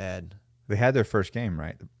so bad. They had their first game,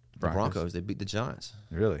 right? The Broncos, they beat the Giants.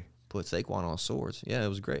 Really? Put Saquon on swords. Yeah, it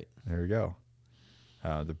was great. There we go.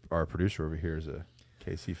 Our producer over here is a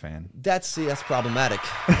KC fan. That's problematic.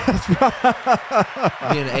 Being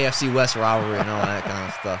an AFC West rivalry and all that kind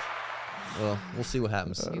of stuff. Well, we'll see what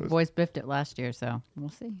happens. You boys biffed it last year, so we'll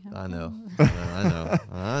see. I know.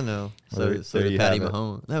 I know. So did Patty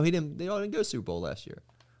Mahomes. No, he didn't. They all didn't go Super Bowl last year.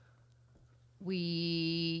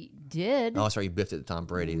 We did. Oh, sorry, you biffed it to Tom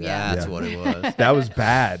Brady. Yeah. That's what it was. That was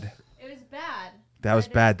bad. It was bad. That was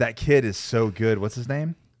bad. That kid is so good. What's his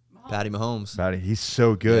name? Patty Mahomes. He's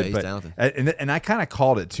so good. Yeah, he's talented. And I kind of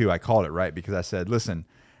called it too. I called it right because I said, listen,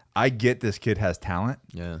 I get this kid has talent.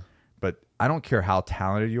 Yeah. But I don't care how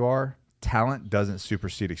talented you are. Talent doesn't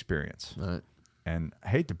supersede experience. Right. And I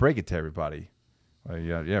hate to break it to everybody, Well,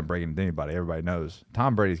 yeah, breaking into anybody. Everybody knows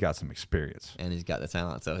Tom Brady's got some experience. And he's got the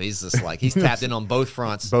talent. So he's just like, he's tapped in on both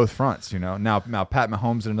fronts. Both fronts, Now Pat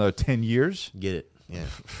Mahomes in another 10 years. Get it. Yeah.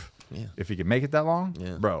 Yeah. If he can make it that long,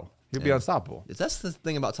 Yeah. bro, he'll be unstoppable. That's the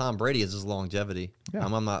thing about Tom Brady is his longevity. Yeah.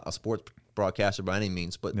 I'm not a sports broadcaster by any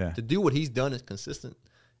means, but to do what he's done as consistent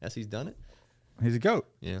as he's done it. He's a GOAT.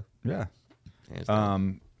 Yeah. Yeah.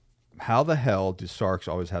 How the hell do SARCs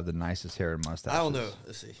always have the nicest hair and mustaches? I don't know.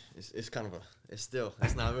 Let's see. It's kind of it's not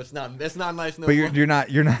nice no But more. you're not.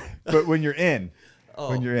 But when you're in,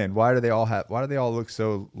 why do they all look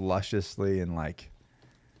so lusciously and like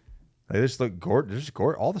they just look gorgeous?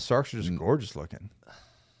 All the SARCs are just gorgeous looking.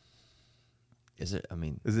 Is it? I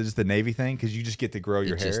mean, is it just the Navy thing? Because you just get to grow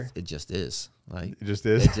your hair. It just is. Like it just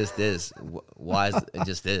is. It just is. Why is it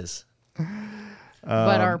just is?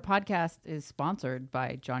 But our podcast is sponsored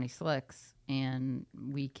by Johnny Slicks, and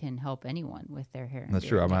we can help anyone with their hair. That's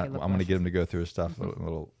true. I'm going to get him to go through his stuff a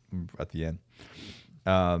little at the end.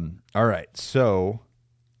 All right. So,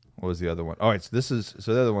 what was the other one? All right. So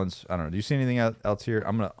the other ones. I don't know. Do you see anything else here?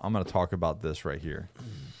 I'm gonna talk about this right here.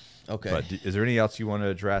 Okay. But is there anything else you want to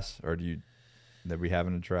address, or that we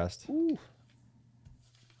haven't addressed? Ooh.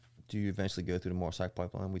 Do you eventually go through the MARSOC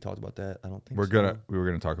pipeline? We talked about that. I don't think we were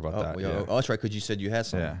gonna talk about that. Yeah. Oh, that's right. Because you said you had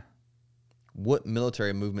some. Yeah. What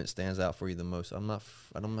military movement stands out for you the most? I'm not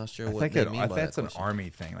sure what they mean by that. I think it's an question. Army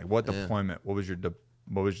thing. Like what deployment?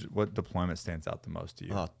 What deployment stands out the most to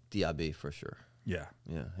you? Oh, DIB for sure. Yeah.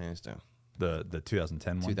 Yeah, hands down. The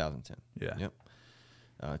 2010 one. 2010. Yeah. Yep.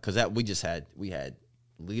 Because we had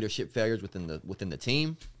leadership failures within the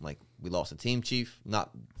team. Like we lost a team chief,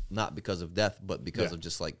 not because of death, but because of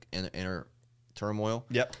just like inner turmoil.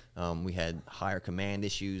 Yep. We had higher command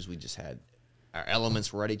issues. We just had our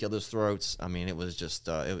elements were at each other's throats. I mean, it was just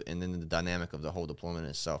and then the dynamic of the whole deployment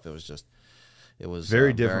itself. It was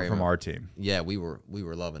very different from our team. Yeah, we were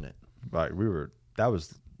loving it. Like we were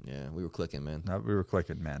clicking, man. We were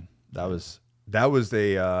clicking, man. That was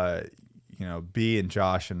a B and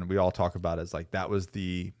Josh and we all talk about it as like that was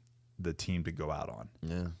the team to go out on.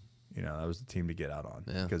 Yeah. That was the team to get out on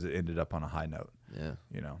because it ended up on a high note. Yeah.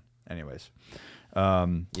 Anyways.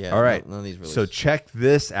 Yeah. All right. None of these really. So check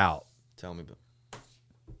this out. Tell me.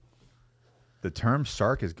 The term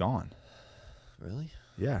SARC is gone. Really?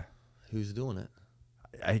 Yeah. Who's doing it?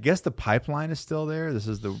 I guess the pipeline is still there. This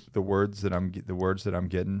is the words that I'm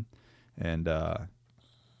getting, and the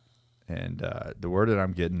word that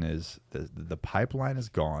I'm getting is the pipeline is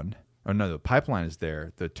gone. Oh no, the pipeline is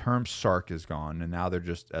there. The term SARC is gone, and now they're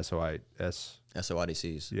just SOIDCs.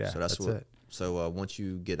 Yeah, so that's it. So once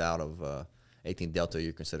you get out of 18 Delta,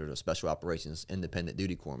 you're considered a Special Operations Independent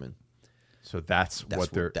Duty Corpsman. So that's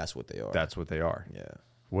what they are. That's what they are. That's what they are. Yeah.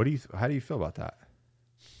 How do you feel about that?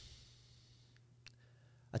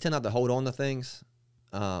 I tend not to hold on to things.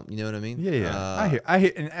 You know what I mean? Yeah. I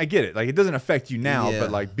hear, and I get it. Like it doesn't affect you now, but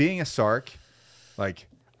like being a SARC, like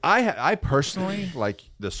I personally like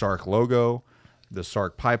the SARC logo, the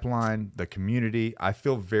SARC pipeline, the community. I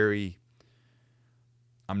feel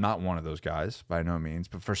I'm not one of those guys by no means,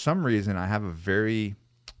 but for some reason I have a very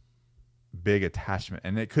big attachment,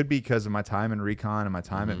 and it could be because of my time in recon and my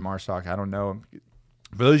time at MARSOC. I don't know.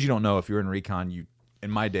 For those you don't know, if you're in recon, in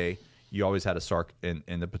my day, you always had a SARC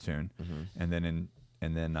in the platoon, and then in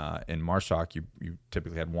MARSOC, you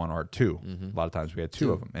typically had one or two. A lot of times we had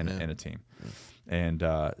two of them in a team, and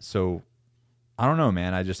so I don't know,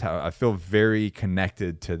 man. I feel very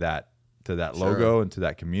connected to that logo and to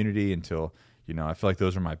that community until I feel like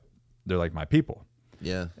they're like my people.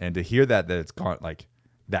 Yeah, and to hear that it's gone, like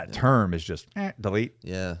that term is just delete.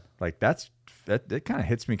 Yeah, like that kind of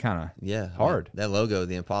hits me kind of hard. That logo,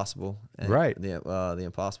 the impossible, right? The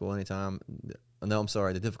impossible anytime. No, I'm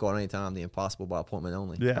sorry, the difficult anytime, the impossible by appointment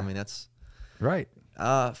only. Yeah, I mean that's right.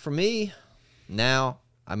 For me now,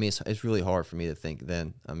 I mean it's really hard for me to think.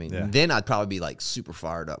 Then I mean, then I'd probably be like super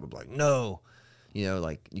fired up. I'd be like, no,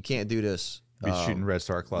 like you can't do this. Be shooting red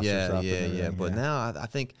star clusters up. Yeah. But now I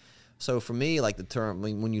think so. For me, like the term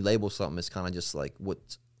when you label something, it's kind of just like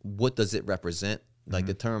what does it represent? Like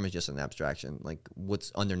the term is just an abstraction. Like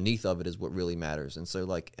what's underneath of it is what really matters. And so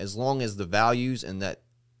like as long as the values and that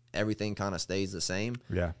everything kind of stays the same,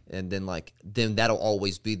 and then that'll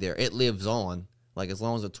always be there. It lives on. Like as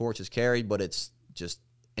long as the torch is carried, but it's just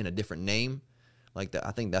in a different name. Like that,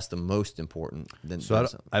 I think that's the most important.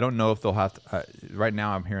 I don't know if they'll have to. Right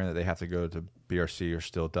now, I'm hearing that they have to go to BRC or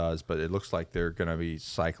still does, but it looks like they're going to be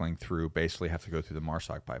cycling through. Basically, have to go through the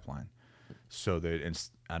MARSOC pipeline. So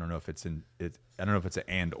I don't know if it's I don't know if it's an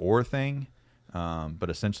and or thing, but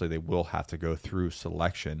essentially they will have to go through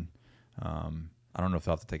selection. I don't know if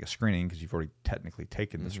they'll have to take a screening because you've already technically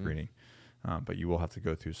taken the screening. But you will have to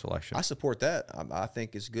go through selection. I support that. I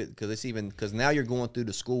think it's good because now you're going through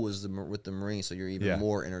the school with the Marines, so you're even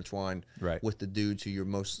more intertwined with the dudes who you're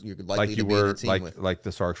likely to be in a team with. Like the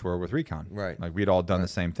SARCs were with Recon. Right. Like we'd all done the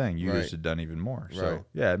same thing. You just had done even more. So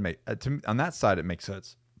yeah, on that side it makes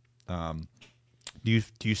sense. Do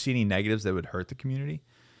you see any negatives that would hurt the community,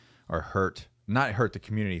 or not hurt the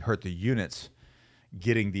community, hurt the units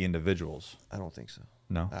getting the individuals? I don't think so.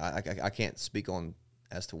 No, I can't speak on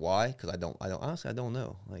as to why, because I don't honestly I don't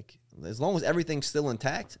know. Like, as long as everything's still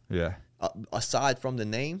intact, aside from the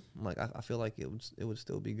name, like I feel like it would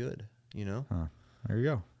still be good. You know. There you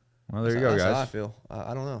go. Well, there you go, guys. That's how I feel.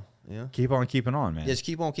 I don't know. Yeah. Keep on keeping on, man. Just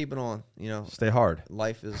keep on keeping on. You know. Stay hard.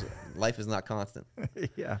 Life is not constant.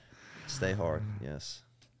 Yeah. Stay hard. Yes.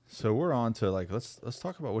 So we're on to let's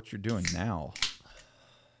talk about what you're doing now.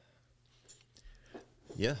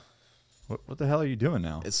 Yeah. What the hell are you doing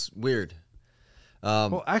now? It's weird.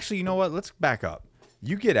 Well, actually, you know what? Let's back up.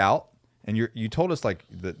 You get out, and you told us like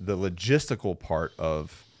the logistical part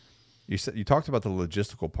of. You talked about the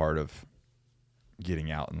logistical part of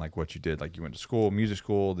getting out and like what you did. Like you went to school, music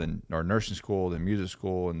school, or nursing school, then music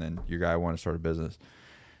school, and then your guy wanted to start a business.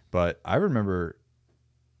 But I remember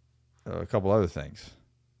a couple other things.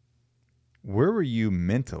 Where were you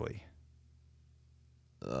mentally?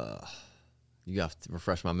 You have to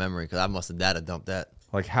refresh my memory because I must have data dumped that.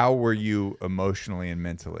 Like, how were you emotionally and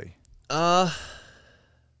mentally? Uptight,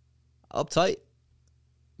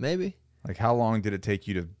 maybe. Like, how long did it take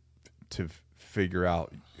you to figure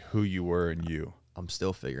out who you were and you? I'm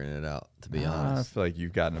still figuring it out, to be honest. I feel like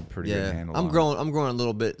you've gotten a pretty good handle. I'm growing a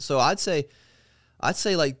little bit. So I'd say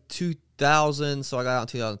like 2000. So I got out in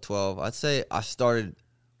 2012. I'd say I started.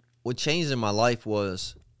 What changed in my life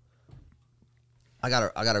was I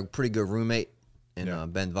got a pretty good roommate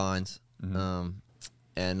in Ben Vines, and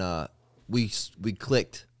we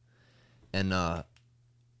clicked, and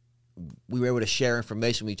we were able to share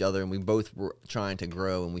information with each other, and we both were trying to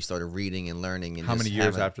grow, and we started reading and learning. And how many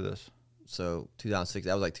years after this? So 2006.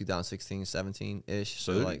 That was like 2016, 17 ish.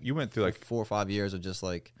 So like you went through like 4 or 5 years of just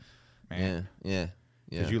like, yeah.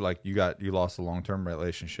 Because you lost a long-term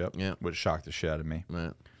relationship, which shocked the shit out of me.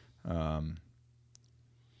 Right. I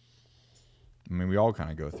mean, we all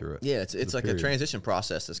kind of go through it. Yeah, it's like a transition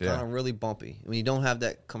process. It's kind of really bumpy when you don't have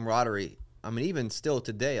that camaraderie. I mean, even still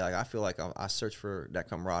today, like I feel like I search for that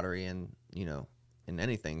camaraderie in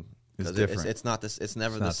anything. It's different. It's not this. It's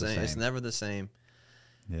never the same. It's never the same.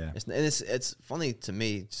 Yeah. It's funny to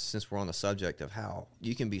me, since we're on the subject of how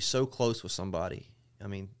you can be so close with somebody. I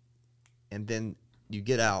mean, and then you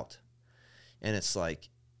get out, and it's like,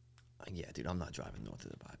 yeah, dude, I'm not driving north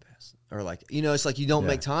of the bypass. Or like, it's like you don't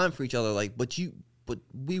make time for each other. Like, but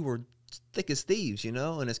we were thick as thieves,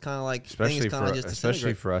 and it's kind of like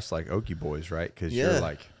especially for us like Okie boys, right? Because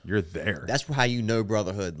you're there. That's how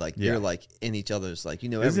brotherhood. Like you're like in each other's like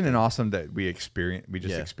Isn't everything. It awesome that we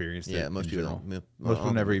just experienced it? Yeah, most people don't. Most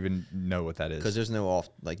people never even know what that is. Because there's no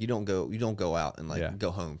you don't go out and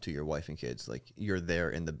go home to your wife and kids. Like you're there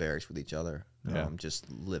in the barracks with each other,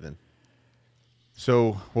 just living.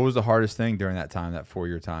 So, what was the hardest thing during that time, that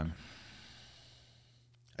 4-year time?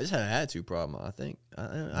 I just had an attitude problem, I think.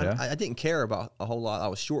 I didn't care about a whole lot. I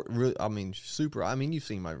was short, really. I mean, super. I mean, you've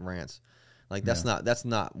seen my rants. Like that's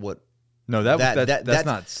not what. No,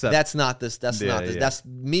 that's not this. That's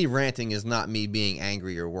me ranting. Is not me being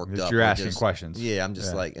angry or worked up. You're asking questions. Yeah, I'm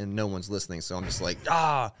just like, and no one's listening, so I'm just like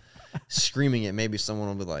screaming it. Maybe someone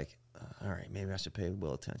will be like, all right, maybe I should pay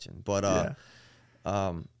Will attention. But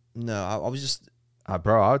no, I was just.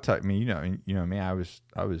 Bro, I'll tell you. You know me. I was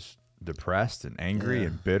depressed and angry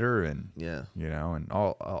and bitter and and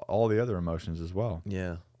all the other emotions as well.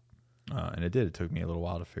 Yeah. And it took me a little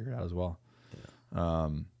while to figure it out as well. Yeah.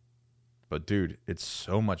 But dude, it's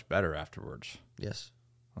so much better afterwards. Yes.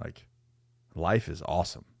 Like, life is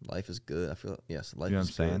awesome. Life is good. I feel life. You know what I'm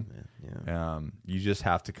saying? Good, yeah. You just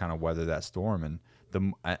have to kind of weather that storm, and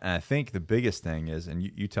I think the biggest thing is, and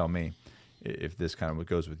you tell me if this kind of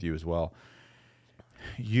goes with you as well.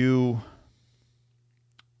 You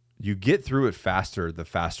get through it faster the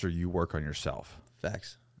faster you work on yourself.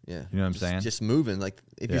 Facts. Yeah. You know what I'm saying? Just moving. Like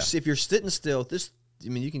if you're sitting still,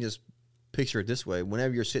 you can just picture it this way.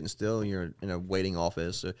 Whenever you're sitting still and you're in a waiting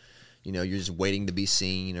office, or you're just waiting to be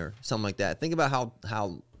seen or something like that. Think about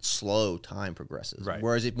how slow time progresses. Right.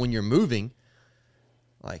 Whereas when you're moving,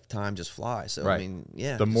 like time just flies. So right. I mean,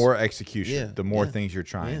 the more execution, the more things you're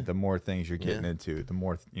trying, the more things you're getting into, the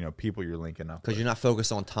more people you're linking up. Because you're not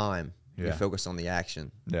focused on time. Yeah. You're focused on the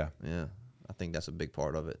action. Yeah. Yeah. I think that's a big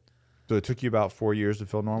part of it. So it took you about 4 years to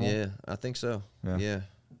feel normal? Yeah, I think so. Yeah.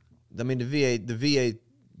 I mean, the VA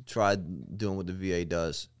tried doing what the VA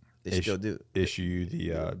does. They still do. Issue you the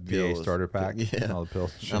VA Pills. starter pack. Yeah. And all the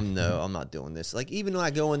pills. I'm not doing this. Like, even when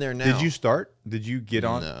I go in there now. Did you start? Did you get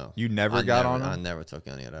on? No. You never got on I them? never took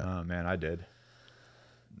any of that. Oh, man, I did.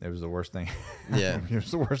 It was the worst thing. Yeah. It was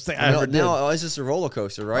the worst thing I ever did. Now it's just a roller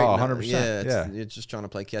coaster, right? Oh, 100%. Yeah. It's just trying to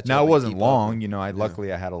play catch up. Now, it and wasn't keep long. up. You know,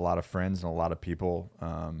 luckily I had a lot of friends and a lot of people.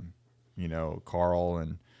 You know, Carl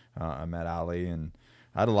and Ahmed Ali, and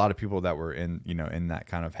I had a lot of people that were in that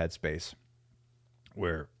kind of headspace.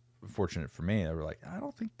 Where, fortunate for me, they were like, I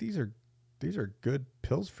don't think these are good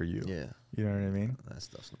pills for you. Yeah. You know what I mean? That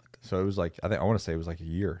stuff's not good. So it was like, I want to say it was like a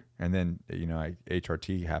year, and then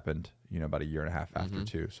HRT happened. About a year and a half after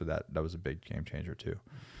too. So that was a big game changer too.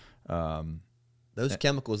 Those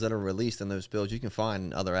chemicals that are released in those pills, you can find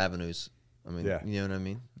in other avenues. I mean, Yeah. you know what I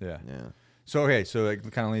mean? Yeah. Yeah. So okay, so it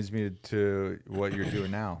kind of leads me to what you're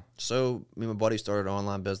doing now. So me and my buddy started an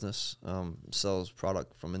online business, sells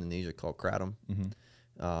product from Indonesia called Kratom.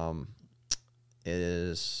 It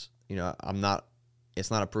is,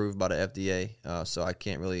 it's not approved by the FDA, so I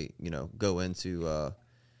can't really, go into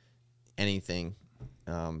anything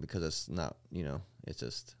because it's not,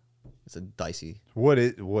 it's a dicey. What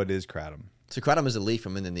is kratom? So kratom is a leaf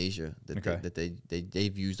from Indonesia Okay.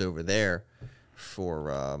 they've used over there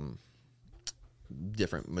for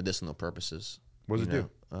different medicinal purposes. What does it do?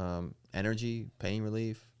 Energy, pain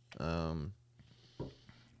relief,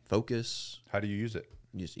 focus. How do you use it?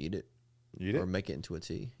 You just eat it. You eat Or it? make it into a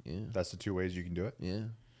tea. Yeah. That's the two ways you can do it. Yeah.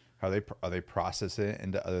 Are they processing it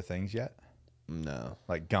into other things yet? No.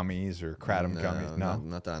 Like gummies or kratom gummies? No.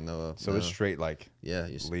 Not that I know of. So no. it's straight like Yeah.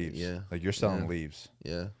 leaves. Yeah. Like you're selling Yeah. leaves.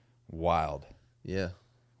 Yeah. Wild. Yeah.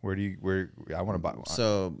 Where I want to buy one.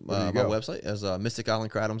 So Where do my you go? website is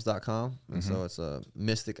mysticislandkratoms.com. And so it's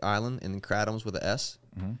Mystic Island and Kratoms with an S.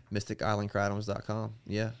 mysticislandkratoms.com.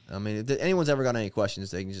 Yeah. I mean, if anyone's ever got any questions,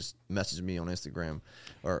 they can just message me on Instagram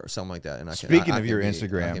or something like that. And Speaking I of can your be-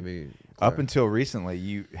 Instagram, I can be up clear. until recently,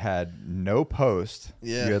 you had no post.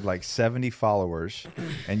 Yeah. You had like 70 followers,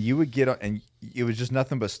 and you would get on, and it was just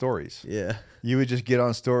nothing but stories. Yeah. You would just get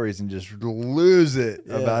on stories and just lose it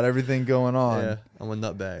about everything going on. Yeah. I'm a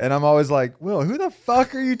nutbag. And I'm always like, Will, who the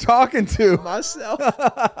fuck are you talking to? Myself.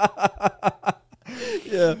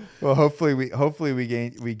 Yeah. Well, hopefully we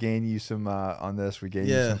gain you some on this. We gain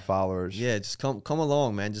you some followers. Yeah, just come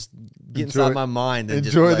along, man. Just get Enjoy- inside my mind and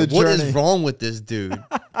just enjoy be like, the what journey. is wrong with this dude?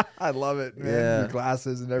 I love it, man. Yeah. Your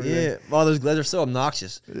glasses and everything. Yeah. Well, those glazes are so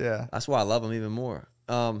obnoxious. Yeah. That's why I love them even more.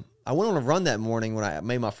 I went on a run that morning when I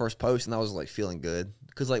made my first post, and I was like feeling good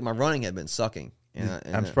because like my running had been sucking. And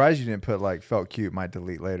I'm surprised you didn't put like felt cute, might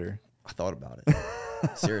delete later. I thought about it.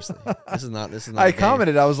 Seriously, this is not. I a game.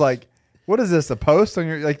 commented. I was like, "What is this? A post on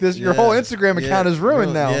your like this? Your whole Instagram account is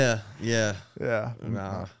ruined now." Yeah. Yeah.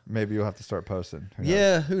 Nah. Maybe you'll have to start posting. Who knows?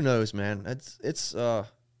 Yeah. Who knows, man? It's.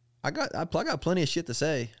 I got plenty of shit to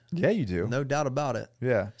say. Yeah, you do. No doubt about it.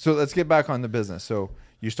 Yeah. So let's get back on the business. So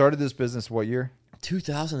you started this business what year?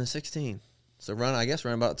 2016. So around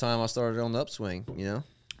about the time I started on the upswing,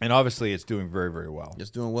 And obviously, it's doing very, very well.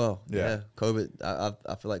 just doing well. Yeah. COVID.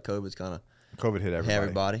 I feel like COVID's kind of COVID hit everybody.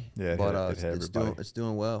 everybody. Yeah, it but hit everybody. it's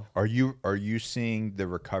doing well. Are you seeing the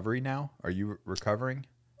recovery now? Are you recovering?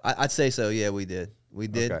 I'd say so. Yeah, we did.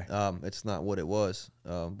 Okay. It's not what it was,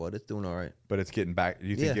 but it's doing all right. But it's getting back. Do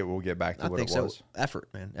you think Yeah. it will get back to I what think it so. was? Effort,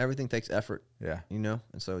 man. Everything takes effort. Yeah. And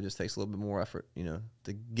so it just takes a little bit more effort,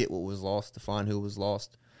 to get what was lost, to find who was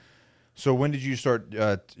lost. So when did you start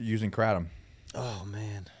using kratom? Oh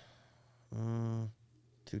man,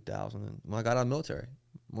 2000. When I got out of the military,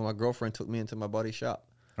 when my girlfriend took me into my buddy's shop,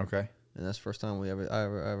 Okay. and that's the first time I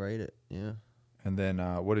ever ate it. Yeah. And then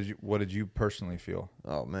what did you personally feel?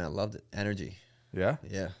 Oh man, I loved it. Energy. Yeah.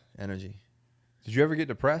 Yeah, energy. Did you ever get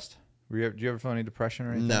depressed? Did you ever feel any depression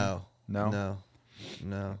or anything? No. No?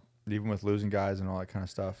 No. Even with losing guys and all that kind of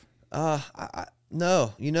stuff.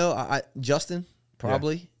 No. Justin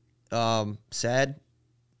probably. Sad.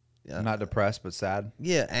 Not depressed, but sad.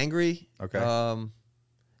 Yeah, angry. Okay.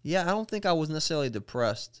 Yeah, I don't think I was necessarily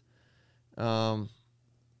depressed.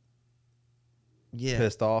 Yeah,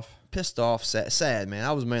 Pissed off. sad, man.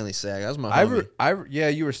 I was mainly sad. That was my homie. Yeah,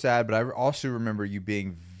 you were sad, but I also remember you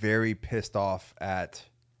being very pissed off at.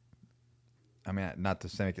 I mean, not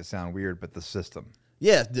to make it sound weird, but the system.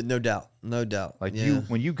 Yeah, no doubt. Like yeah.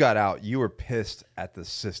 when you got out, you were pissed at the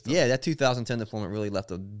system. Yeah, that 2010 deployment really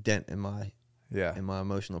left a dent in my Yeah.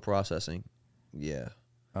 emotional processing. Yeah.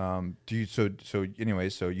 Do you so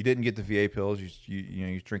you didn't get the VA pills.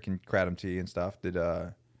 You're drinking kratom tea and stuff.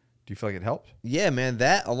 Do you feel like it helped? Yeah, man.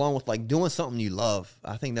 That along with like doing something you love,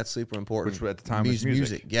 I think that's super important. Which at the time was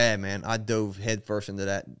music. Yeah, man. I dove headfirst into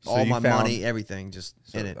that. So All you my found- money, everything, just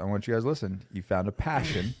in it. I want you guys to listen. You found a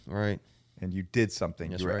passion. Right. And you did something.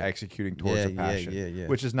 That's you were right. executing towards a passion, yeah.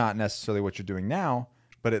 which is not necessarily what you're doing now,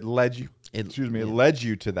 but it led you. It yeah. led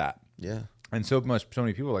you to that. Yeah. And so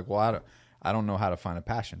many people are like, well, I don't know how to find a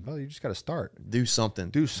passion. Well, you just got to start. Do something.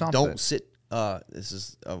 Do something. Don't sit. This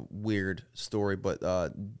is a weird story, but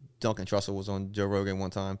Duncan Trussell was on Joe Rogan one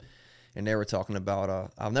time, and they were talking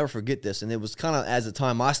about. I'll never forget this, and it was kind of as the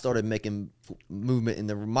time I started making movement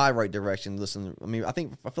in my right direction. Listen, I mean, I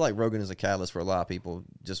feel like Rogan is a catalyst for a lot of people,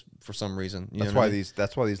 just for some reason. That's why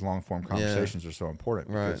these long form conversations are so important.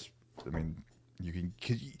 Because, I mean,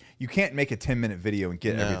 you can't make a 10-minute video and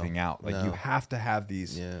get everything out. Like you have to have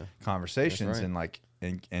these conversations and like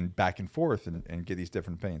and back and forth and get these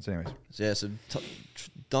different opinions. Anyways, so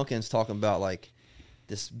Duncan's talking about like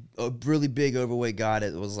this really big overweight guy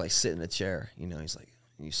that was like sitting in a chair. You know, he's like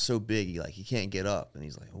he's so big he can't get up, and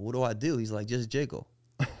he's like, well, what do I do? He's like, just jiggle.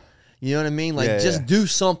 You know what I mean? Like just do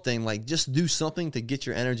something. Like just do something to get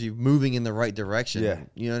your energy moving in the right direction. Yeah.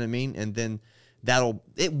 You know what I mean? And then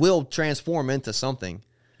it will transform into something.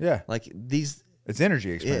 Yeah. Like these. It's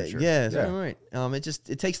energy expenditure. Yeah. Right.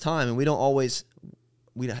 It takes time, and we don't always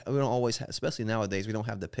have, especially nowadays, we don't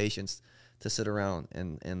have the patience to sit around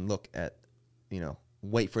and look at,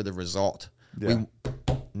 wait for the result. Yeah.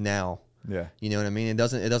 Yeah. You know what I mean? It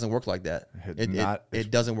doesn't work like that. It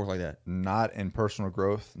doesn't work like that. Not in personal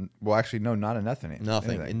growth. Well, actually, no, not in nothing.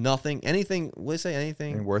 Anything. What do you say?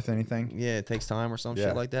 Anything ain't worth anything. Yeah, it takes time or some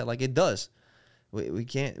shit like that. Like it does. We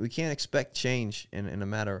can't expect change in a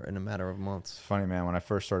matter of months. It's funny, man. When I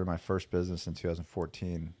first started my first business in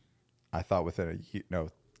 2014, I thought within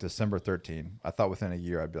December 13, I thought within a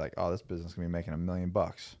year I'd be like, oh, this business is gonna be making $1 million.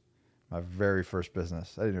 My very first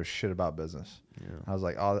business. I didn't know shit about business. Yeah. I was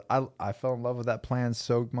like, oh, I fell in love with that plan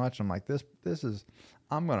so much. I'm like, this is,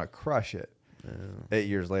 I'm gonna crush it. Yeah. 8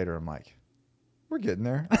 years later, I'm like, we're getting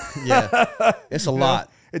there. Yeah, it's a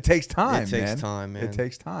lot. It takes time. It takes time, man. It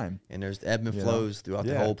takes time. And there's ebb and flows throughout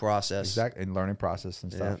the whole process. Exactly, and learning process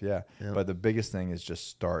and stuff. Yeah. But the biggest thing is just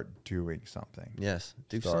start doing something. Yes,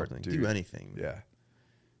 do something. Do anything. Yeah.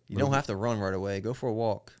 You don't have to run right away. Go for a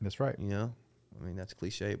walk. That's right. I mean, that's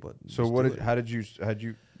cliche, but so how did you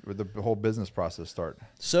the whole business process start?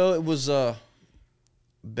 So it was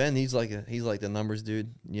Ben. He's like the numbers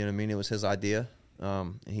dude. You know what I mean? It was his idea.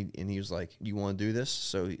 And he was like, "You want to do this?"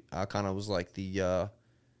 So I kind of was like the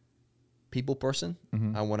people person.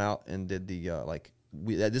 Mm-hmm. I went out and did the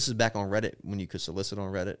this is back on Reddit when you could solicit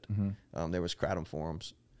on Reddit. Mm-hmm. There was Kratom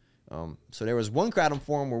forums. So there was one Kratom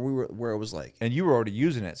forum where it was like, and you were already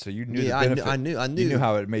using it, so you knew the benefit. I knew you knew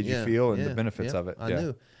how it made you feel and the benefits of it. I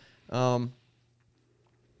knew.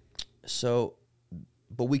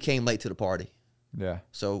 But we came late to the party. Yeah.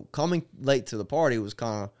 So coming late to the party was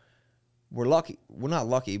kind of, we're lucky. We're not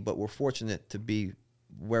lucky, but we're fortunate to be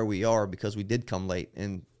where we are because we did come late.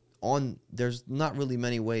 And there's not really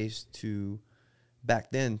many ways to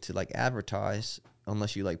back then to like advertise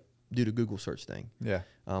unless you like do the Google search thing. Yeah.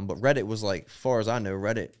 But Reddit was like, far as I know,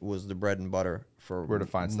 Reddit was the bread and butter for where to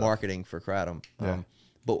find marketing for Kratom. Yeah.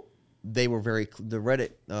 But they were the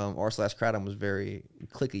Reddit r/Kratom was very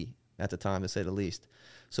cliquey at the time, to say the least.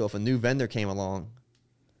 So if a new vendor came along,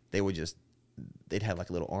 they'd have like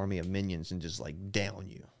a little army of minions and just like down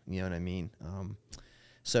you. You know what I mean?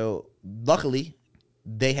 So luckily,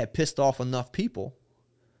 they had pissed off enough people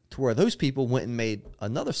to where those people went and made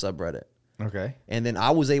another subreddit. Okay. And then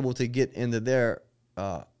I was able to get into there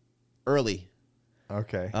early.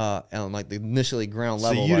 Okay. And like the initially ground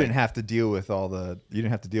level. So you didn't have to deal with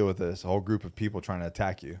this whole group of people trying to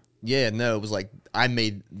attack you. Yeah, no, it was like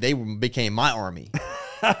they became my army.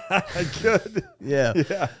 Good. Yeah.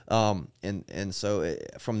 Yeah. And so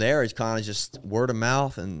from there it's kind of just word of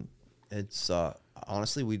mouth, and it's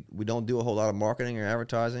honestly we don't do a whole lot of marketing or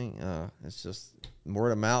advertising. It's just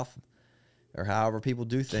word of mouth. Or however people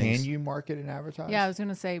do things. Can you market and advertise? Yeah, I was going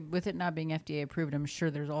to say, with it not being FDA approved, I'm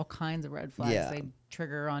sure there's all kinds of red flags they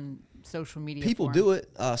trigger on social media. People do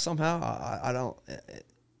it somehow. I don't.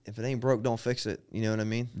 If it ain't broke, don't fix it. You know what I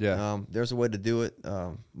mean? Yeah. There's a way to do it.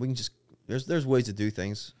 We can just there's ways to do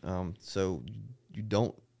things. So you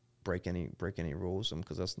don't break any rules,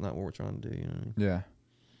 because that's not what we're trying to do. You know what I mean? Yeah.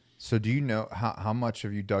 So do you know how much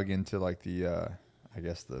have you dug into like the I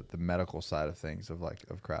guess the medical side of things of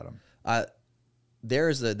Kratom?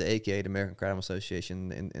 There's the AKA, the American Kratom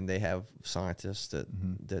Association, and they have scientists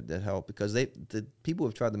that help, because the people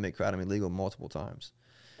have tried to make Kratom illegal multiple times.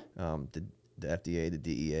 The FDA, the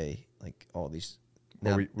DEA, like all these.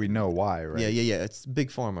 Well, we know why, right? Yeah. It's big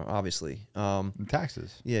pharma, obviously. And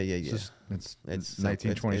taxes. Yeah. It's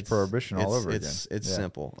 1920s prohibition all over again. It's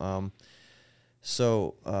simple. I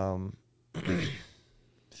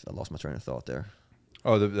lost my train of thought there.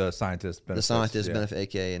 Oh, the scientist benefits. The scientist benefit,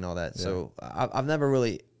 AKA, and all that. Yeah. So I've never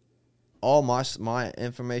really, all my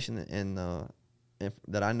information and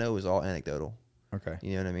that I know is all anecdotal. Okay.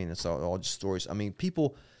 You know what I mean? It's all just stories. I mean,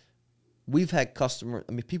 we've had customers.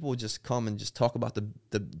 I mean, people just come and just talk about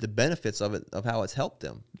the benefits of it, of how it's helped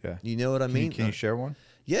them. Yeah. You know what I mean? Can you share one?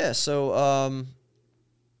 Yeah. So,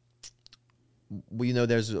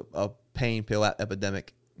 there's a pain pill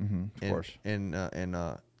epidemic. Of course. In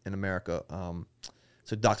America.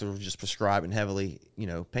 So doctors were just prescribing heavily,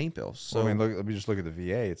 pain pills. So well, I mean, let me just look at the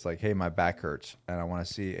VA. It's like, hey, my back hurts, and I want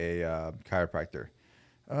to see a chiropractor.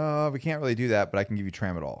 We can't really do that, but I can give you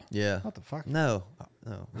tramadol. Yeah. What the fuck? No.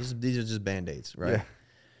 These are just Band-Aids, right?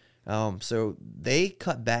 Yeah. So they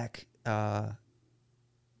cut back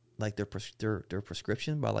like their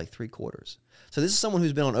prescription by like 3/4. So this is someone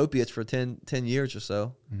who's been on opiates for 10 years or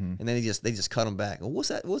so, and then they just cut them back. Well, what's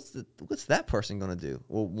that person going to do?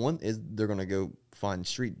 Well, one is they're going to go find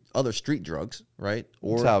other street drugs, right?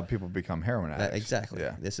 Or that's how people become heroin addicts. Exactly.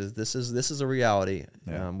 Yeah. This is a reality.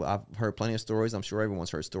 Yeah. I've heard plenty of stories. I'm sure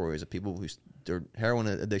everyone's heard stories of people their heroin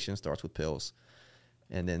addiction starts with pills.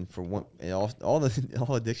 And then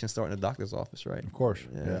all addictions start in the doctor's office, right? Of course.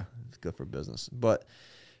 Yeah. It's good for business. But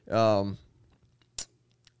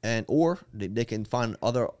or they can find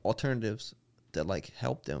other alternatives that like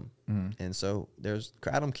help them. And so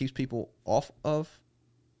kratom keeps people off of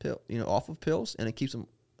pills, and it keeps them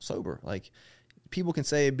sober. Like, people can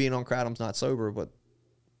say being on kratom's not sober, but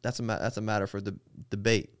that's a matter for the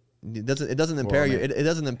debate. It doesn't impair it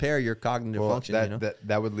doesn't impair your cognitive function.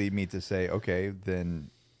 That would lead me to say, okay, then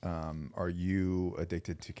are you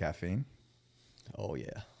addicted to caffeine? Oh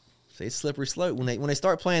yeah. See, it's slippery slope when they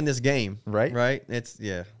start playing this game, right? Right. It's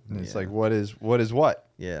like what is what?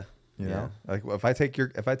 Yeah. You know, like if I take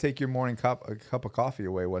your morning cup of coffee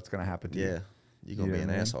away, what's going to happen to you? Yeah, you're gonna be an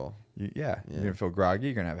asshole. You're gonna feel groggy.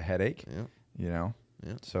 You're gonna have a headache. Yeah. You know.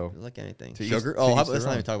 Yeah. So like anything, sugar. Let's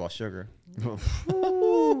not even talk about sugar.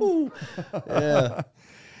 Yeah.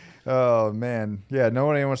 Oh man, yeah. No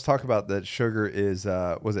one wants to talk about that. Sugar is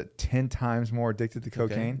was it 10 times more addicted to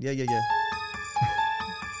cocaine? Yeah.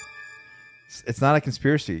 It's not a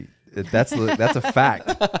conspiracy. That's a fact.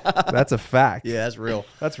 That's a fact. Yeah, that's real.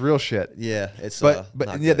 That's real shit. Yeah, it's. But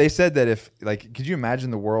yeah, they said that if could you imagine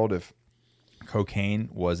the world if cocaine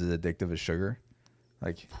was as addictive as sugar?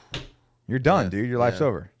 Like, you're done, dude. Your life's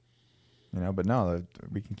over. You know, but no,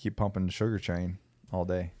 we can keep pumping the sugar train all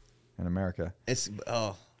day in America. It's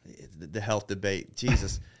the health debate.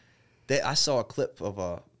 Jesus, I saw a clip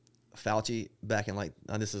of Fauci back in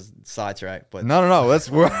this is sidetrack, but no. Let's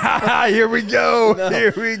here we go. No.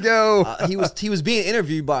 Here we go. He was being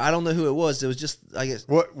interviewed by, I don't know who it was. It was just, I guess,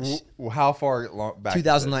 how far back?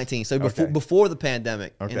 2019. So before the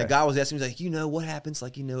pandemic. Okay. And the guy was asking, he was like, what happens?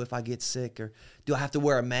 Like, if I get sick, or do I have to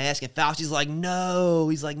wear a mask? And Fauci's like, no.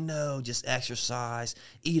 He's like, no, just exercise,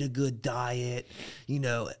 eat a good diet.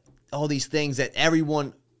 All these things that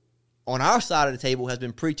everyone on our side of the table has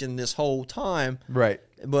been preaching this whole time. Right.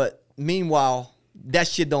 But meanwhile, that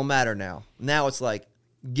shit don't matter now. Now it's like,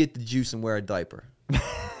 get the juice and wear a diaper.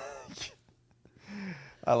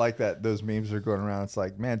 I like that. Those memes are going around. It's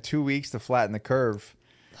like, man, 2 weeks to flatten the curve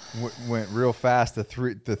went real fast. The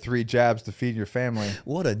three jabs to feed your family.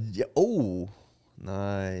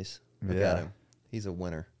 Nice. Look at him. He's a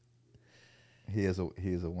winner. He is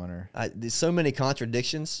a winner. There's so many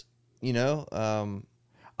contradictions,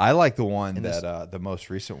 I like the one that the most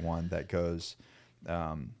recent one that goes.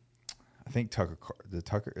 I think Tucker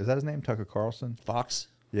is that his name? Tucker Carlson? Fox?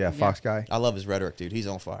 Yeah, Fox guy. I love his rhetoric, dude. He's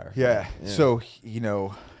on fire. Yeah. So,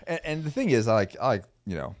 and the thing is, I'm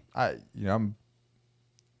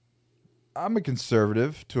a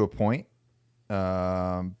conservative to a point.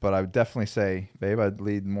 But I would definitely say, babe, I'd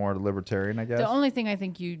lead more libertarian, I guess. The only thing I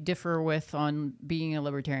think you differ with on being a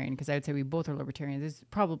libertarian, because I would say we both are libertarians, is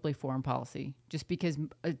probably foreign policy. Just because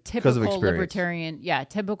a typical libertarian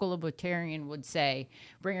would say,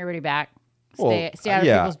 bring everybody back, stay out of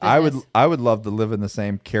people's business. I would love to live in the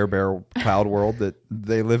same Care Bear cloud world that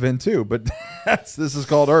they live in too, but this is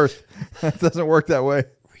called Earth. That doesn't work that way.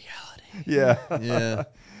 Reality.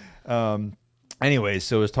 Yeah. Anyways,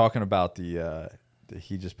 so it was talking about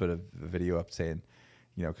he just put a video up saying,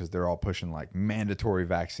 because they're all pushing like mandatory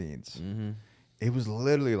vaccines. Mm-hmm. It was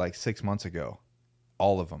literally like 6 months ago.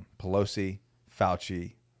 All of them. Pelosi,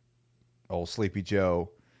 Fauci, old Sleepy Joe,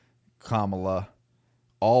 Kamala,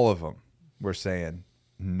 all of them were saying,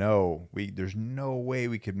 there's no way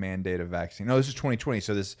we could mandate a vaccine. No, this is 2020,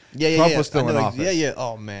 so Trump was still in office. Yeah.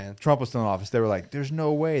 Oh man, Trump was still in office. They were like, "There's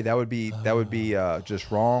no way that would be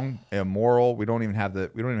just wrong, immoral. We don't even have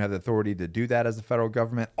the authority to do that as the federal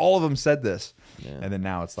government." All of them said this, and then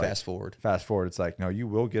now it's like fast forward. It's like, no, you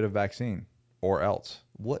will get a vaccine or else.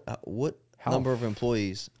 What number of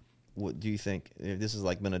employees? What do you think? If this has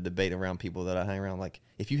like been a debate around people that I hang around, like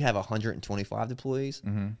if you have 125 employees,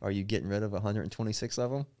 are you getting rid of 126 of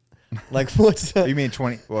them? Like what's you mean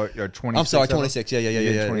 20 or 26? I'm sorry, 26.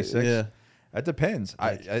 Yeah. 26. Yeah. That depends.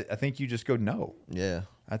 Like, I think you just go no. Yeah.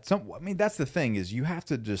 That's the thing is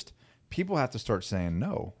people have to start saying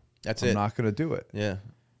no. I'm not going to do it. Yeah.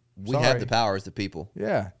 We have the power as the people.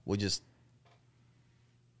 Yeah. We just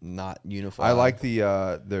not unified. I like the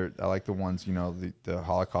ones, the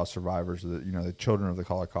Holocaust survivors, the children of the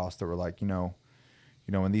Holocaust that were like,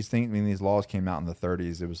 when these laws came out in the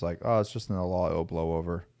 30s, it was like, oh, it's just another law, it'll blow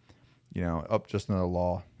over. Just another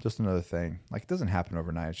law, just another thing. Like, it doesn't happen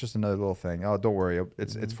overnight. It's just another little thing. Oh, don't worry.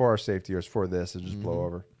 It's for our safety, or it's for this. It'll just blow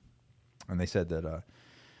over. And they said that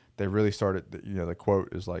they really started, the quote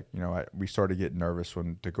is like, we started getting nervous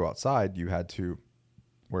when to go outside, you had to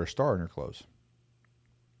wear a star on your clothes.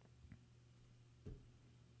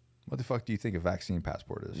 What the fuck do you think a vaccine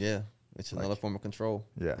passport is? Yeah, it's another form of control.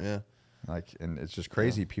 Yeah. And it's just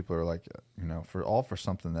crazy. People are like, for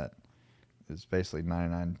something that is basically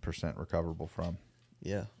 99% recoverable from.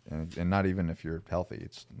 Yeah. And not even if you're healthy,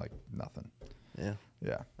 it's like nothing. Yeah.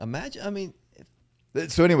 Yeah. Imagine,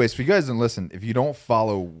 so anyways, if you guys don't listen, if you don't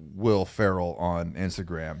follow Will Ferrell on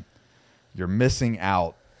Instagram, you're missing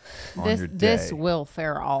out on your day. This Will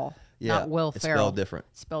Ferrell, not Will Ferrell.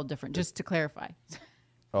 Spelled different. Just to clarify.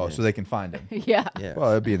 Oh, so they can find him. Yeah. Well,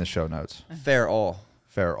 it'll be in the show notes. Ferrell.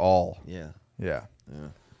 Yeah.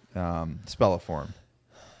 Spell it for him.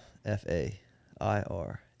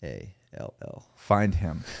 FAIRALL.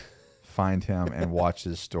 Find him and watch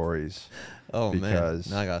his stories. Oh man,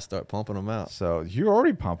 now I gotta start pumping them out. So you're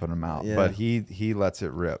already pumping them out, but he lets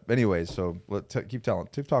it rip. Anyways, so keep talking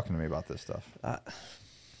to me about this stuff.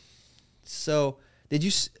 So did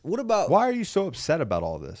you? What about? Why are you so upset about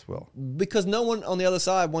all this, Will? Because no one on the other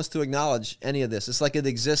side wants to acknowledge any of this. It's like it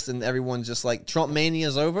exists, and everyone's just like, Trump mania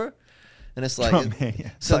is over, and it's like Trump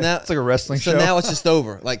mania. So now it's like a wrestling show. So now it's just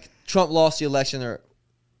over. Like Trump lost the election, or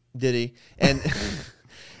did he? And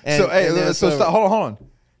so stop, hold on.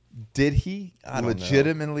 Did he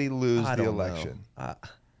legitimately lose the election?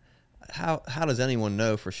 How does anyone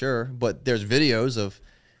know for sure? But there's videos of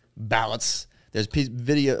ballots. There's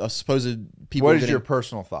video of supposed people. What is your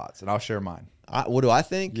personal thoughts? And I'll share mine. What do I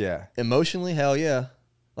think? Yeah. Emotionally, hell yeah.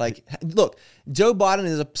 Like, look, Joe Biden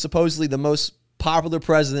is supposedly the most popular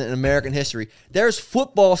president in American history. There's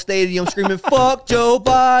football stadiums screaming, "Fuck Joe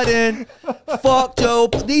Biden, fuck Joe."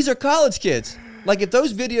 These are college kids. Like, if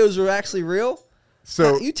those videos are actually real,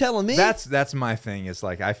 so you telling me? That's my thing. It's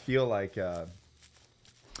like I feel like, I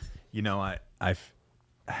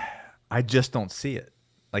just don't see it.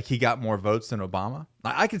 Like, he got more votes than Obama.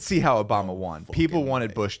 I could see how Obama won. People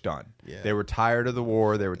wanted Bush done. Yeah. They were tired of the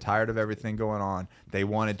war. They were tired of everything going on. They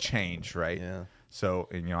wanted change, right? Yeah. So,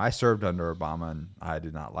 I served under Obama, and I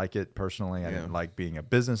did not like it personally. I didn't like being a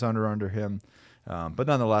business owner under him. But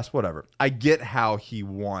nonetheless, whatever. I get how he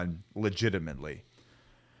won legitimately.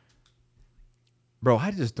 Bro,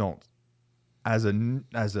 I just don't. As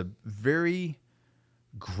a very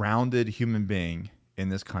grounded human being in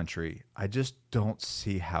this country, I just don't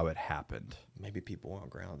see how it happened. Maybe people aren't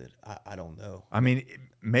grounded. I don't know. I mean,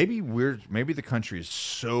 maybe the country is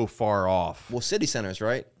so far off. Well, city centers,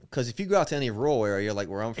 right? Because if you go out to any rural area, like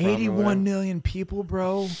where I'm from, 81 million people,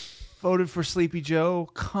 bro, voted for Sleepy Joe.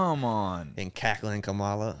 Come on. And cackling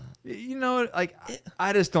Kamala.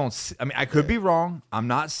 I just don't see. I mean, I could be wrong. I'm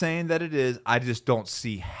not saying that it is. I just don't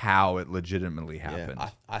see how it legitimately happened. Yeah,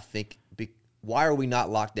 I think. Why are we not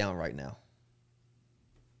locked down right now?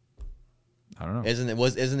 I don't know.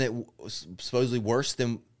 Isn't it supposedly worse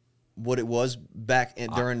than what it was back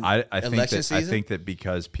during election season? I think that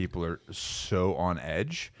because people are so on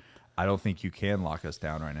edge, I don't think you can lock us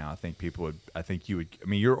down right now. I think you would. I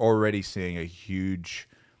mean, you're already seeing a huge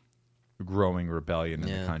growing rebellion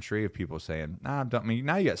in the country of people saying, "Nah, I'm done." I mean,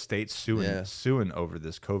 now you got states suing over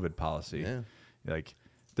this COVID policy. Yeah. Like,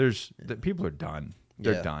 people are done.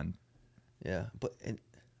 They're done. Yeah, but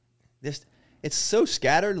it's so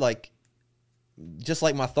scattered, like, just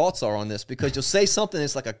like my thoughts are on this, because you'll say something,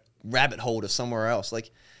 it's like a rabbit hole to somewhere else. Like,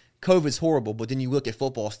 COVID's horrible, but then you look at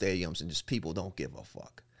football stadiums and just people don't give a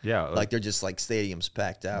fuck. Yeah, like they're just like stadiums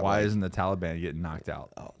packed out. Why isn't the Taliban getting knocked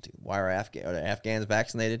out? Oh, dude, why are the Afghans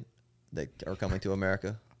vaccinated that are coming to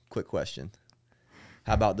America? Quick question.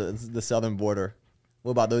 How about the southern border?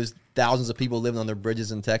 What about those thousands of people living on their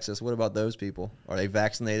bridges in Texas? What about those people? Are they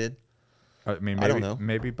vaccinated? I mean, maybe, I don't know.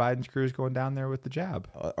 Maybe Biden's crew is going down there with the jab.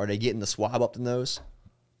 Are they getting the swab up the nose?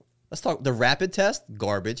 Let's talk the rapid test.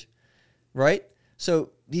 Garbage, right?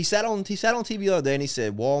 So he sat on TV the other day and he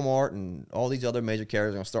said Walmart and all these other major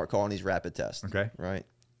carriers are going to start calling these rapid tests. Okay, right?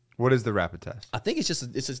 What is the rapid test? I think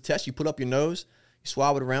it's a test you put up your nose, you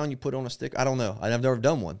swab it around, you put it on a stick. I don't know. I've never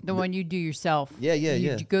done one. The one you do yourself. Yeah.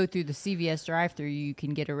 You go through the CVS drive-through, you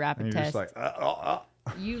can get a rapid and you're test. just like,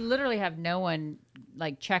 You literally have no one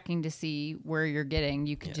like checking to see where you're getting.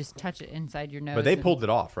 You could just touch it inside your nose. But they pulled it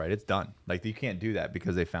off, right? It's done. Like you can't do that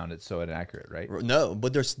because they found it so inaccurate, right? No,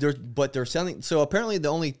 but they're selling. So apparently the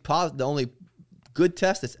only good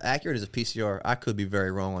test that's accurate is a PCR. I could be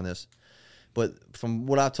very wrong on this, but from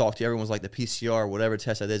what I've talked to, everyone's like the PCR, whatever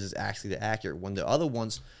test that is actually the accurate one. The other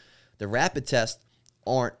ones, the rapid tests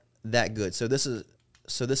aren't that good. So this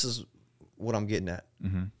is what I'm getting at.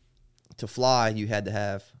 Mm-hmm. To fly, you had to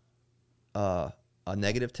have a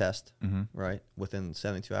negative test, right, within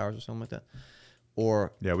 72 hours or something like that,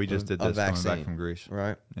 or we just did this coming back from Greece,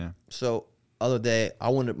 right? Yeah. So other day,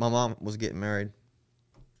 my mom was getting married,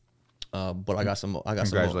 but I got some.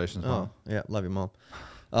 Congratulations, Mom. Yeah, love you, Mom.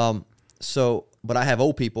 But I have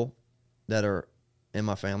old people that are in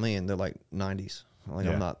my family, and they're like 90s. Like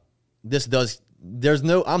I'm not.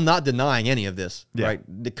 I'm not denying any of this, right?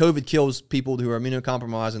 The COVID kills people who are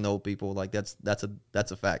immunocompromised and old people. Like that's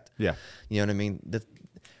a fact. Yeah. You know what I mean?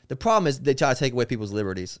 The problem is they try to take away people's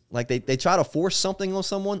liberties. Like they try to force something on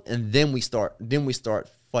someone, and then we start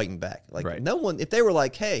fighting back. Like no one, if they were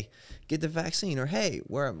like, hey, get the vaccine, or hey,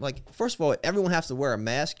 first of all, everyone has to wear a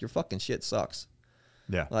mask. Your fucking shit sucks.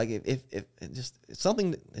 Yeah. Like if it's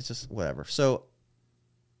something, it's just whatever. So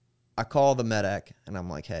I call the Medac and I'm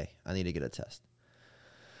like, hey, I need to get a test.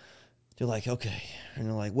 They're like, okay. And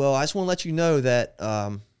they're like, well, I just want to let you know that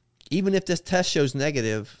even if this test shows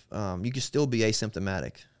negative, you can still be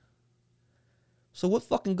asymptomatic. So what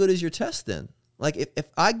fucking good is your test then? Like if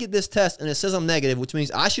I get this test and it says I'm negative, which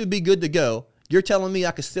means I should be good to go, you're telling me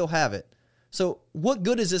I could still have it. So what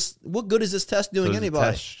good is this? What good is this test doing anybody?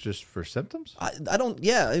 The test just for symptoms? I don't.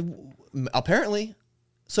 Yeah, apparently.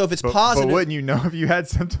 So if it's positive, but wouldn't you know if you had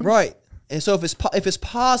symptoms? Right. And so if it's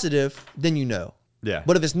positive, then you know. Yeah.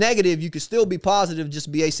 But if it's negative, you could still be positive,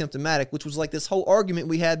 just be asymptomatic, which was like this whole argument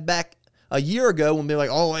we had back a year ago when they were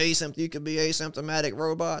like, oh, you could be asymptomatic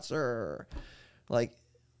robots, or like,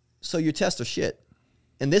 so your tests are shit.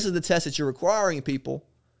 And this is the test that you're requiring people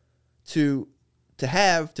to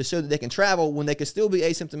have to show that they can travel when they can still be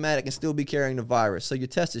asymptomatic and still be carrying the virus. So your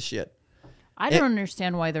test is shit. I don't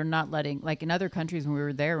understand why they're not letting, like in other countries when we were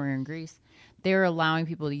in Greece, they're allowing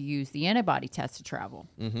people to use the antibody test to travel.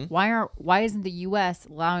 Mm-hmm. Why isn't the U.S.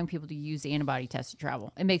 allowing people to use the antibody test to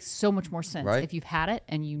travel? It makes so much more sense if you've had it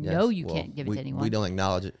and you can't give it to anyone. We don't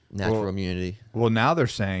acknowledge it. Natural immunity. Well, now they're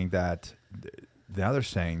saying that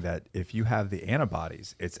if you have the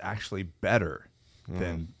antibodies, it's actually better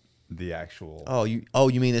than the actual. Oh,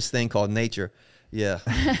 you mean this thing called nature? Yeah.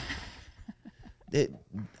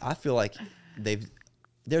 I feel like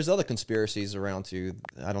there's other conspiracies around too.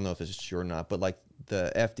 I don't know if it's true or not, but like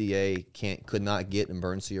the FDA could not get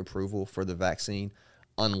emergency approval for the vaccine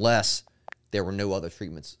unless there were no other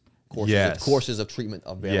treatments, courses of treatment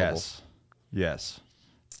available. Yes.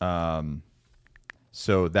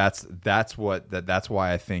 So that's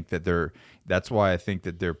why I think that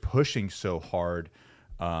they're pushing so hard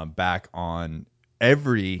back on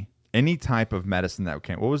any type of medicine that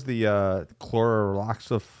can. What was the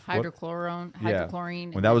chloroloxif?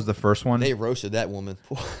 Hydrochlorine. When that was the first one, they roasted that woman.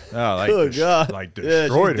 Good God! Like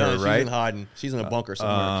destroyed her. Right? She's in hiding. She's in a bunker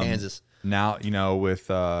somewhere in Kansas. Now with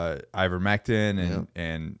ivermectin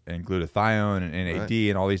and glutathione and NAD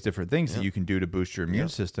and all these different things that you can do to boost your immune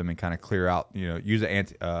system and kind of clear out. Use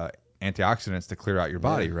antioxidants to clear out your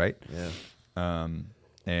body. Right. Yeah.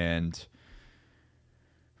 And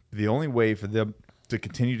the only way for them to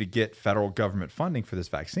continue to get federal government funding for this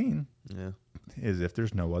vaccine is if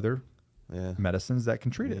there's no other medicines that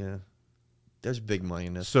can treat it. Yeah. There's big money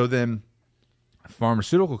in this. So then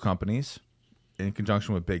pharmaceutical companies, in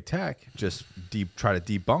conjunction with big tech, just try to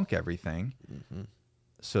debunk everything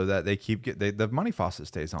so that they the money faucet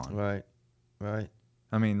stays on. Right.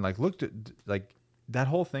 I mean, like that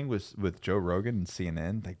whole thing with Joe Rogan and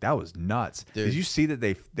CNN, like that was nuts. Dude. Did you see that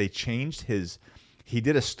they changed his? He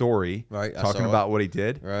did a story talking about what he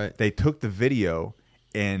did. Right. They took the video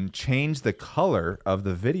and changed the color of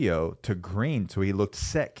the video to green, so he looked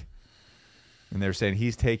sick. And they're saying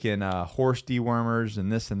he's taking horse dewormers and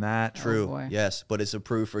this and that. True. Yes, but it's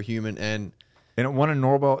approved for human and and it won a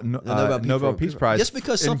Nobel Peace Prize. Just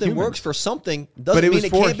because something works for something but doesn't it mean was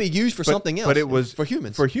it can't be used for something else. But it was for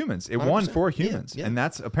humans. For humans, it won for humans, Yeah. and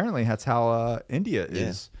that's how India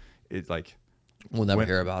is. It's like we'll never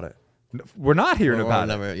hear about it. We're not hearing about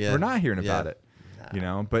it. Yeah. We're not hearing about it. You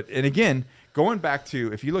know, but and again, going back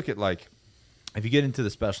to if you look at like if you get into the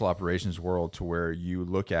special operations world to where you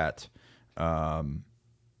look at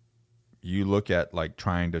like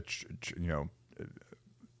trying to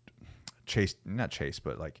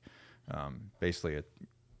but like basically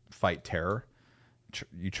fight terror.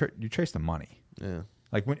 You trace the money. Yeah.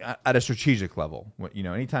 Like when at a strategic level,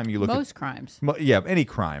 anytime you look most crimes. Any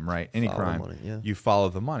crime, right? Any follow crime, money, yeah. You follow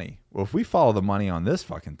the money. Well, if we follow the money on this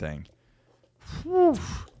fucking thing,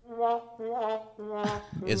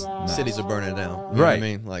 cities are burning down. You know right? what I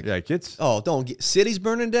mean, like it's don't get cities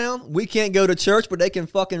burning down. We can't go to church, but they can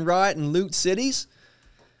fucking riot and loot cities.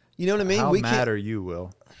 You know what I mean? How mad are you,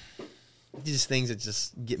 Will? These things that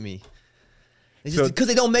just get me. It's just because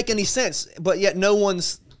they don't make any sense, but yet no one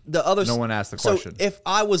asked the question. So if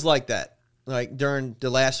I was like that, like during the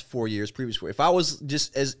last 4 years, previous 4, if I was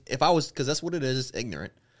because that's what it is, it's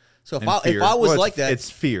ignorant. So if I was like that, it's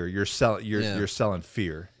fear. You're selling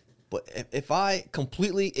fear. But if I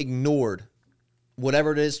completely ignored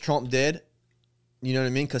whatever it is Trump did, you know what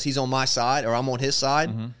I mean? Because he's on my side or I'm on his side,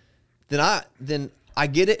 then I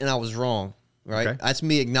get it and I was wrong, right? Okay. That's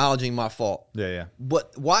me acknowledging my fault. Yeah.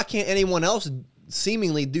 But why can't anyone else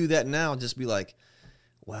seemingly do that now? Just be like,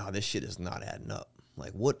 wow, this shit is not adding up.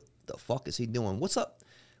 Like, what the fuck is he doing? What's up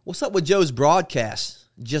with Joe's broadcast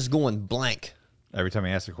just going blank? Every time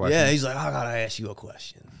he asks a question. Yeah, he's like, I gotta ask you a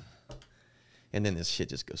question. And then this shit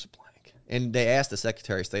just goes blank. And they asked the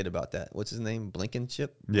Secretary of State about that. What's his name? Blinken?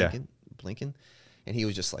 Blinken? And he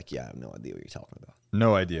was just like, yeah, I have no idea what you're talking about.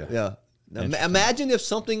 No idea. Yeah. Now, imagine if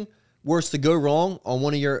something was to go wrong on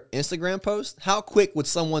one of your Instagram posts. How quick would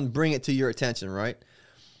someone bring it to your attention, right?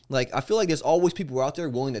 Like, I feel like there's always people out there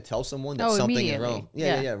willing to tell someone that something is wrong.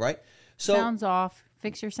 Yeah, right? So sound's off.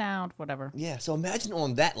 Fix your sound, whatever. Yeah, so imagine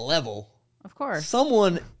on that level. Of course.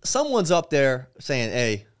 Someone's up there saying,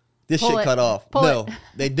 hey, this shit cut off. No,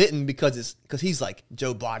 they didn't because he's like,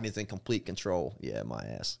 Joe Biden is in complete control. Yeah, my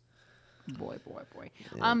ass. Boy.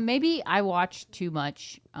 Yeah. Maybe I watch too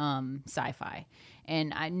much sci-fi.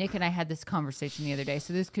 And Nick and I had this conversation the other day.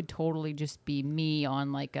 So this could totally just be me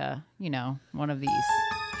on like one of these.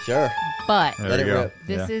 Sure. But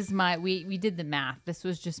this is we did the math. This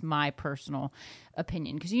was just my personal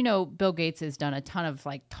opinion. Because, Bill Gates has done a ton of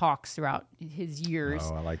like talks throughout his years.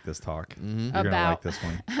 Oh, I like this talk. Mm-hmm. You're going to like this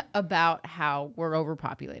one. About how we're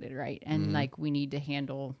overpopulated, right? And like we need to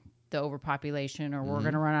handle the overpopulation or we're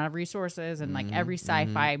going to run out of resources. And like every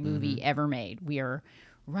sci-fi movie ever made, we are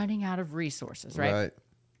running out of resources, right?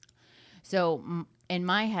 So in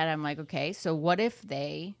my head, I'm like, okay, so what if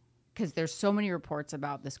because there's so many reports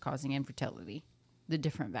about this causing infertility, the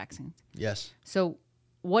different vaccines. Yes. So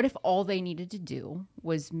what if all they needed to do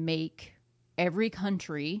was make every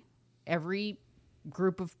country, every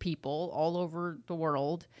group of people all over the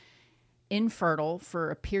world infertile for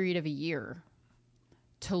a period of a year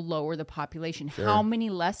to lower the population? Sure. How many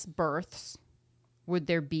less births would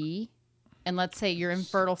there be? And let's say you're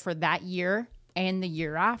infertile for that year and the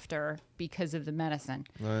year after because of the medicine.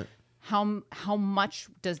 Right. How much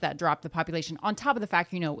does that drop the population? On top of the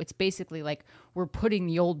fact, it's basically like we're putting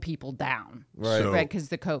the old people down, right? Because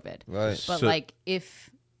the COVID, right? But like, if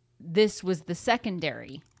this was the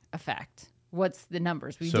secondary effect, what's the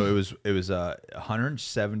numbers? It was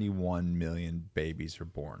 171 million babies are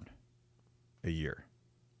born a year.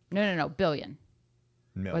 No, billion.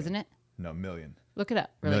 Million. Wasn't it? No, million. Look it up.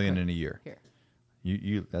 Really million quick. In a year. Here.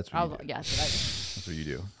 You. That's what you do. Yes. That's what you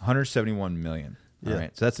do. 171 million. Yeah. All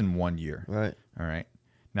right. So that's in 1 year. Right. All right.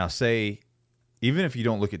 Now say, even if you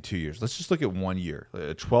don't look at 2 years, let's just look at 1 year,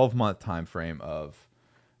 a 12-month time frame of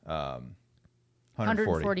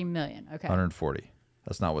 140 million. Okay. 140.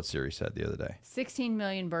 That's not what Siri said the other day. 16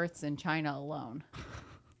 million births in China alone.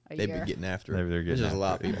 They'd be getting after it. They're getting There's a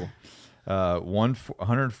lot of people.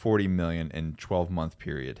 140 million in 12-month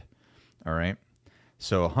period. All right.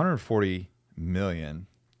 So 140 million,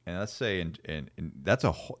 and let's say, and that's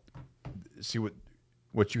a whole. See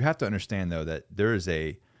what you have to understand though, that there is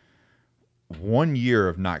a 1 year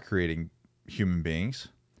of not creating human beings.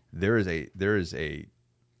 There is a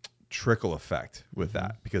trickle effect with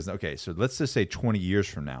that, because so let's just say 20 years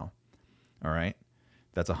from now, all right,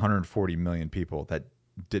 that's 140 million people that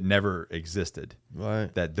never existed,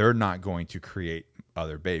 right? That they're not going to create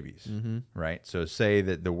other babies, right? So say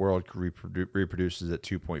that the world reproduces at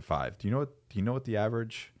 2.5. Do you know what the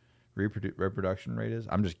average reproduction rate is?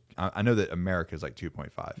 I know that America is like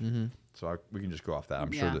 2.5. So we can just go off that.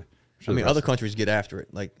 I'm sure I mean, other countries get after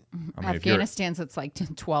it. Like Afghanistan's, it's like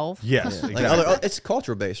 12. Yes, exactly. Like it's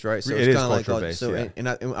culture based, right? So it it's is kind of culture like based. so, Yeah. and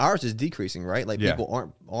ours is decreasing, right? Like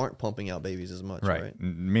people aren't pumping out babies as much, right?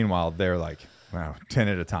 Meanwhile, they're like, wow, 10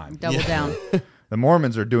 at a time. Double down. The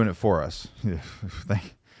Mormons are doing it for us.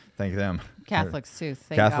 Thank them. Catholics too.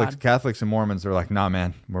 Thank God. Catholics and Mormons are like, nah,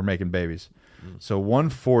 man, we're making babies. So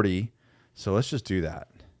 140. So let's just do that.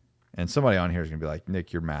 And somebody on here is gonna be like,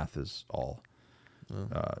 Nick, your math is all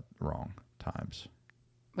wrong times.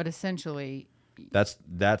 But essentially,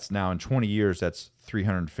 that's now in 20 years. That's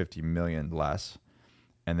 350 million less,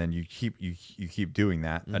 and then you keep doing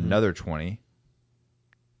that. Another 20.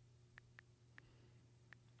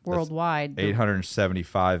 Worldwide,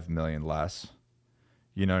 875 million less.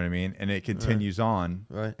 You know what I mean? And it continues on.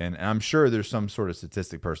 Right. And I'm sure there's some sort of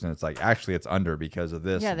statistic person that's like, actually, it's under because of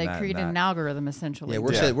this. Yeah, and they that created an algorithm essentially.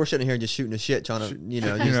 Yeah, we're sitting here just shooting the shit, trying to, you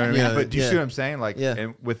know what I mean? But do you see what I'm saying? Like, yeah.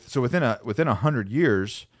 And within 100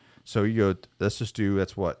 years, so you go. Let's just do.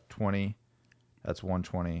 That's what 20. That's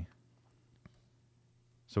 120.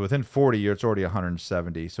 So within 40 years, it's already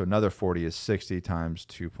 170. So another 40 is 60 times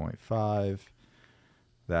 2.5.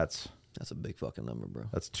 That's a big fucking number, bro.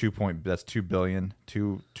 That's 2 billion,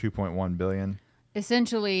 2.1 billion.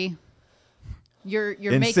 Essentially, you're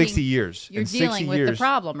in making 60 years. You're in dealing 60 with years, the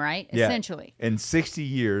problem, right? Yeah, Essentially, in 60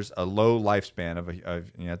 years, a low lifespan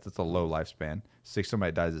that's a low lifespan.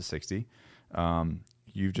 Somebody dies at 60.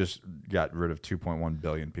 You've just got rid of 2.1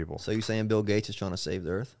 billion people. So you saying Bill Gates is trying to save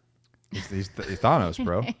the Earth? He's Thanos,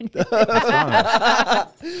 bro.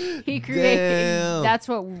 He created. That's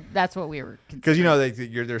what we were. Because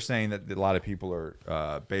they're saying that a lot of people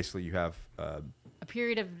are basically you have a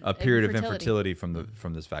period of infertility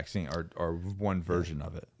from this vaccine or one version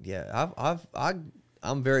of it. Yeah,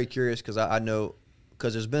 I'm very curious because I know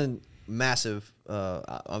because there's been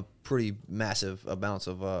pretty massive amounts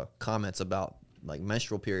of comments about like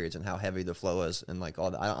menstrual periods and how heavy the flow is and like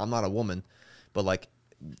all that. I'm not a woman, but like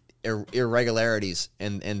irregularities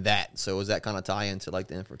and that. So does that kind of tie into like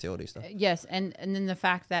the infertility stuff? Yes, and then the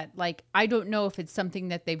fact that like I don't know if it's something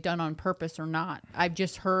that they've done on purpose or not. I've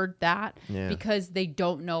just heard that because they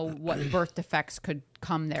don't know what birth defects could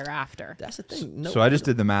come thereafter. That's the thing. So I just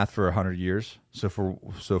did the math for 100 years. So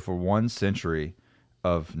for 1 century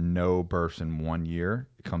of no births in 1 year,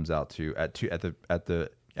 it comes out to at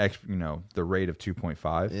the rate of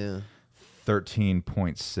 2.5. Yeah.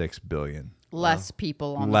 13.6 billion. Less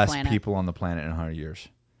people on the planet. Less people on the planet in 100 years.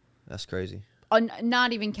 That's crazy.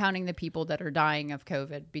 Not even counting the people that are dying of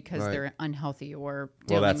COVID because they're unhealthy or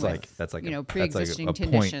dealing with pre-existing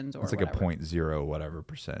conditions or whatever. It's like a 0.0 whatever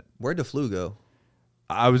percent. Where'd the flu go?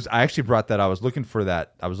 I actually brought that. I was looking for that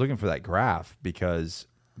graph because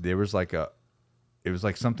there was like it was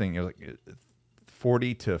like something. It was like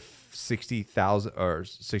 40 to 60,000 or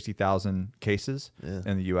 60,000 cases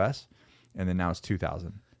in the U.S. and then now it's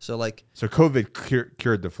 2,000. So COVID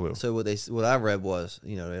cured the flu. So what I read was,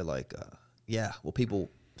 they're like, people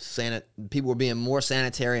were being more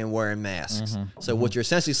sanitary and wearing masks. So what you're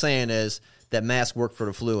essentially saying is that masks work for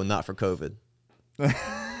the flu and not for COVID.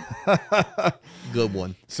 Good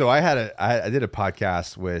one. So I did a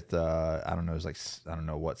podcast with I don't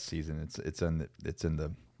know what season it's in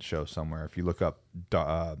the show somewhere. If you look up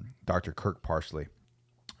Dr. Kirk Parsley,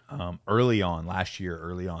 last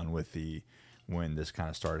year when this kind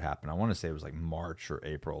of started happening. I want to say it was like March or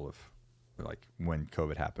April of like when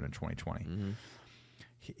COVID happened in 2020.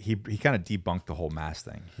 He kind of debunked the whole mask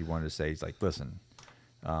thing. He wanted to say, he's like, listen,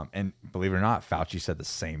 and believe it or not, Fauci said the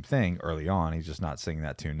same thing early on. He's just not singing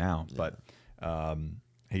that tune now. Yeah. But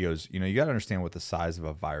he goes, you got to understand what the size of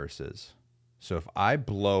a virus is. So if I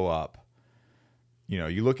blow up,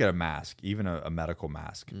 you look at a mask, even a medical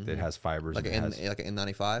mask that has fibers. Like an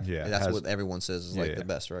N95? Yeah. That's what everyone says is the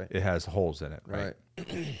best, right? It has holes in it, right?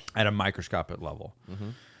 At a microscopic level.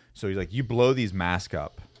 So he's like, you blow these masks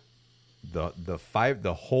up,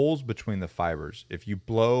 the holes between the fibers, if you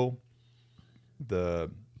blow the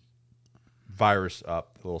virus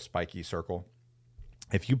up, the little spiky circle,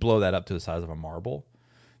 if you blow that up to the size of a marble,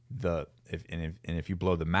 if you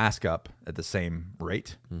blow the mask up at the same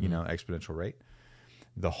rate, exponential rate,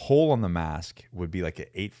 the hole on the mask would be like an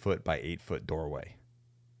 8 foot by 8 foot doorway.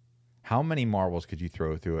 How many marbles could you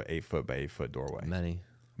throw through an 8 foot by 8 foot doorway?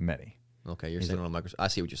 Many. Okay, you're saying on a microscope. I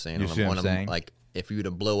see what you're saying. You see what I'm saying? Like if you were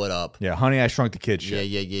to blow it up. Yeah, Honey, I Shrunk the Kid shit.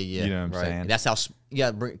 Yeah. You know what I'm saying? That's how.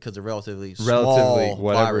 Yeah, because they're relatively small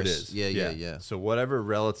whatever virus. it is. Yeah. So whatever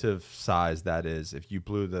relative size that is, if you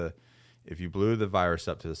blew the virus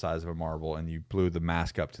up to the size of a marble and you blew the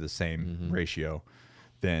mask up to the same ratio,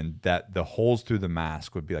 then that the holes through the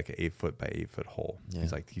mask would be like an 8 foot by 8 foot hole. Yeah.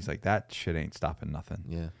 He's like that shit ain't stopping nothing.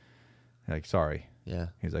 Yeah. Like, sorry. Yeah.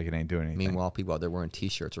 He's like, it ain't doing anything. Meanwhile, people out there wearing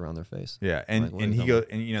T-shirts around their face. Yeah, and he goes,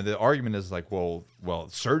 and you know, the argument is like, well,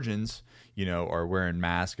 surgeons, you know, are wearing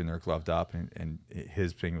masks and they're gloved up, and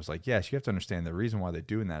his thing was like, yes, you have to understand the reason why they're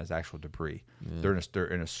doing that is actual debris. Yeah. They're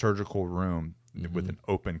in a surgical room with an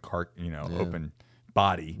open open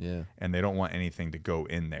body, and they don't want anything to go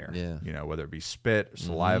in there. Yeah. You know, whether it be spit,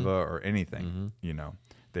 saliva, or anything. You know.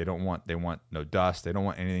 They want no dust. They don't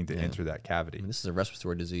want anything to enter that cavity. I mean, this is a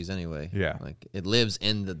respiratory disease anyway. Yeah, like it lives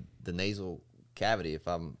in the nasal cavity. If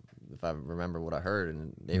I remember what I heard,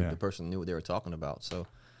 and the person knew what they were talking about. So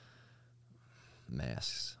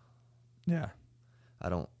masks. Yeah, I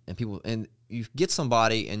don't. And people, and you get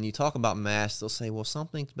somebody and you talk about masks, they'll say, "Well,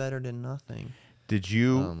 something's better than nothing." Did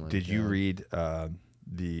you read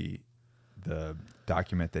the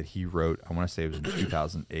document that he wrote? I want to say it was in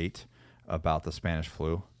 2008. About the Spanish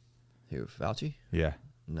flu. Who, Fauci? Yeah.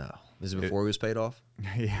 No. Is it before he was paid off?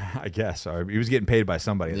 Yeah, I guess. He was getting paid by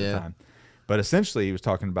somebody at the time. But essentially, he was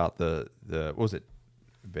talking about the what was it,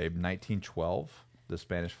 babe, 1912, the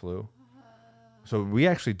Spanish flu. So we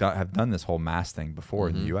actually have done this whole mask thing before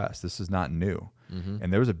in the U.S. This is not new.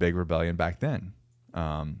 And there was a big rebellion back then.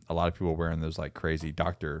 A lot of people wearing those like crazy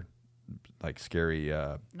doctor, like scary.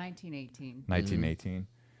 1918.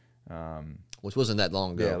 1918. Which wasn't that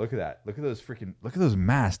long ago. Yeah, look at that. Look at those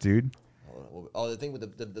masks, dude. Oh, the thing with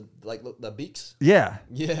the like the beaks? Yeah.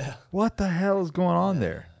 Yeah. What the hell is going on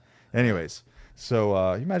there? Anyways,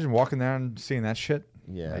 so you imagine walking there and seeing that shit?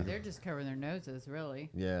 Yeah. They're just covering their noses,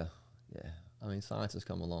 really. Yeah. Yeah. I mean, science has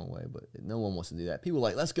come a long way, but no one wants to do that. People are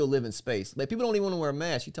like, let's go live in space. Like, people don't even want to wear a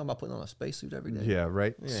mask. You talking about putting on a spacesuit every day? Yeah,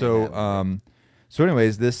 right. Yeah, So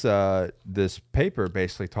anyways, this paper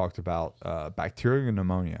basically talked about bacterial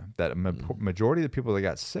pneumonia. That a majority of the people that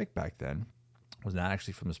got sick back then was not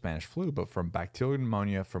actually from the Spanish flu, but from bacterial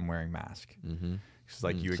pneumonia from wearing masks. It's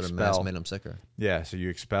like you expel. The mask made them sicker. Yeah, so you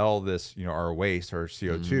expel this, you know, our waste or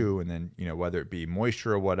CO2, and then, you know, whether it be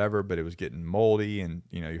moisture or whatever, but it was getting moldy, and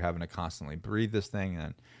you know, you're having to constantly breathe this thing,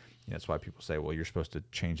 and you know, that's why people say, well, you're supposed to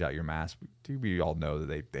change out your mask. We all know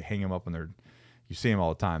that they hang them up on their. You see them all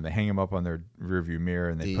the time. They hang them up on their rearview mirror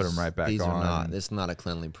and they put them right back on. Are not. It's not a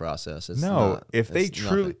cleanly process. It's no, not, if they it's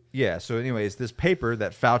truly, nothing. yeah. So, anyways, this paper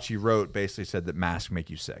that Fauci wrote basically said that masks make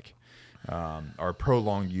you sick, or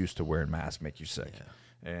prolonged use to wearing masks make you sick.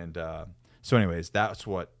 Yeah. And so, anyways, that's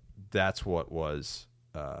what was.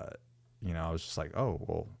 You know, I was just like, oh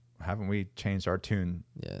well, haven't we changed our tune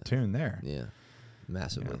there? Yeah,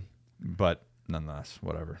 massively. You know? But nonetheless,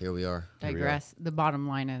 whatever. Here we are. Digress. The bottom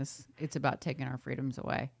line is it's about taking our freedoms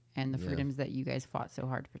away and the freedoms that you guys fought so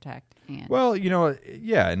hard to protect. And well, you know,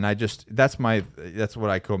 yeah, and that's what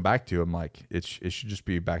I come back to. I'm like, it should just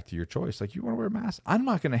be back to your choice. Like, you want to wear a mask? I'm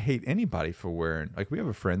not going to hate anybody for wearing. Like, we have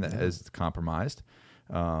a friend that is compromised,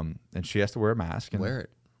 and she has to wear a mask. And wear it.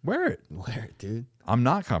 Wear it. Wear it, dude. I'm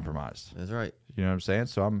not compromised. That's right. You know what I'm saying?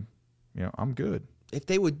 So I'm good.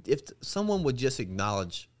 If someone would just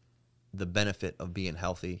acknowledge the benefit of being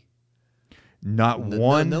healthy. No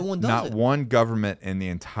one one government in the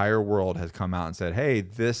entire world has come out and said, "Hey,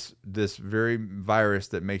 this very virus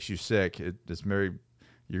that makes you sick, you're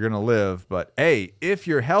gonna live. But hey, if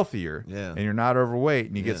you're healthier and you're not overweight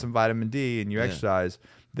and you get some vitamin D and you exercise,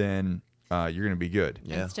 then you're gonna be good."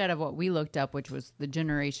 Yeah. Instead of what we looked up, which was the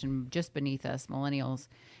generation just beneath us, millennials,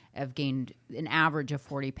 have gained an average of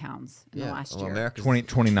 40 pounds in the last year.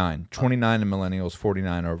 29 in millennials,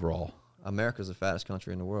 49 overall. America's the fattest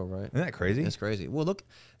country in the world, right? Isn't that crazy? It's crazy. Well, look,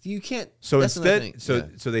 you can't. So instead, so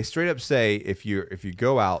they straight up say if you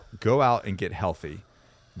go out and get healthy,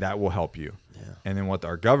 that will help you. Yeah. And then what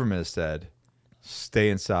our government has said,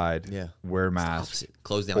 stay inside, wear masks,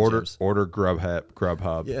 close down gyms. Order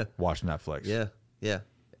Grubhub, watch Netflix. Yeah.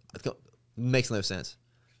 Makes no sense.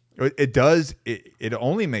 It does. It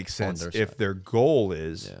only makes sense if their goal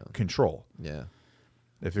is control. Yeah.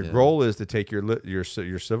 If your goal is to take your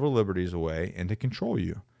civil liberties away and to control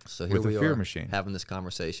you, so here with we a fear are machine, having this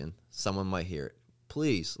conversation, someone might hear it.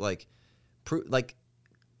 Please,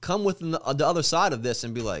 come with the other side of this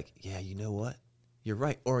and be like, yeah, you know what, you're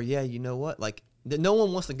right, or yeah, you know what, like no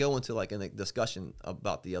one wants to go into like a discussion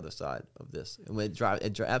about the other side of this, and it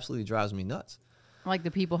absolutely drives me nuts. Like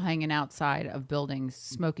the people hanging outside of buildings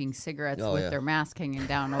smoking cigarettes with their mask hanging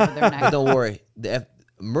down over their neck. But don't worry,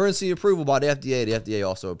 emergency approval by the FDA. The FDA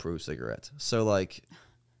also approves cigarettes. So, like,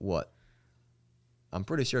 what? I'm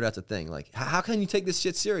pretty sure that's a thing. Like, how can you take this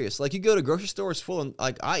shit serious? Like, you go to grocery stores full of,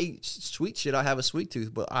 like, I eat sweet shit. I have a sweet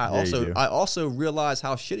tooth, but I also realize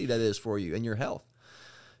how shitty that is for you and your health.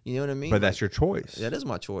 You know what I mean? But that's your choice. That is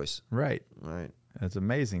my choice. Right. Right. It's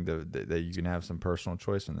amazing that you can have some personal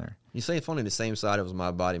choice in there. You say funny, the same side it was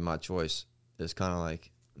my body, my choice. It's kind of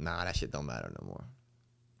like, nah, that shit don't matter no more.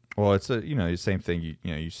 Well, it's the same thing.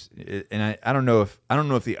 And I don't know if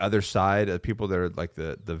the other side of people that are like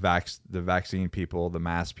the vaccine people, the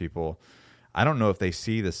mask people, I don't know if they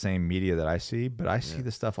see the same media that I see, but I see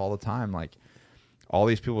the stuff all the time. Like all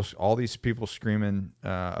these people screaming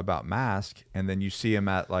about mask, and then you see them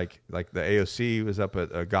at like the AOC was up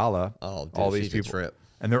at a gala. Oh, dude, all these she's people, a trip.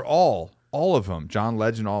 and they're all of them. John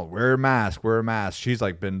Legend, all wear a mask. She's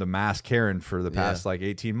like been the mask Karen for the past like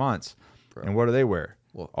 18 months. Bro. And what do they wear?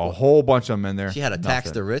 A whole bunch of them in there. She had a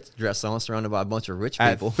tax the rich dress on, surrounded by a bunch of rich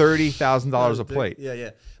people. At $30,000 a plate. Yeah.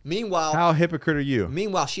 Meanwhile, how hypocrite are you?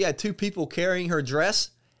 Meanwhile, she had two people carrying her dress,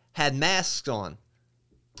 had masks on.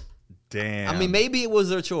 Damn. I mean, maybe it was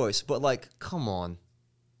their choice, but like, come on.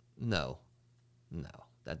 No,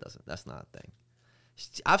 that's not a thing.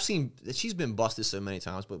 She's been busted so many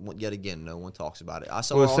times, but yet again, no one talks about it. I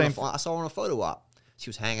saw her on a photo op. She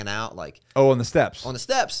was hanging out on the steps. On the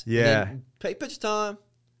steps. Yeah. Pay picture time.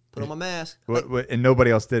 Put on my mask. And nobody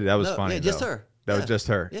else did it. That was funny. Yeah, just her. That was just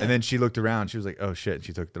her. Yeah. And then she looked around. She was like, "Oh shit!"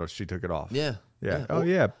 She took it off. Yeah. Oh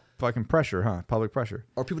yeah. Fucking pressure, huh? Public pressure.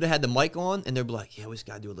 Or people that had the mic on and they're like, "Yeah, we just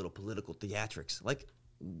gotta do a little political theatrics." Like,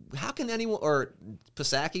 how can anyone? Or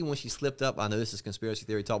Psaki, when she slipped up, I know this is conspiracy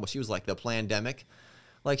theory talk, but she was like the plandemic.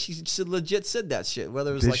 Like she legit said that shit.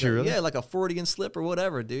 Whether it was like a Freudian slip or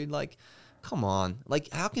whatever, dude. Like, come on.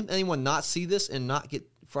 Like, how can anyone not see this and not get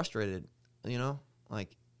frustrated? You know,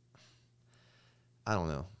 like, I don't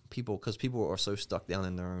know. Because people are so stuck down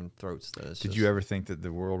in their own throats. Did you ever think that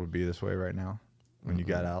the world would be this way right now when you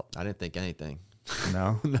got out? I didn't think anything.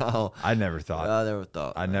 No? No. I never thought.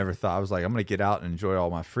 I never thought. I was like, I'm going to get out and enjoy all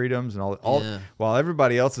my freedoms and all while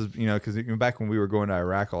everybody else is, because back when we were going to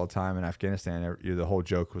Iraq all the time and Afghanistan, the whole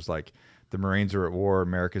joke was like, the Marines are at war,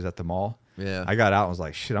 America's at the mall. Yeah. I got out and was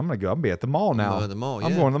like, shit, I'm going to be at the mall now. I'm going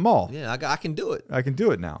to the mall. Yeah, I can do it. I can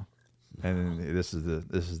do it now. And this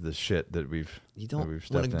is the shit that we've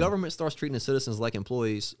when a government starts treating the citizens like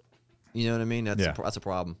employees, you know what I mean? That's a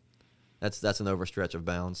problem. That's an overstretch of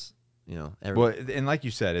bounds. Well, and like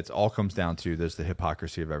you said, it all comes down to there's the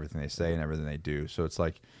hypocrisy of everything they say and everything they do. So it's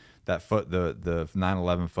like the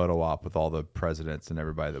 9/11 photo op with all the presidents and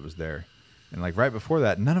everybody that was there, and like right before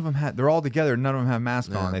that, they're all together. None of them have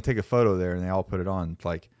masks on. They take a photo there and they all put it on. It's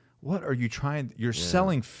like, what are you trying? You're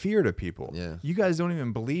selling fear to people. Yeah. You guys don't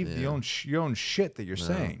even believe your own shit that you're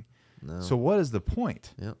saying. No. So what is the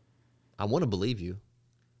point? Yeah. I want to believe you.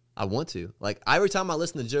 I want to. Like, every time I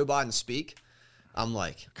listen to Joe Biden speak, I'm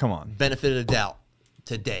like, come on, benefit of the doubt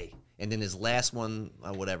today. And then his last one,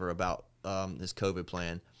 whatever, about his COVID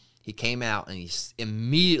plan, he came out and he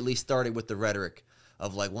immediately started with the rhetoric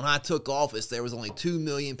of like, when I took office, there was only 2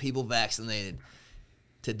 million people vaccinated.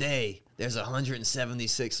 Today, there's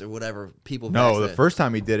 176 or whatever people vaccinated. No, the first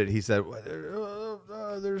time he did it, he said,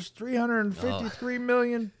 there's 353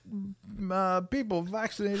 million people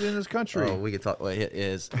vaccinated in this country. Oh, we could talk. Well, it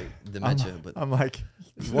is dementia. I'm like,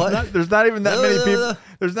 what? There's not even that many people.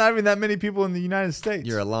 There's not even that many people in the United States.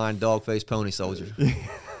 You're a lying dog-faced pony soldier.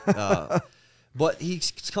 But he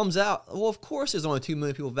comes out, well, of course there's only 2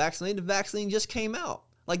 million people vaccinated. The vaccine just came out.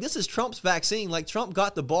 Like, this is Trump's vaccine. Like, Trump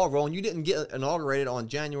got the ball rolling. You didn't get inaugurated on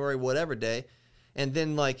January whatever day. And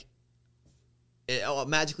then, like, it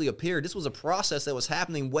magically appeared. This was a process that was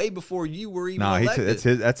happening way before you were even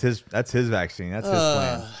elected. That's his vaccine. That's his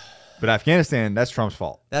plan. But Afghanistan, that's Trump's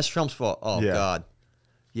fault. That's Trump's fault. Oh, yeah. God.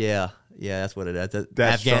 Yeah, that's what it is.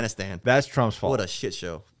 That's Afghanistan. That's Trump's fault. What a shit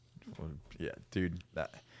show. Yeah, dude.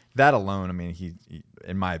 That alone, I mean, he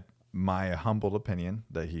in my humbled opinion,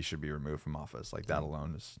 that he should be removed from office. Like, that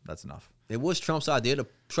alone that's enough. It was Trump's idea.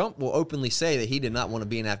 Trump will openly say that he did not want to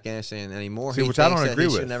be in Afghanistan anymore. See, which I don't agree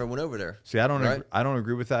with. He should never went over there. See, I don't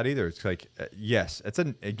agree with that either. It's like, yes,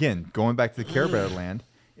 again, going back to the Care Better land.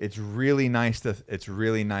 It's really nice to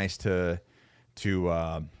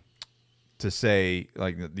say,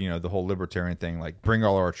 like, the whole libertarian thing, like, bring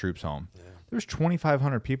all our troops home. Yeah. There's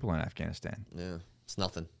 2,500 people in Afghanistan. Yeah, it's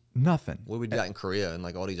nothing. Nothing. What we got in Korea and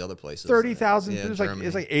like all these other places? 30,000. It's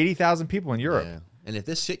like 80,000 people in Europe. Yeah. And if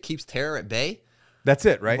this shit keeps terror at bay, that's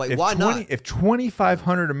it, right? Like, why not? If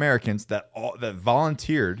 2,500 Americans that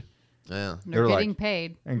volunteered, they're getting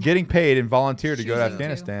paid and volunteered to go to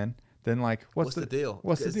Afghanistan, then like, what's the deal?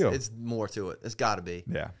 What's the deal? It's more to it. It's got to be.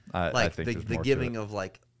 Yeah, I think the giving of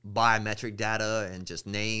like biometric data and just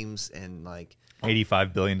names and like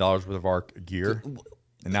 $85 billion worth of our gear.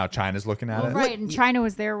 And now China's looking at it. Right, and China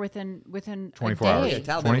was there within 24 a day. hours. Yeah,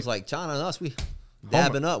 Taliban was like, China and us, we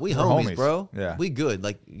dabbing up. We homies, bro. Yeah. We good.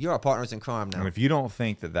 Like, you're our partners in crime now. And if you don't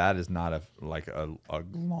think that is not a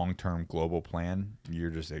long-term global plan,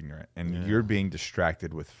 you're just ignorant. And you're being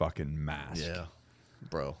distracted with fucking masks. Yeah.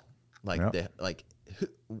 Bro. Like,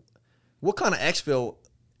 what kind of exfil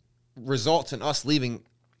results in us leaving?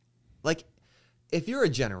 Like, if you're a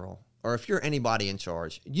general or if you're anybody in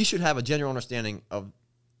charge, you should have a general understanding of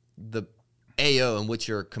the AO in which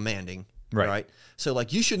you're commanding. Right. So,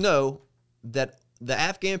 like, you should know that the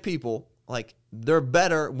Afghan people, like, they're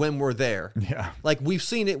better when we're there. Yeah. Like, we've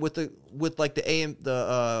seen it with the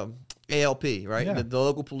ALP, right? Yeah. The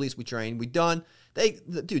local police we train. We done.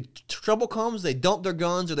 Dude, trouble comes, they dump their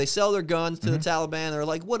guns or they sell their guns to the Taliban. They're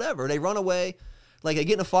like, whatever. They run away. Like, they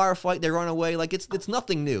get in a firefight, they run away. Like, it's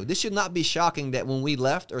nothing new. This should not be shocking that when we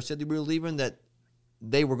left or said that we were leaving that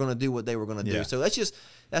they were going to do what they were going to do. So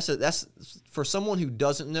that's for someone who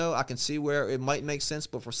doesn't know, I can see where it might make sense,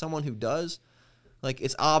 but for someone who does, like,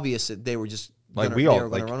 it's obvious that they were just like gonna, we all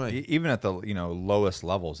run like away. even at the lowest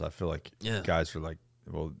levels. I feel like guys are like,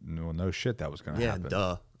 well, no shit, that was going to happen.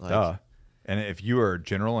 Duh. Duh. And if you were a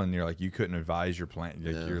general and you're like you couldn't advise your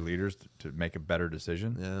your leaders to make a better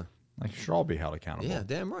decision, like you should all be held accountable. Yeah,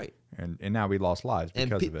 damn right. And now we lost lives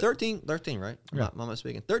because of it. 13, right? Yeah. I'm not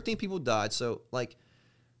speaking. 13 people died. So, like,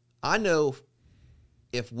 I know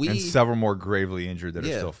if we... And several more gravely injured that are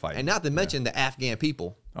still fighting. And not to mention the Afghan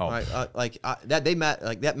people. Oh. Right?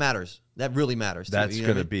 That matters. That really matters. That's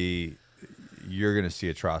going to be... You're going to see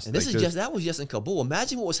atrocities. And that was just in Kabul.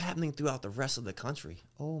 Imagine what was happening throughout the rest of the country.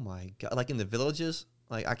 Oh, my God. Like, in the villages.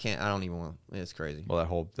 Like, I don't even want... It's crazy. Well,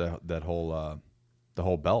 the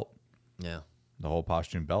whole belt. Yeah. The whole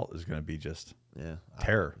Pashtun belt is going to be just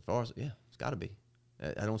terror. As far as, it's got to be.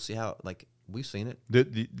 I don't see how... Like... We've seen it.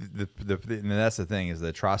 And that's the thing is the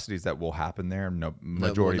atrocities that will happen there.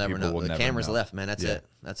 Majority of people will never know. The cameras left, man. That's it.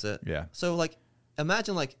 That's it. Yeah. So, like,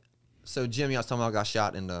 imagine, like, so Jimmy, I was talking about, got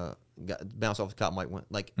shot and bounced off the cop mic. Went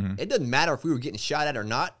like, it doesn't matter if we were getting shot at or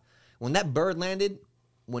not. When that bird landed,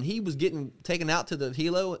 when he was getting taken out to the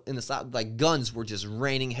helo in the side, like, guns were just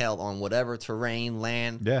raining hell on whatever terrain,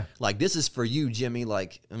 land. Yeah. Like, this is for you, Jimmy.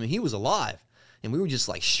 Like, I mean, he was alive, and we were just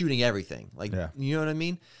like shooting everything. Like, you know what I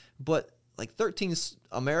mean? But like 13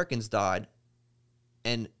 Americans died,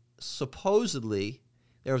 and supposedly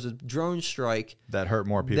there was a drone strike that hurt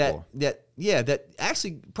more people. That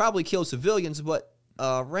actually probably killed civilians. But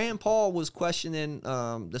Rand Paul was questioning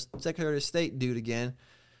the Secretary of State dude again,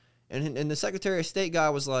 and the Secretary of State guy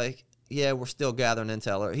was like, "Yeah, we're still gathering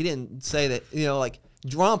intel." Or he didn't say that, like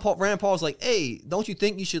Rand Paul's like, "Hey, don't you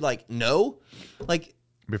think you should know, like."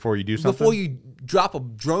 Before you do something? Before you drop a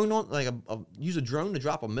drone on, like, use a drone to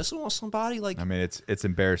drop a missile on somebody? Like, I mean, it's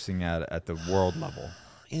embarrassing at the world level.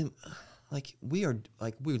 And, like, we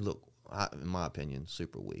look, in my opinion,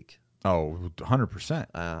 super weak. Oh,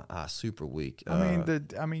 100%. Super weak.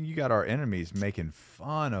 I mean, you got our enemies making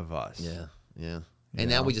fun of us. Yeah. And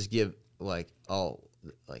now we just give, like,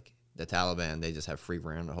 the Taliban, they just have free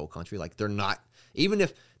reign on the whole country. Like, they're not, even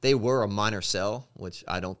if they were a minor cell, which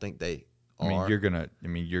I don't think they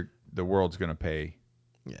the world's gonna pay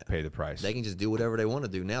the price. They can just do whatever they want to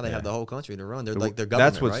do. Now they have the whole country to run. They're like their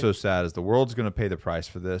government. That's what's so sad is the world's gonna pay the price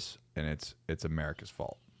for this, and it's America's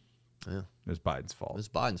fault. Yeah, it's Biden's fault. It's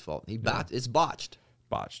Biden's fault. It's botched.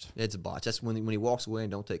 Botched. It's botched. That's when he walks away and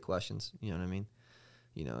don't take questions. You know what I mean?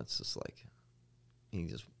 It's just like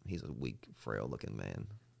he's a weak, frail looking man.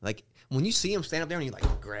 Like when you see him stand up there and he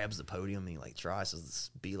like grabs the podium and he like tries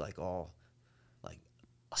to be like all like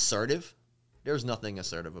assertive. There's nothing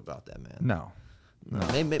assertive about that man. No.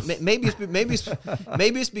 Maybe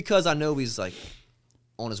it's because I know he's like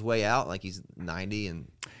on his way out, like he's 90.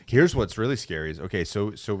 And here's what's really scary is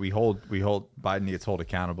so we hold Biden gets held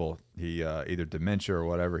accountable. He either dementia or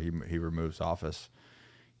whatever he removes office.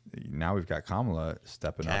 Now we've got Kamala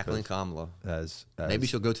stepping up. Cackling Kamala. As maybe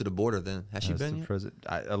she'll go to the border then. Has she been yet?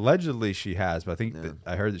 Allegedly she has, but I think that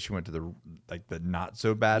I heard that she went to the not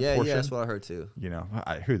so bad portion. Yeah, that's what I heard too.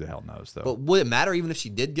 Who the hell knows though? But would it matter even if she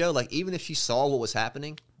did go? Like even if she saw what was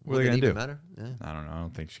happening, would it even matter? Yeah. I don't know. I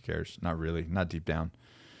don't think she cares. Not really. Not deep down.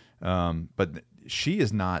 But she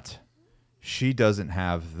is not. She doesn't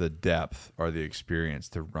have the depth or the experience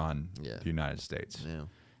to run the United States. Yeah.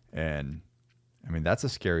 And I mean, that's a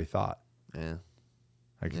scary thought. Yeah.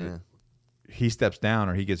 Like, he steps down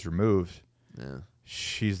or he gets removed. Yeah.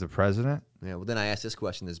 She's the president. Yeah. Well, then I ask this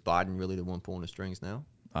question: is Biden really the one pulling the strings now?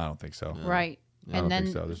 I don't think so. Yeah. Right. I don't think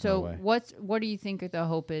so. There's no way. What do you think the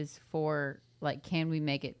hope is for? Like, can we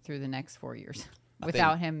make it through the next 4 years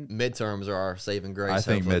without him? Midterms are our saving grace. I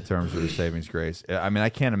think midterms are the saving grace. I mean, I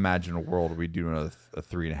can't imagine a world where we do another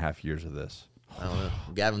 3.5 years of this. I don't know.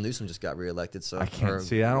 Gavin Newsom just got reelected, so I can't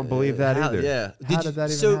see. I don't believe that either. Yeah, how did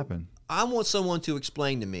that even happen? I want someone to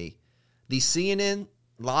explain to me the CNN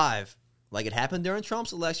live, like it happened during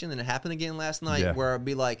Trump's election and it happened again last night, where it'd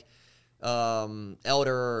be like,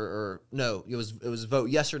 Elder or no, it was vote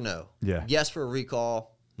yes or no. Yeah, yes for a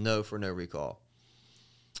recall, no for no recall,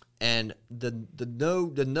 and the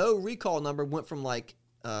no recall number went from like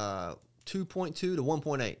 2.2 to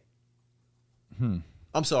 1.8.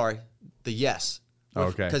 I'm sorry, the yes.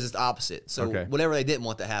 Okay. Because it's the opposite. So whatever they didn't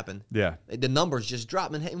want to happen, the numbers just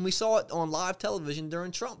dropped. And we saw it on live television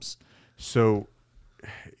during Trump's. So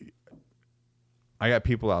I got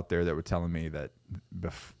people out there that were telling me that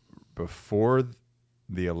before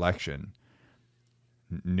the election,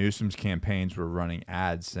 Newsom's campaigns were running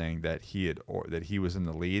ads saying that he was in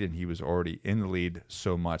the lead, and he was already in the lead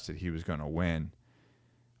so much that he was going to win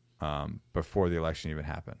before the election even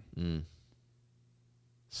happened.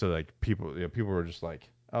 So like people were just like,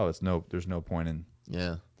 oh, there's no point in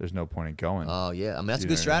there's no point in going. Oh yeah, I mean that's a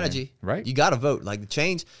good strategy, I mean? Right? You got to vote. Like the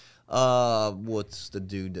change. What's the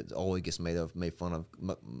dude that always gets made fun of?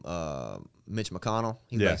 Mitch McConnell.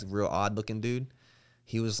 He's like a real odd looking dude.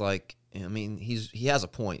 He was like, I mean, he has a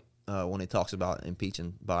point when he talks about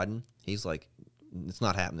impeaching Biden. He's like, it's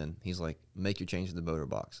not happening. He's like, make your change in the voter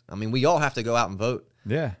box. I mean, we all have to go out and vote.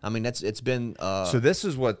 Yeah. I mean, it's been. So this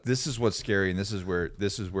is what's scary, and this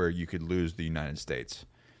is where you could lose the United States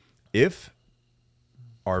if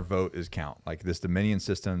our vote is count, like this Dominion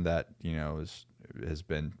system that has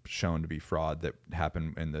been shown to be fraud that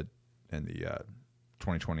happened in the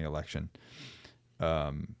 2020 election.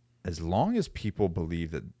 As long as people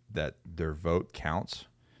believe that their vote counts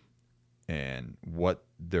and what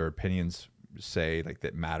their opinions say, like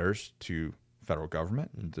that matters to federal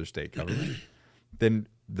government and their state government, then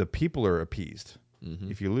the people are appeased.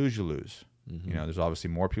 If you lose, you lose. There's obviously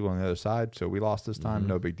more people on the other side, so we lost this time,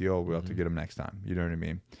 no big deal. We'll have to get them next time. You know what I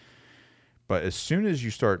mean? But as soon as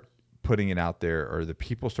you start putting it out there, or the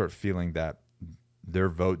people start feeling that their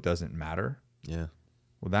vote doesn't matter,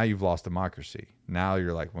 well, now you've lost democracy. Now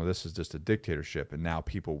you're like, well, this is just a dictatorship, and now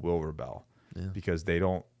people will rebel because they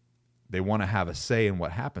want to have a say in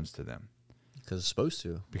what happens to them. Because it's supposed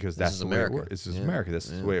to. Because that's the way it works. This is America. This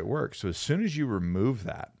is the way it works. So as soon as you remove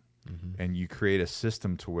that and you create a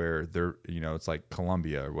system to where it's like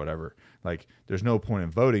Colombia or whatever, like there's no point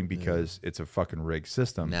in voting because it's a fucking rigged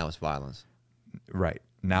system. Now it's violence. Right.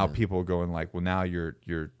 Now people are going like, well, now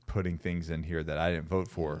you're putting things in here that I didn't vote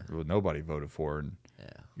for. Well, nobody voted for, and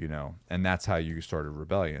and that's how you start a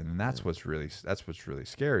rebellion. And that's what's really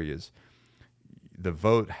scary is the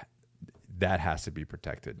vote that has to be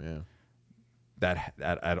protected. Yeah. That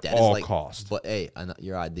at all costs. But hey,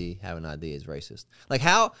 your having an ID is racist. Like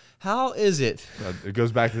how is it? It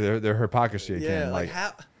goes back to their hypocrisy again. Yeah, like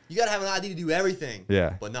how you got to have an ID to do everything.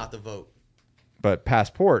 Yeah. But not to vote. But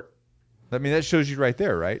passport. I mean, that shows you right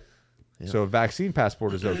there, right? Yep. So a vaccine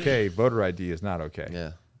passport is okay. Voter ID is not okay.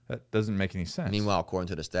 Yeah. That doesn't make any sense. Meanwhile, according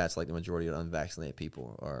to the stats, like the majority of unvaccinated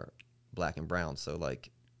people are black and brown. So like,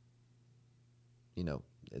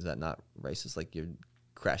 is that not racist? Like you're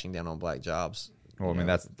crashing down on black jobs. Well, I mean,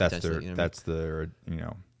 that's their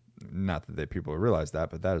not that people realize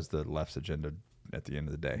that, but that is the left's agenda at the end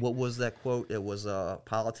of the day. What was that quote? It was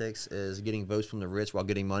politics is getting votes from the rich while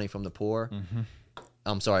getting money from the poor.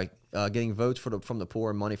 I'm sorry, getting votes from the poor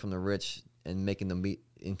and money from the rich, and making them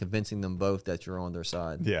and convincing them both that you're on their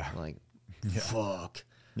side. Yeah. Like, fuck.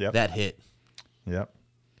 Yep. That hit. Yep.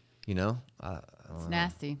 It's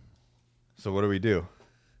nasty. So what do we do?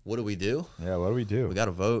 What do we do? Yeah, what do we do? We got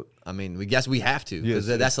to vote. I mean, we guess we have to, because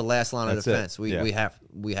that's the last line of defense. We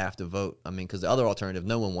have to vote. I mean, because the other alternative,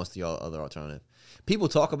 no one wants the other alternative. People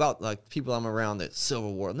talk about, like, people I'm around that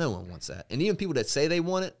Civil War. No one wants that. And even people that say they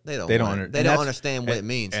want it, they don't understand what it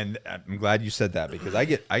means. And I'm glad you said that, because I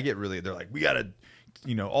get really, they're like, we got to,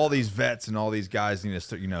 all these vets and all these guys need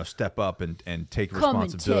to, step up and take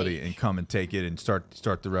responsibility and come and take it and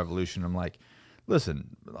start the revolution. I'm like,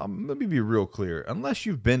 listen, let me be real clear. Unless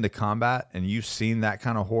you've been to combat and you've seen that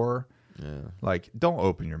kind of horror, like, don't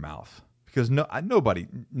open your mouth. Because nobody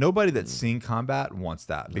that's seen combat wants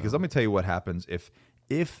that. Because let me tell you what happens if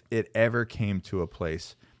it ever came to a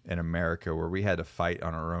place in America where we had to fight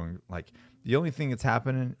on our own. Like, the only thing that's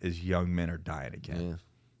happening is young men are dying again. Yeah.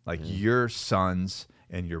 Like, your sons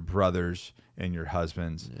and your brothers and your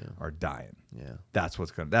husbands are dying. Yeah, that's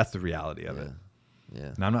the reality of it.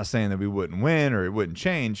 Yeah. And I'm not saying that we wouldn't win or it wouldn't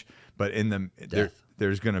change, but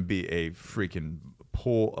there's going to be a freaking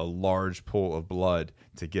a large pool of blood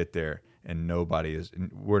to get there. And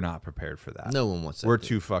we're not prepared for that. No one wants that. We're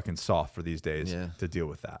too fucking soft for these days to deal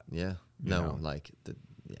with that. Yeah.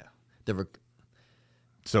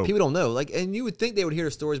 So people don't know. Like, and you would think they would hear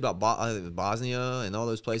stories about Bosnia and all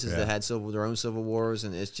those places that had their own civil wars,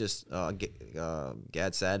 and it's just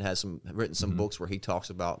Gad Saad has written some books where he talks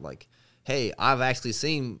about like, hey, I've actually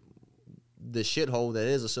seen the shithole that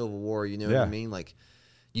is a civil war. You know what I mean? Like,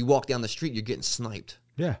 you walk down the street, you're getting sniped.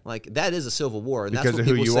 Yeah, like that is a civil war, and because that's what of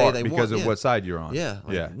who people you say are, they because want. of what side you're on. Yeah,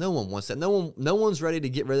 like, no one wants that. No one's ready to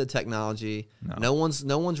get rid of technology. No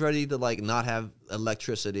one's ready to like not have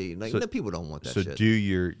electricity. Like people don't want that. So shit.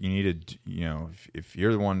 you need to, you know, if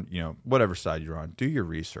you're the one, you know, whatever side you're on, do your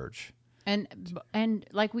research and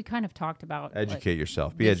like we kind of talked about, educate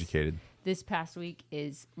yourself, be educated. This past week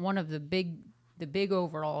is one of the big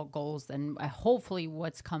overall goals, and hopefully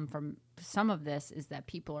what's come from some of this is that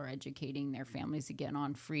people are educating their families again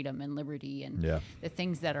on freedom and liberty and the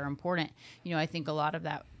things that are important. You know, I think a lot of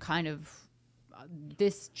that kind of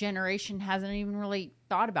this generation hasn't even really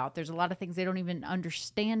thought about. There's a lot of things they don't even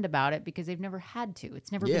understand about it because they've never had to.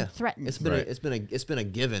 It's never been threatened. It's been a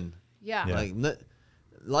given. Yeah. Like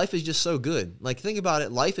life is just so good. Like, think about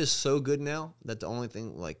it. Life is so good now that the only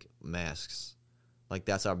thing, like masks, like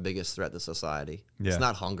that's our biggest threat to society. Yeah. It's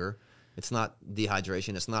not hunger. It's not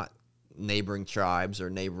dehydration. It's not neighboring tribes or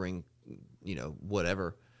neighboring, you know,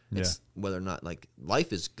 whatever. It's whether or not, like,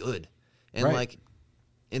 life is good. And like,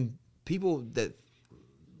 and people that,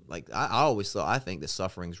 like, I think that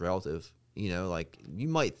suffering's relative. You know, like, you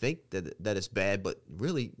might think that it's bad, but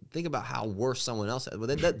really think about how worse someone else has.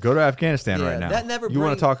 Go to Afghanistan right now. That never. You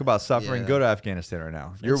want to talk about suffering? Go to Afghanistan right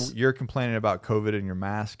now. You're complaining about COVID and your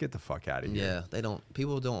mask. Get the fuck out of here. Yeah,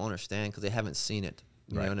 people don't understand because they haven't seen it.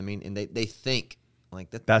 You know what I mean? And they think like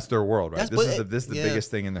that. That's their world, right? This is the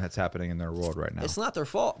biggest thing that's happening in their world right now. It's not their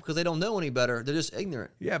fault because they don't know any better. They're just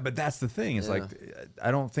ignorant. Yeah, but that's the thing. It's like, I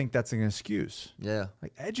don't think that's an excuse. Yeah,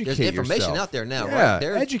 like, educate yourself. There's information out there now, right?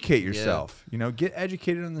 Educate yourself. You know, get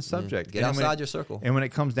educated on the subject. Get outside your circle. And when it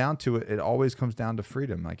comes down to it, it always comes down to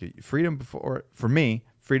freedom. Like, freedom for me,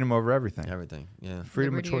 freedom over everything. Everything. Yeah.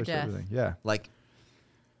 Freedom of choice, everything. Yeah. Like,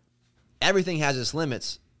 everything has its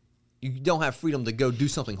limits. You don't have freedom to go do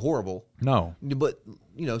something horrible. No. But,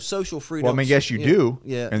 you know, social freedom. Well, I mean, yes, you do.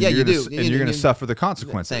 Yeah. And you do. And you're going to suffer the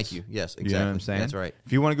consequences. Thank you. Yes, exactly. You know what I'm saying? That's right.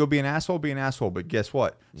 If you want to go be an asshole, be an asshole. But guess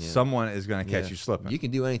what? Someone is going to catch you slipping. You can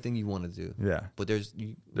do anything you want to do. Yeah. But there's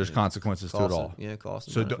consequences to it all. Yeah, cost.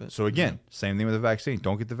 So again, same thing with the vaccine.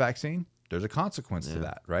 Don't get the vaccine. There's a consequence to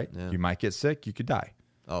that, right? Yeah. You might get sick. You could die.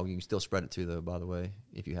 Oh, you can still spread it too, though, by the way,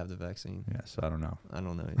 if you have the vaccine. Yes, I don't know. I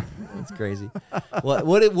don't know. It's crazy.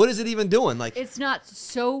 What is it even doing? Like, it's not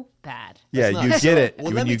so bad. Yeah, you get it.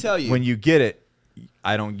 Well, let me tell you. When you get it, you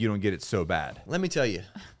don't get it so bad. Let me tell you.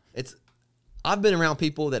 I've been around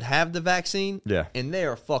people that have the vaccine, and they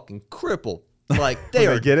are fucking crippled. Like, they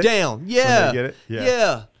are down. Yeah. When they get it?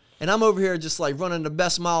 Yeah. And I'm over here just like running the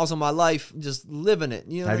best miles of my life, just living it.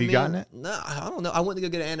 You know have you gotten it? No, I don't know. I went to go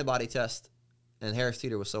get an antibody test. And Harris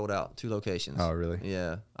Teeter was sold out, 2 locations. Oh, really?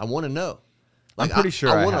 Yeah. I want to know. Like, I'm pretty sure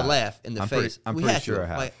I want to laugh in the face. I'm pretty sure I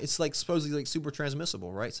have. Like, it's like supposedly like super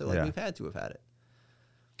transmissible, right? So like we've had to have had it.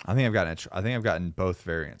 I think I've gotten both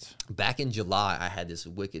variants. Back in July, I had this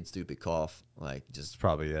wicked stupid cough. Like, just that's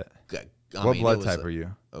probably it. What blood type are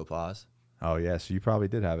you? O-pos. Oh yeah, so you probably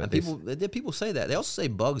did have it. And people say that. They also say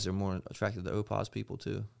bugs are more attracted to O-pos people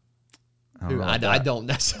too. I don't know. I don't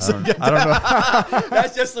know.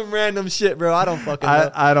 That's just some random shit, bro. I don't fucking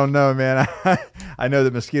know. I don't know, man. I know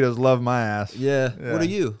that mosquitoes love my ass. Yeah. What are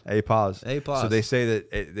you? APOS. APOS. So they say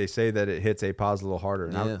that it hits APOS a little harder.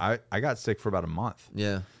 And I got sick for about a month.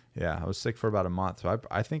 Yeah. Yeah, I was sick for about a month. So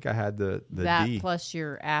I think I had the that D. plus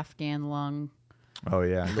your Afghan lung. Oh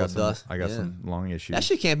yeah, I got some lung issues. That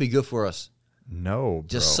shit can't be good for us. No,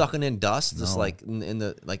 just sucking in dust, just like in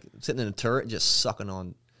the like sitting in a turret, just sucking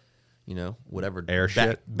on. You know, whatever air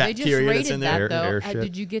shit, bacteria that's in there.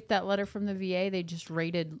 Did you get that letter from the VA? They just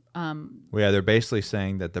rated. Well, yeah, they're basically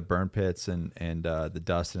saying that the burn pits and the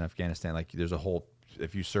dust in Afghanistan, like there's a whole.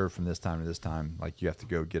 If you serve from this time to this time, like you have to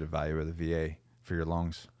go get evaluated with the VA for your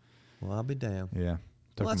lungs. Well, I'll be damned. Yeah,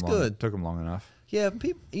 that's good. Took them long enough. Yeah,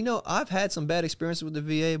 people. You know, I've had some bad experiences with the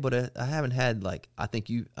VA, but I haven't had like. I think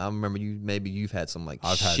you. I remember you. Maybe you've had some like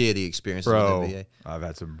shitty experiences with the VA. I've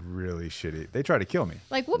had some really shitty. They tried to kill me.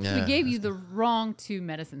 Like, whoops, we gave you the wrong 2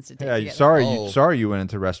 medicines to take. Yeah, sorry, you went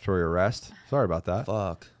into respiratory arrest. Sorry about that.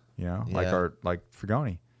 Fuck. You know, like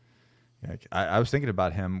Fragoni. Yeah, I was thinking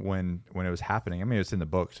about him when it was happening. I mean, it's in the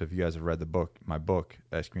book. So if you guys have read the book, my book,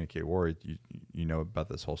 Excommunicate Warrior, you know about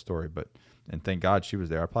this whole story. And thank God she was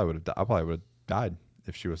there. I probably would have died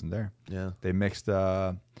if she wasn't there. Yeah. They mixed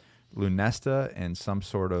Lunesta and some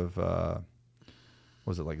sort of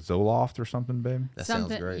was it like Zoloft or something, babe? That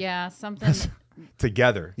sounds great. Yeah, something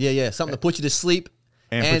together. Yeah, something to put you to sleep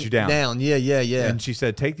and put you down. Yeah. And she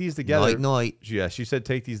said, take these together. Night. Yeah, she said,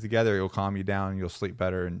 take these together. It'll calm you down. You'll sleep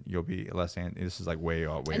better, and you'll be less. This is like way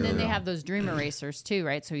And early then they have those dream erasers too,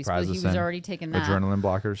 right? So he was Prazosin, already taking that. adrenaline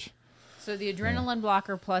blockers. So the adrenaline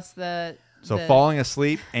blocker plus the. So falling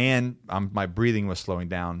asleep and my breathing was slowing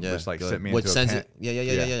down. Yeah, Which like good. sent me Which into sends a it.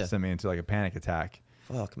 Yeah. Sent me into like a panic attack.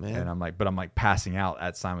 Fuck, man. And I'm like passing out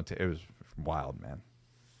at simultaneous. It was wild, man.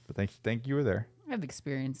 But thank you were there. I've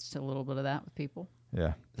experienced a little bit of that with people.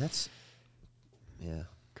 Yeah. Yeah.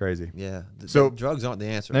 Crazy. Yeah. So drugs aren't the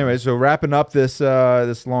answer. Anyway, so wrapping up this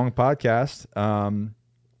this long podcast,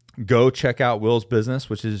 go check out Will's business,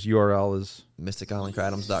 which his URL is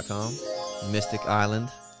MysticIslandCradams.com.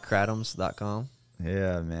 MysticIslandCradams.com.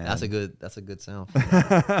 Yeah, man. That's a good sound.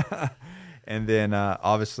 And then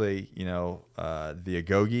obviously, the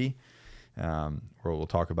Agogi. We'll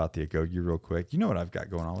talk about the Agogi real quick. You know what I've got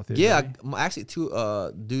going on with it? Yeah, actually,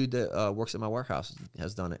 dude that works at my warehouse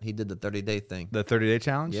has done it. He did the 30-day thing. The 30-day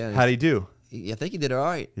challenge? Yeah. How'd he do? I think he did all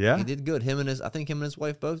right. Yeah? He did good. I think him and his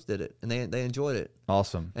wife both did it, and they enjoyed it.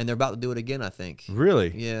 Awesome. And they're about to do it again, I think.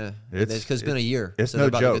 Really? Yeah. It's because it's been a year. It's so no they're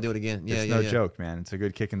about joke. to do it again. Yeah, it's no joke, man. It's a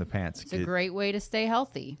good kick in the pants. It's a great way to stay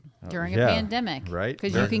healthy during yeah, a pandemic. right?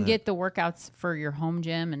 Because you can get the workouts for your home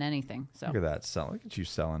gym and anything. So Look at that. Look at you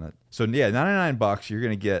selling it. So, yeah, $99, you're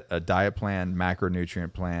going to get a diet plan,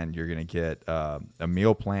 macronutrient plan. You're going to get a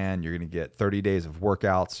meal plan. You're going to get 30 days of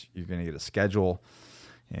workouts. You're going to get a schedule.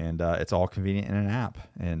 And it's all convenient in an app.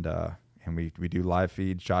 And we do live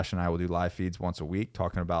feeds. Josh and I will do live feeds once a week,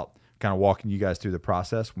 talking about kind of walking you guys through the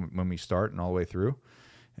process when we start and all the way through.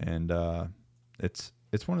 And it's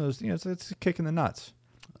one of those, it's a kick in the nuts.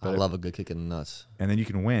 I love a good kick in the nuts. And then you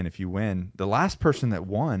can win if you win. The last person that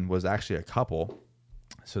won was actually a couple.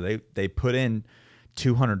 So they put in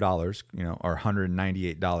 $200, or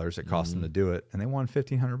 $198 it cost them to do it, and they won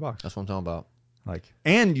 $1,500. That's what I'm talking about.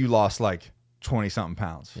 And you lost 20-something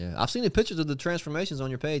pounds. Yeah, I've seen the pictures of the transformations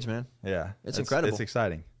on your page, man. Yeah, it's incredible. It's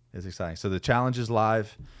exciting. So the challenge is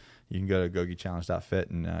live. You can go to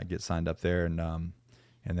gogichallenge.fit and get signed up there, and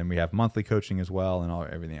then we have monthly coaching as well, and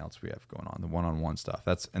everything else we have going on, the one-on-one stuff.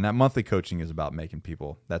 That monthly coaching is about making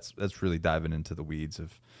people. That's really diving into the weeds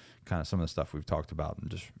of kind of some of the stuff we've talked about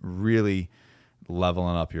and just really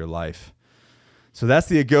leveling up your life. So that's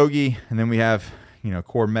the Agogi, and then we have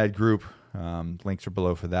Core Med Group. Links are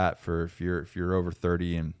below for that. For if you're over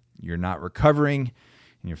 30 and you're not recovering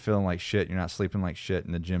and you're feeling like shit, you're not sleeping like shit,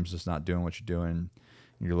 and the gym's just not doing what you're doing.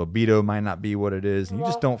 Your libido might not be what it is, and you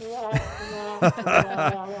just don't.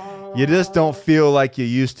 You just don't feel like you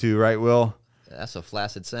used to, right, Will? That's a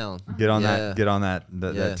flaccid sound. Get on that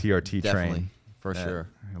TRT train for sure.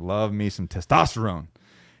 Love me some testosterone,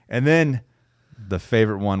 and then the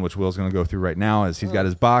favorite one, which Will's going to go through right now, is he's got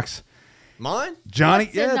his box. Mine? Johnny,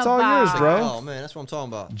 it's all yours, bro. Oh, man, that's what I'm talking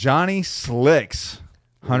about. Johnny Slicks,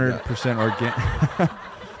 100% organic.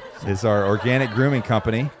 Is our organic grooming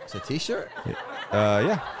company. It's a T-shirt?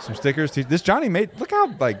 Yeah, some stickers. This Johnny made, look how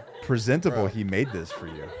presentable he made this for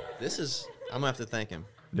you. I'm going to have to thank him.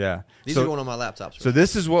 Yeah. These are going on my laptop. So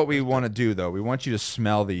this is what we want to do, though. We want you to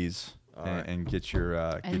smell these and get your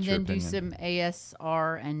and then do some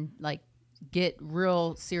ASR and get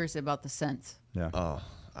real serious about the scents. Yeah. Oh.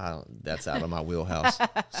 That's out of my wheelhouse.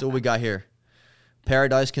 So what we got here?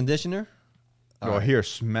 Paradise conditioner. Well, here,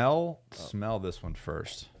 smell this one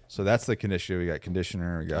first. So that's the conditioner. We got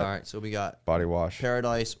conditioner. We got. All right. So we got body wash.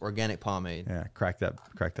 Paradise organic pomade. Yeah, crack that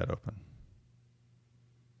open.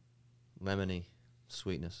 Lemony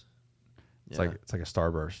sweetness. It's like a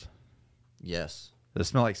Starburst. Yes. Does it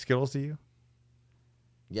smell like Skittles to you?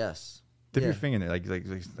 Yes. Dip your finger in there,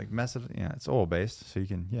 like mess it. Yeah, it's oil based, so you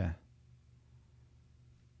can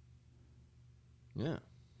Yeah.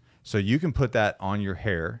 So you can put that on your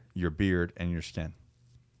hair, your beard, and your skin.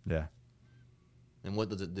 Yeah. And what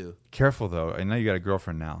does it do? Careful though. I know you got a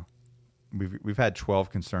girlfriend now. We've had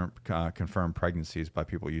 12 confirmed pregnancies by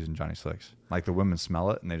people using Johnny Slicks. Like the women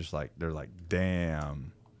smell it and they're like,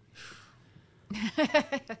 damn.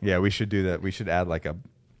 Yeah, we should do that. We should add like a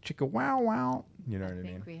chicka wow wow. You know what I mean? I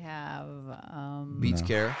think we have Beach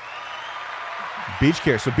Care. Beach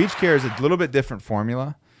Care. So Beach Care is a little bit different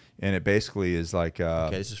formula. And it basically is like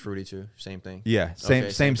okay, this is fruity too. Same thing. Yeah,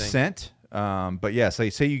 same scent. But yeah,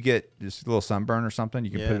 say you get just a little sunburn or something,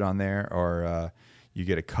 you can put it on there, or you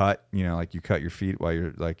get a cut. Like you cut your feet while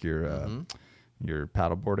you're you're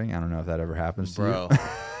paddle boarding. I don't know if that ever happens to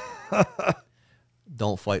you.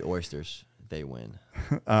 Don't fight oysters; they win.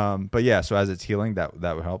 But yeah, so as it's healing, that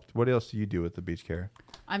would help. What else do you do with the Beach Care?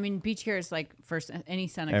 I mean, Beach Care is like first any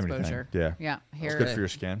sun Everything. exposure. Yeah, hair. It's good for your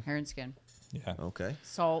skin. Hair and skin. Yeah. Okay.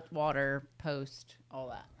 Salt, water, post, all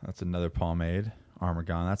that. That's another pomade.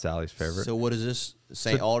 Armagon. That's Allie's favorite. So what is this?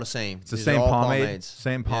 All the same. It's the These same are all pomade. pomades.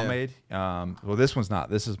 Same pomade. Well, this one's not.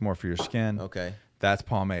 This is more for your skin. Okay. That's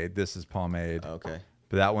pomade. This is pomade. Okay.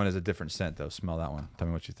 But that one is a different scent, though. Smell that one. Tell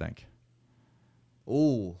me what you think.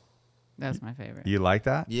 Ooh. That's my favorite. You like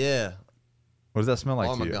that? Yeah. What does that smell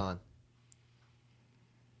like to you? Armagon.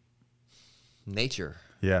 Nature.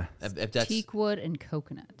 Yeah. If that's, teak wood and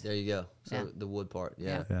coconut. there you go. So Yeah. the wood part.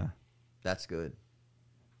 Yeah. Yeah. That's good.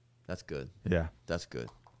 That's good. Yeah. That's good.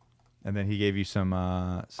 And then he gave you some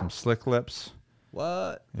slick lips.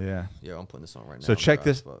 What? Yeah. Yeah, I'm putting this on right now. So I'm check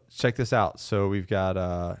dry as this. fuck. Check this out. So we've got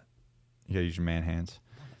you gotta use your man hands.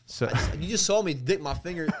 So You just saw me dick my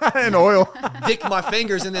finger, and oil. dick my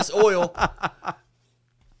fingers in this oil.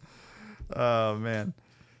 Oh man.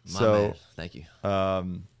 My So man. Thank you.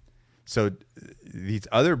 so these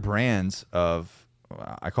other brands of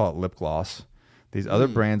I call it lip gloss. These other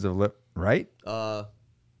brands of lip, right?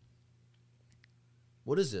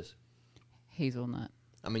 What is this? Hazelnut.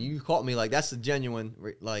 I mean, you caught me like that's a genuine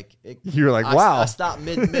like. You were like, wow. I stopped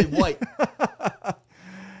mid white.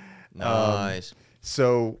 Nice.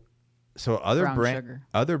 So other Brown brand sugar.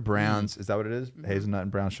 other browns, is that what it is? Hazelnut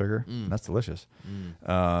and brown sugar. That's delicious.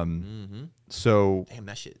 So Damn,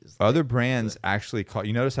 that shit is. other brands actually call.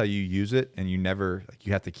 You notice how you use it and you never like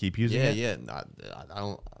you have to keep using it. Yeah. I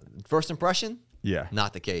don't. First impression, Yeah.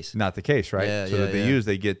 not the case. Not the case, right? Yeah, so yeah, that they yeah. use,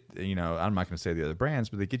 they get, I'm not going to say the other brands,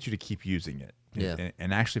 but they get you to keep using it. Yeah.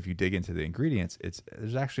 And actually, if you dig into the ingredients,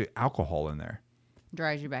 there's actually alcohol in there,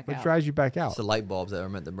 Dries you back which out. dries you back out. It's the light bulbs that are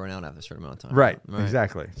meant to burn out after a certain amount of time. Right.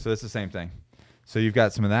 Exactly. So it's the same thing. So you've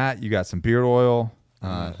got some of that. You got some beard oil.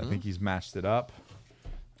 I think he's matched it up.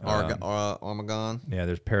 Armagon. Yeah.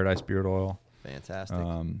 There's Paradise beard oil. Fantastic.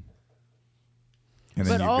 And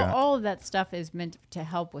then But you've got all of that stuff is meant to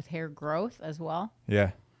help with hair growth as well.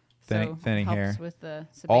 yeah, thinning helps hair. with the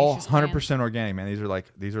All sebaceous gland. 100% organic, man.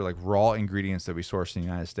 These are like raw ingredients that we source in the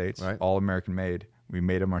United States. Right. All American made. We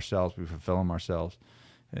made them ourselves. We fulfill them ourselves.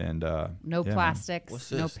 And No yeah, man. plastics, What's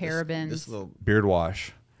no this? parabens. This little. Beard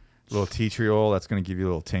wash, a little tea tree oil. That's going to give you a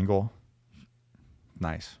little tingle.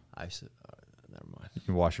 Nice. Never mind, You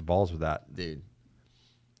can wash your balls with that. dude.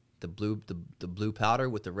 The blue powder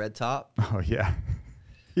with the red top. Oh yeah,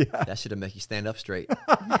 yeah. That should have make you stand up straight. You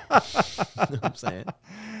know what I'm saying?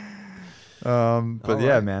 But All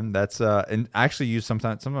yeah, right. man. That's and I actually use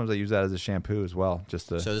sometimes I use that as a shampoo as well. Just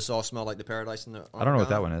to So this all smell like the Paradise in the. I don't know what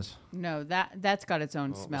that one is. No, that's got its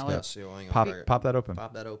own smell. Yeah. It- Pop that open.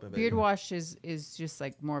 Pop that open. Baby. Beard wash is just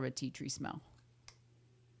like more of a tea tree smell.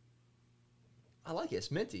 I like it.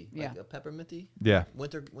 It's minty. Yeah. Like a pepperminty. Yeah.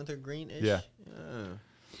 Winter greenish. Yeah.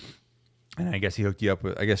 And I guess he hooked you up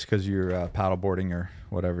with. I guess because you're paddle boarding or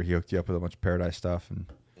whatever, he hooked you up with a bunch of Paradise stuff. And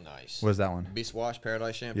Nice. what is that one? Beast Wash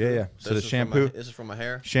Paradise shampoo. Yeah, yeah. So the this is from shampoo- this is from my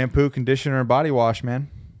hair. Shampoo, conditioner, and body wash, man.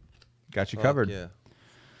 Got you Fuck covered. Yeah.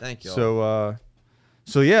 Thank you.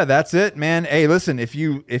 So yeah, that's it, man. Hey, listen, if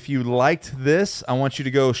you liked this, I want you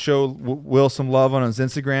to go show Will some love on his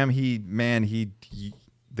Instagram.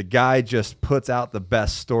 The guy just puts out the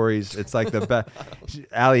best stories. It's like the best.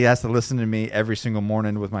 Allie has to listen to me every single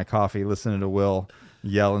morning with my coffee, listening to Will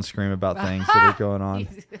yell and scream about things that are going on.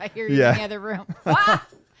 I hear you Yeah. in the other room. Ah!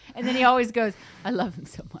 And then he always goes, I love him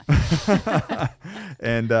so much.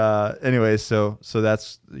 And anyway, so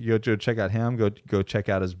that's go check out him. Go check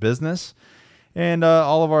out his business and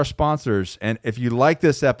all of our sponsors. And if you like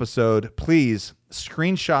this episode, please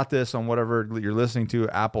screenshot this on whatever you're listening to,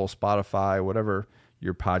 Apple, Spotify, whatever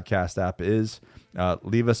your podcast app is.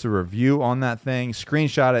 Leave us a review on that thing.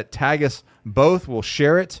 Screenshot it. Tag us both. We'll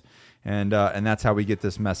share it. And that's how we get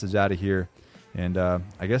this message out of here. And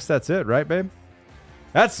I guess that's it, right, babe?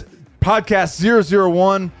 That's podcast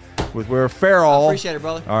 001 with Where FAIRALL. Appreciate it,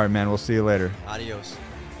 brother. All right, man. We'll see you later. Adios.